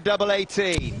 20 for double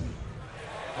 18.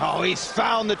 Oh, he's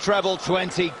found the treble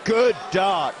 20. Good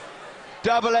dart.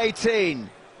 Double 18.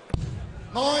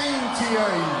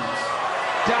 98.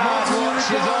 Dan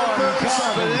watches on,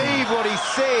 can't believe what he's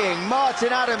seeing.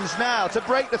 Martin Adams now to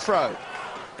break the throw.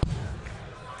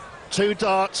 2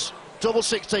 darts, double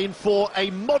 16 for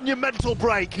a monumental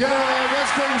break. Yeah,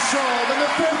 that's going short in the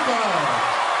 5th bar.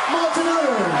 Martin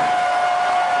Adams.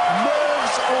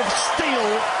 Nerves of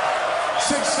steel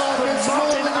 6 for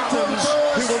Martin Adams,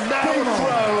 who will now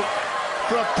throw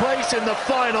for a place in the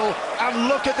final. And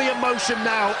look at the emotion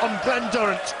now on Glenn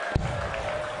Durrant.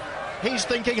 He's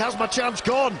thinking, has my chance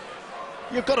gone?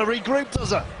 You've got to regroup,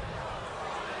 does it?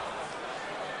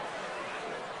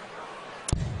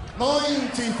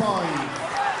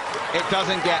 95. It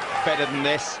doesn't get better than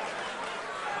this.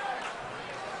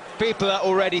 People are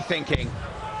already thinking,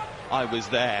 I was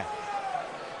there.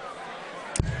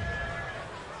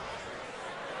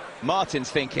 Martin's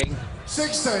thinking,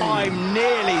 16. I'm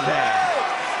nearly there.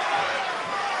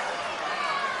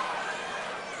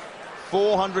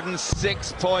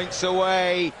 406 points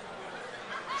away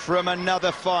from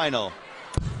another final.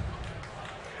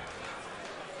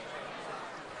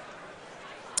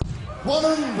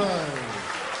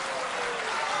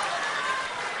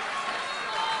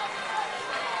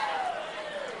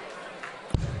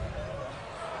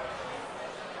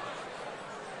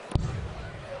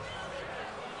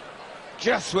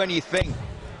 Just when you think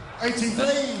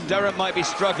 83. Durrant might be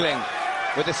struggling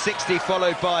with a 60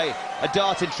 followed by a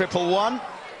dart in triple 1,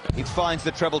 he finds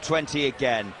the treble 20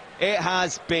 again. It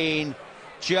has been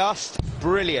just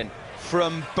brilliant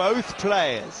from both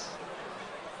players.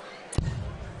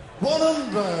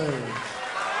 100.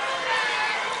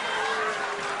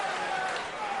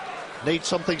 Need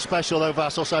something special though,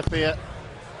 Vassos, I fear.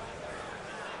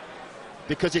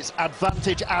 Because it's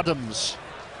advantage Adams.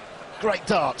 Great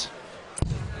dart.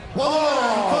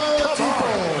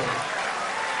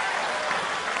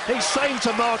 134. He's saying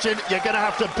to Martin, you're going to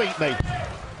have to beat me.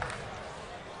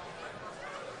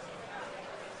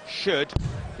 Should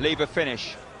leave a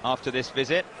finish after this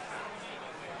visit.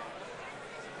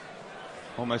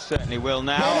 Almost certainly will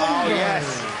now. Oh,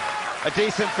 yes. A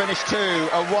decent finish too,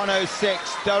 a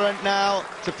 106. Durrant now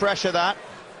to pressure that.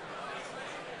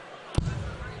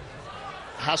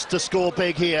 Has to score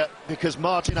big here because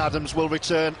Martin Adams will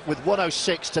return with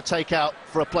 106 to take out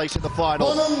for a place in the final.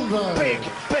 100.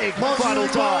 Big final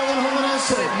dart.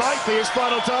 But it might be his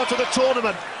final dart of the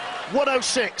tournament.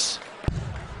 106.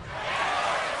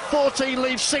 14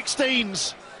 leaves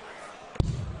 16s.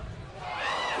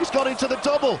 He's got into the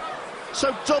double.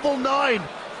 So double 9.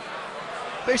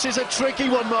 This is a tricky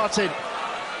one, Martin.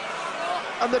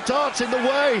 And the dart's in the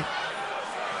way.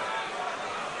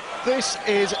 This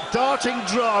is darting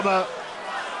drama.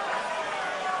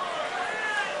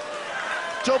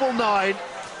 Double 9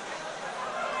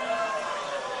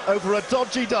 over a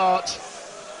dodgy dart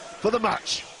for the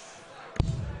match.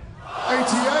 88.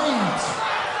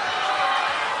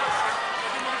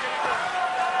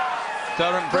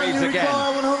 Durrant breathes again.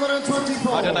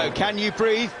 124. I don't know, can you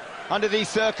breathe under these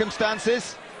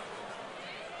circumstances?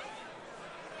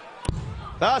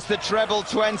 That's the treble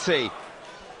 20.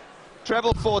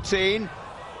 Treble 14.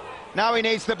 Now he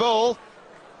needs the ball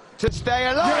to stay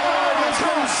alive. Yeah, he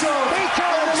can't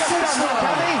just done that,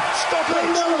 can he? Stop it.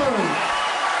 No.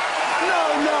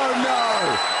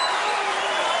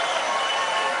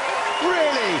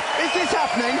 Really? Is this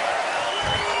happening?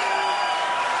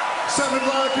 7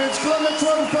 rackets, Glenn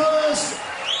won first.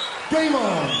 Game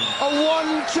on. A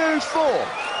 1-2-4.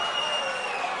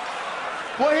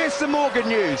 Well, here's some more good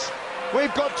news.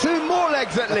 We've got 2 more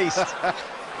legs at least.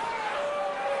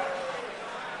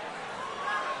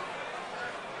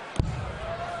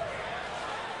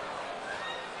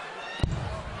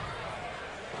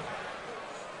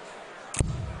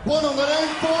 One on the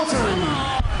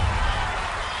 9-40.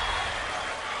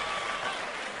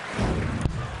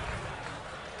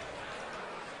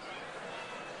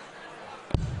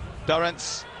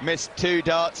 Durrant's missed 2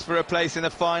 darts for a place in the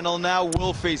final. Now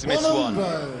Wolfie's missed 1.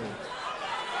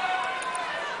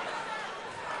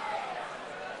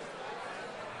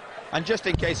 And just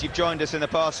in case you've joined us in the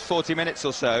past 40 minutes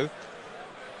or so,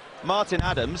 Martin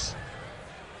Adams,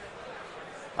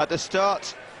 at the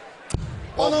start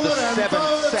of the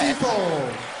 7th set,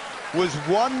 was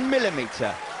 1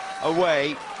 millimetre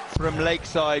away from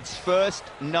Lakeside's first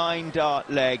 9-dart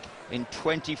leg in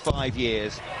 25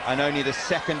 years, and only the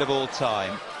 2nd of all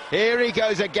time. Here he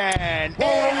goes again, into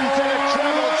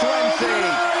treble 20.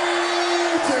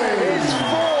 His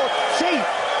 14th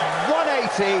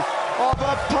 180 of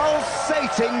a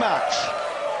pulsating match.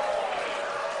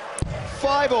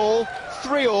 5-all,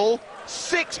 3-all,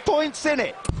 6 points in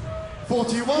it.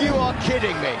 41. You are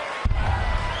kidding me.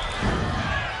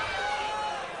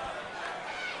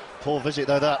 Poor visit,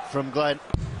 though, that from Glenn.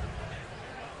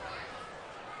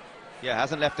 Yeah,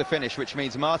 hasn't left the finish, which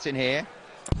means Martin here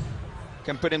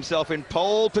can put himself in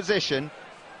pole position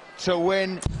to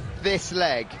win this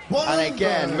leg and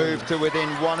again move to within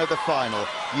 1 of the final.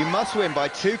 You must win by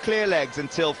 2 clear legs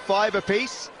until 5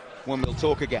 apiece, when we'll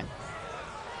talk again.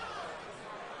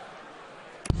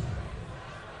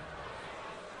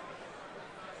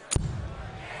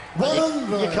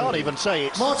 You can't even say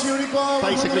it's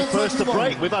basically first to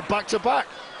break. We've had back-to-back.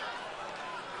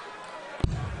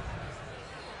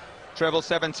 Treble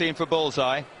 17 for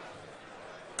Bullseye.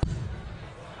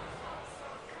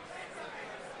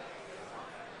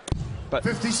 But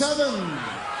 57.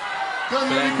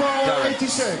 Glenn Durrant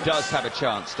 86. does have a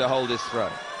chance to hold his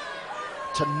throne.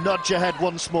 To nudge ahead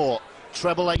once more.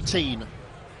 Treble 18.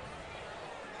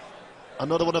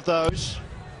 Another one of those.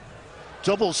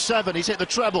 Double 7, he's hit the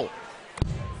treble.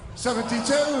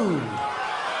 72.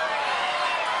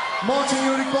 Martin,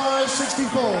 you require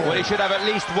 64. Well, he should have at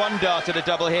least 1 dart at a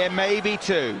double here, maybe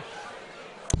 2.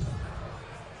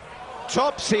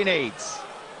 Tops he needs.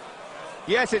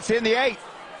 Yes, it's in the 8.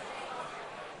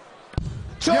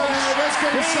 Tops! Yeah, let's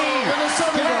get a song in the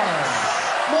 7 guys.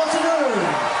 Martin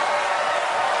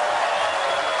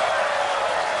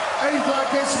 8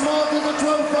 rackets, Martin the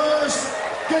 12 first.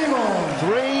 Game on.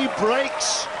 3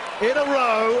 breaks in a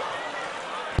row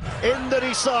in the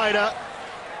decider.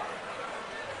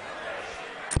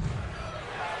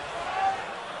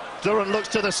 Durrant looks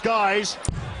to the skies.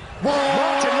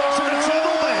 Martin looks at the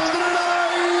treble bit.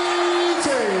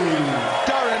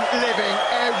 Durrant living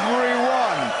every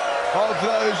one of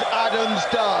those Adams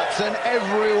darts, and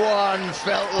everyone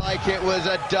felt like it was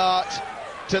a dart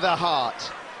to the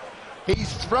heart.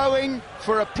 He's throwing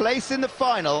for a place in the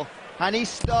final, and he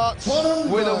starts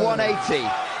with a 180.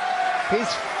 His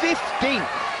 15th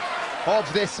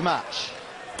of this match.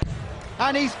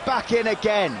 And he's back in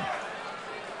again.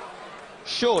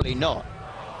 Surely not.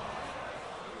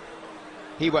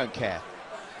 He won't care.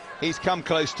 He's come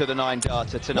close to the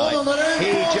 9-darter tonight.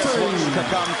 He just wants to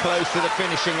come close to the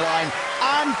finishing line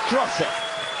and cross it.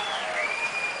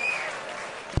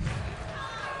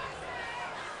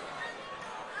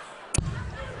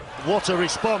 What a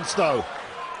response, though.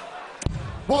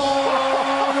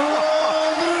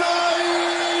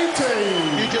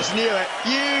 190. You just knew it.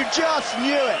 You just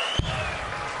knew it.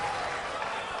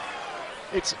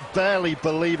 It's barely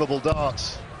believable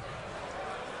darts.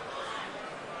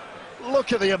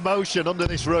 Look at the emotion under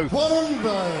this roof. One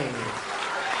by.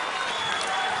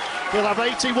 He'll have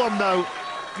 81 though,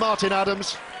 Martin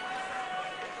Adams,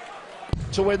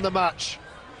 to win the match.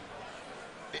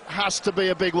 It has to be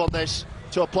a big one, this,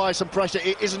 to apply some pressure.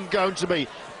 It isn't going to be.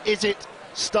 Is it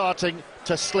starting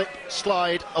to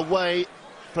slide away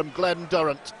from Glenn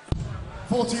Durrant?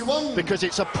 41. Because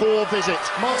it's a poor visit.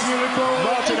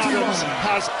 Martin Adams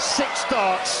has 6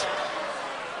 darts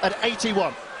at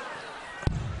 81.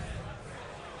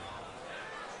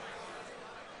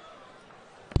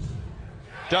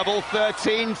 Double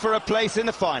 13 for a place in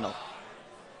the final.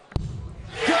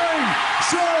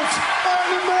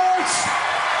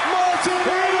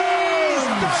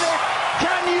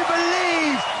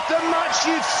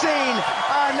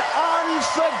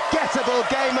 unforgettable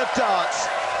game of darts.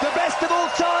 The best of all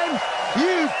time?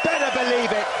 You better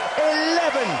believe it.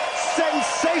 11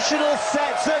 sensational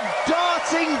sets of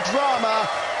darting drama,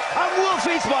 and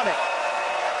Wolfie's won it.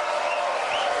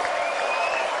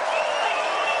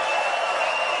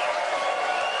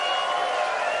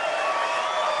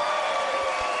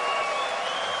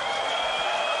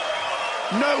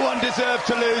 No one deserved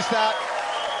to lose that.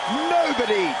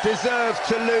 Nobody deserved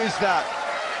to lose that.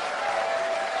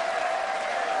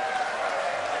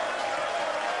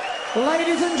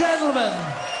 Ladies and gentlemen,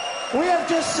 we have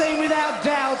just seen, without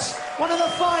doubt, one of the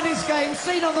finest games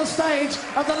seen on the stage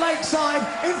of the Lakeside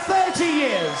in 30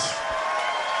 years.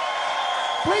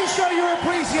 Please show your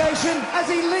appreciation as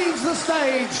he leaves the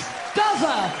stage.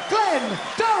 Glenn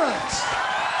Durrant.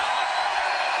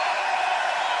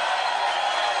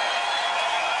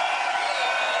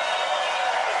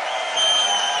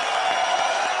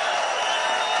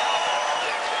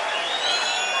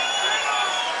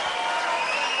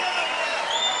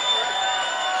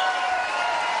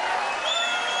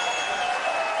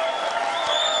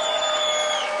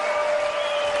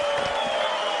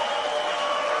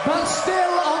 But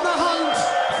still on the hunt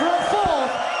for a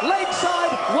fourth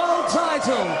Lakeside World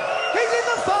title. He's in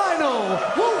the final,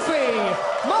 Wolfie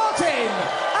Martin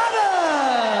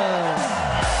Adams.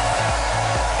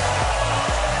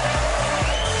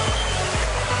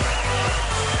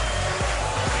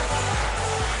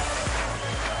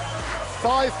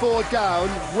 5-4 down,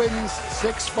 wins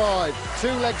 6-5.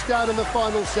 2 legs down in the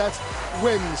final set,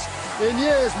 wins. In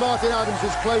years, Martin Adams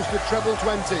is close to treble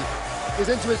 20. He's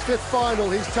into his 5th final.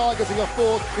 He's targeting a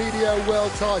 4th PDO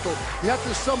world title. He had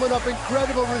to summon up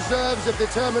incredible reserves of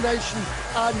determination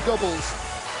and doubles.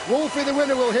 Wolfie, the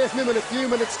winner, will hear from him in a few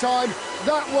minutes' time.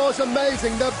 That was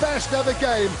amazing. The best ever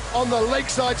game on the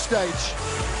Lakeside stage.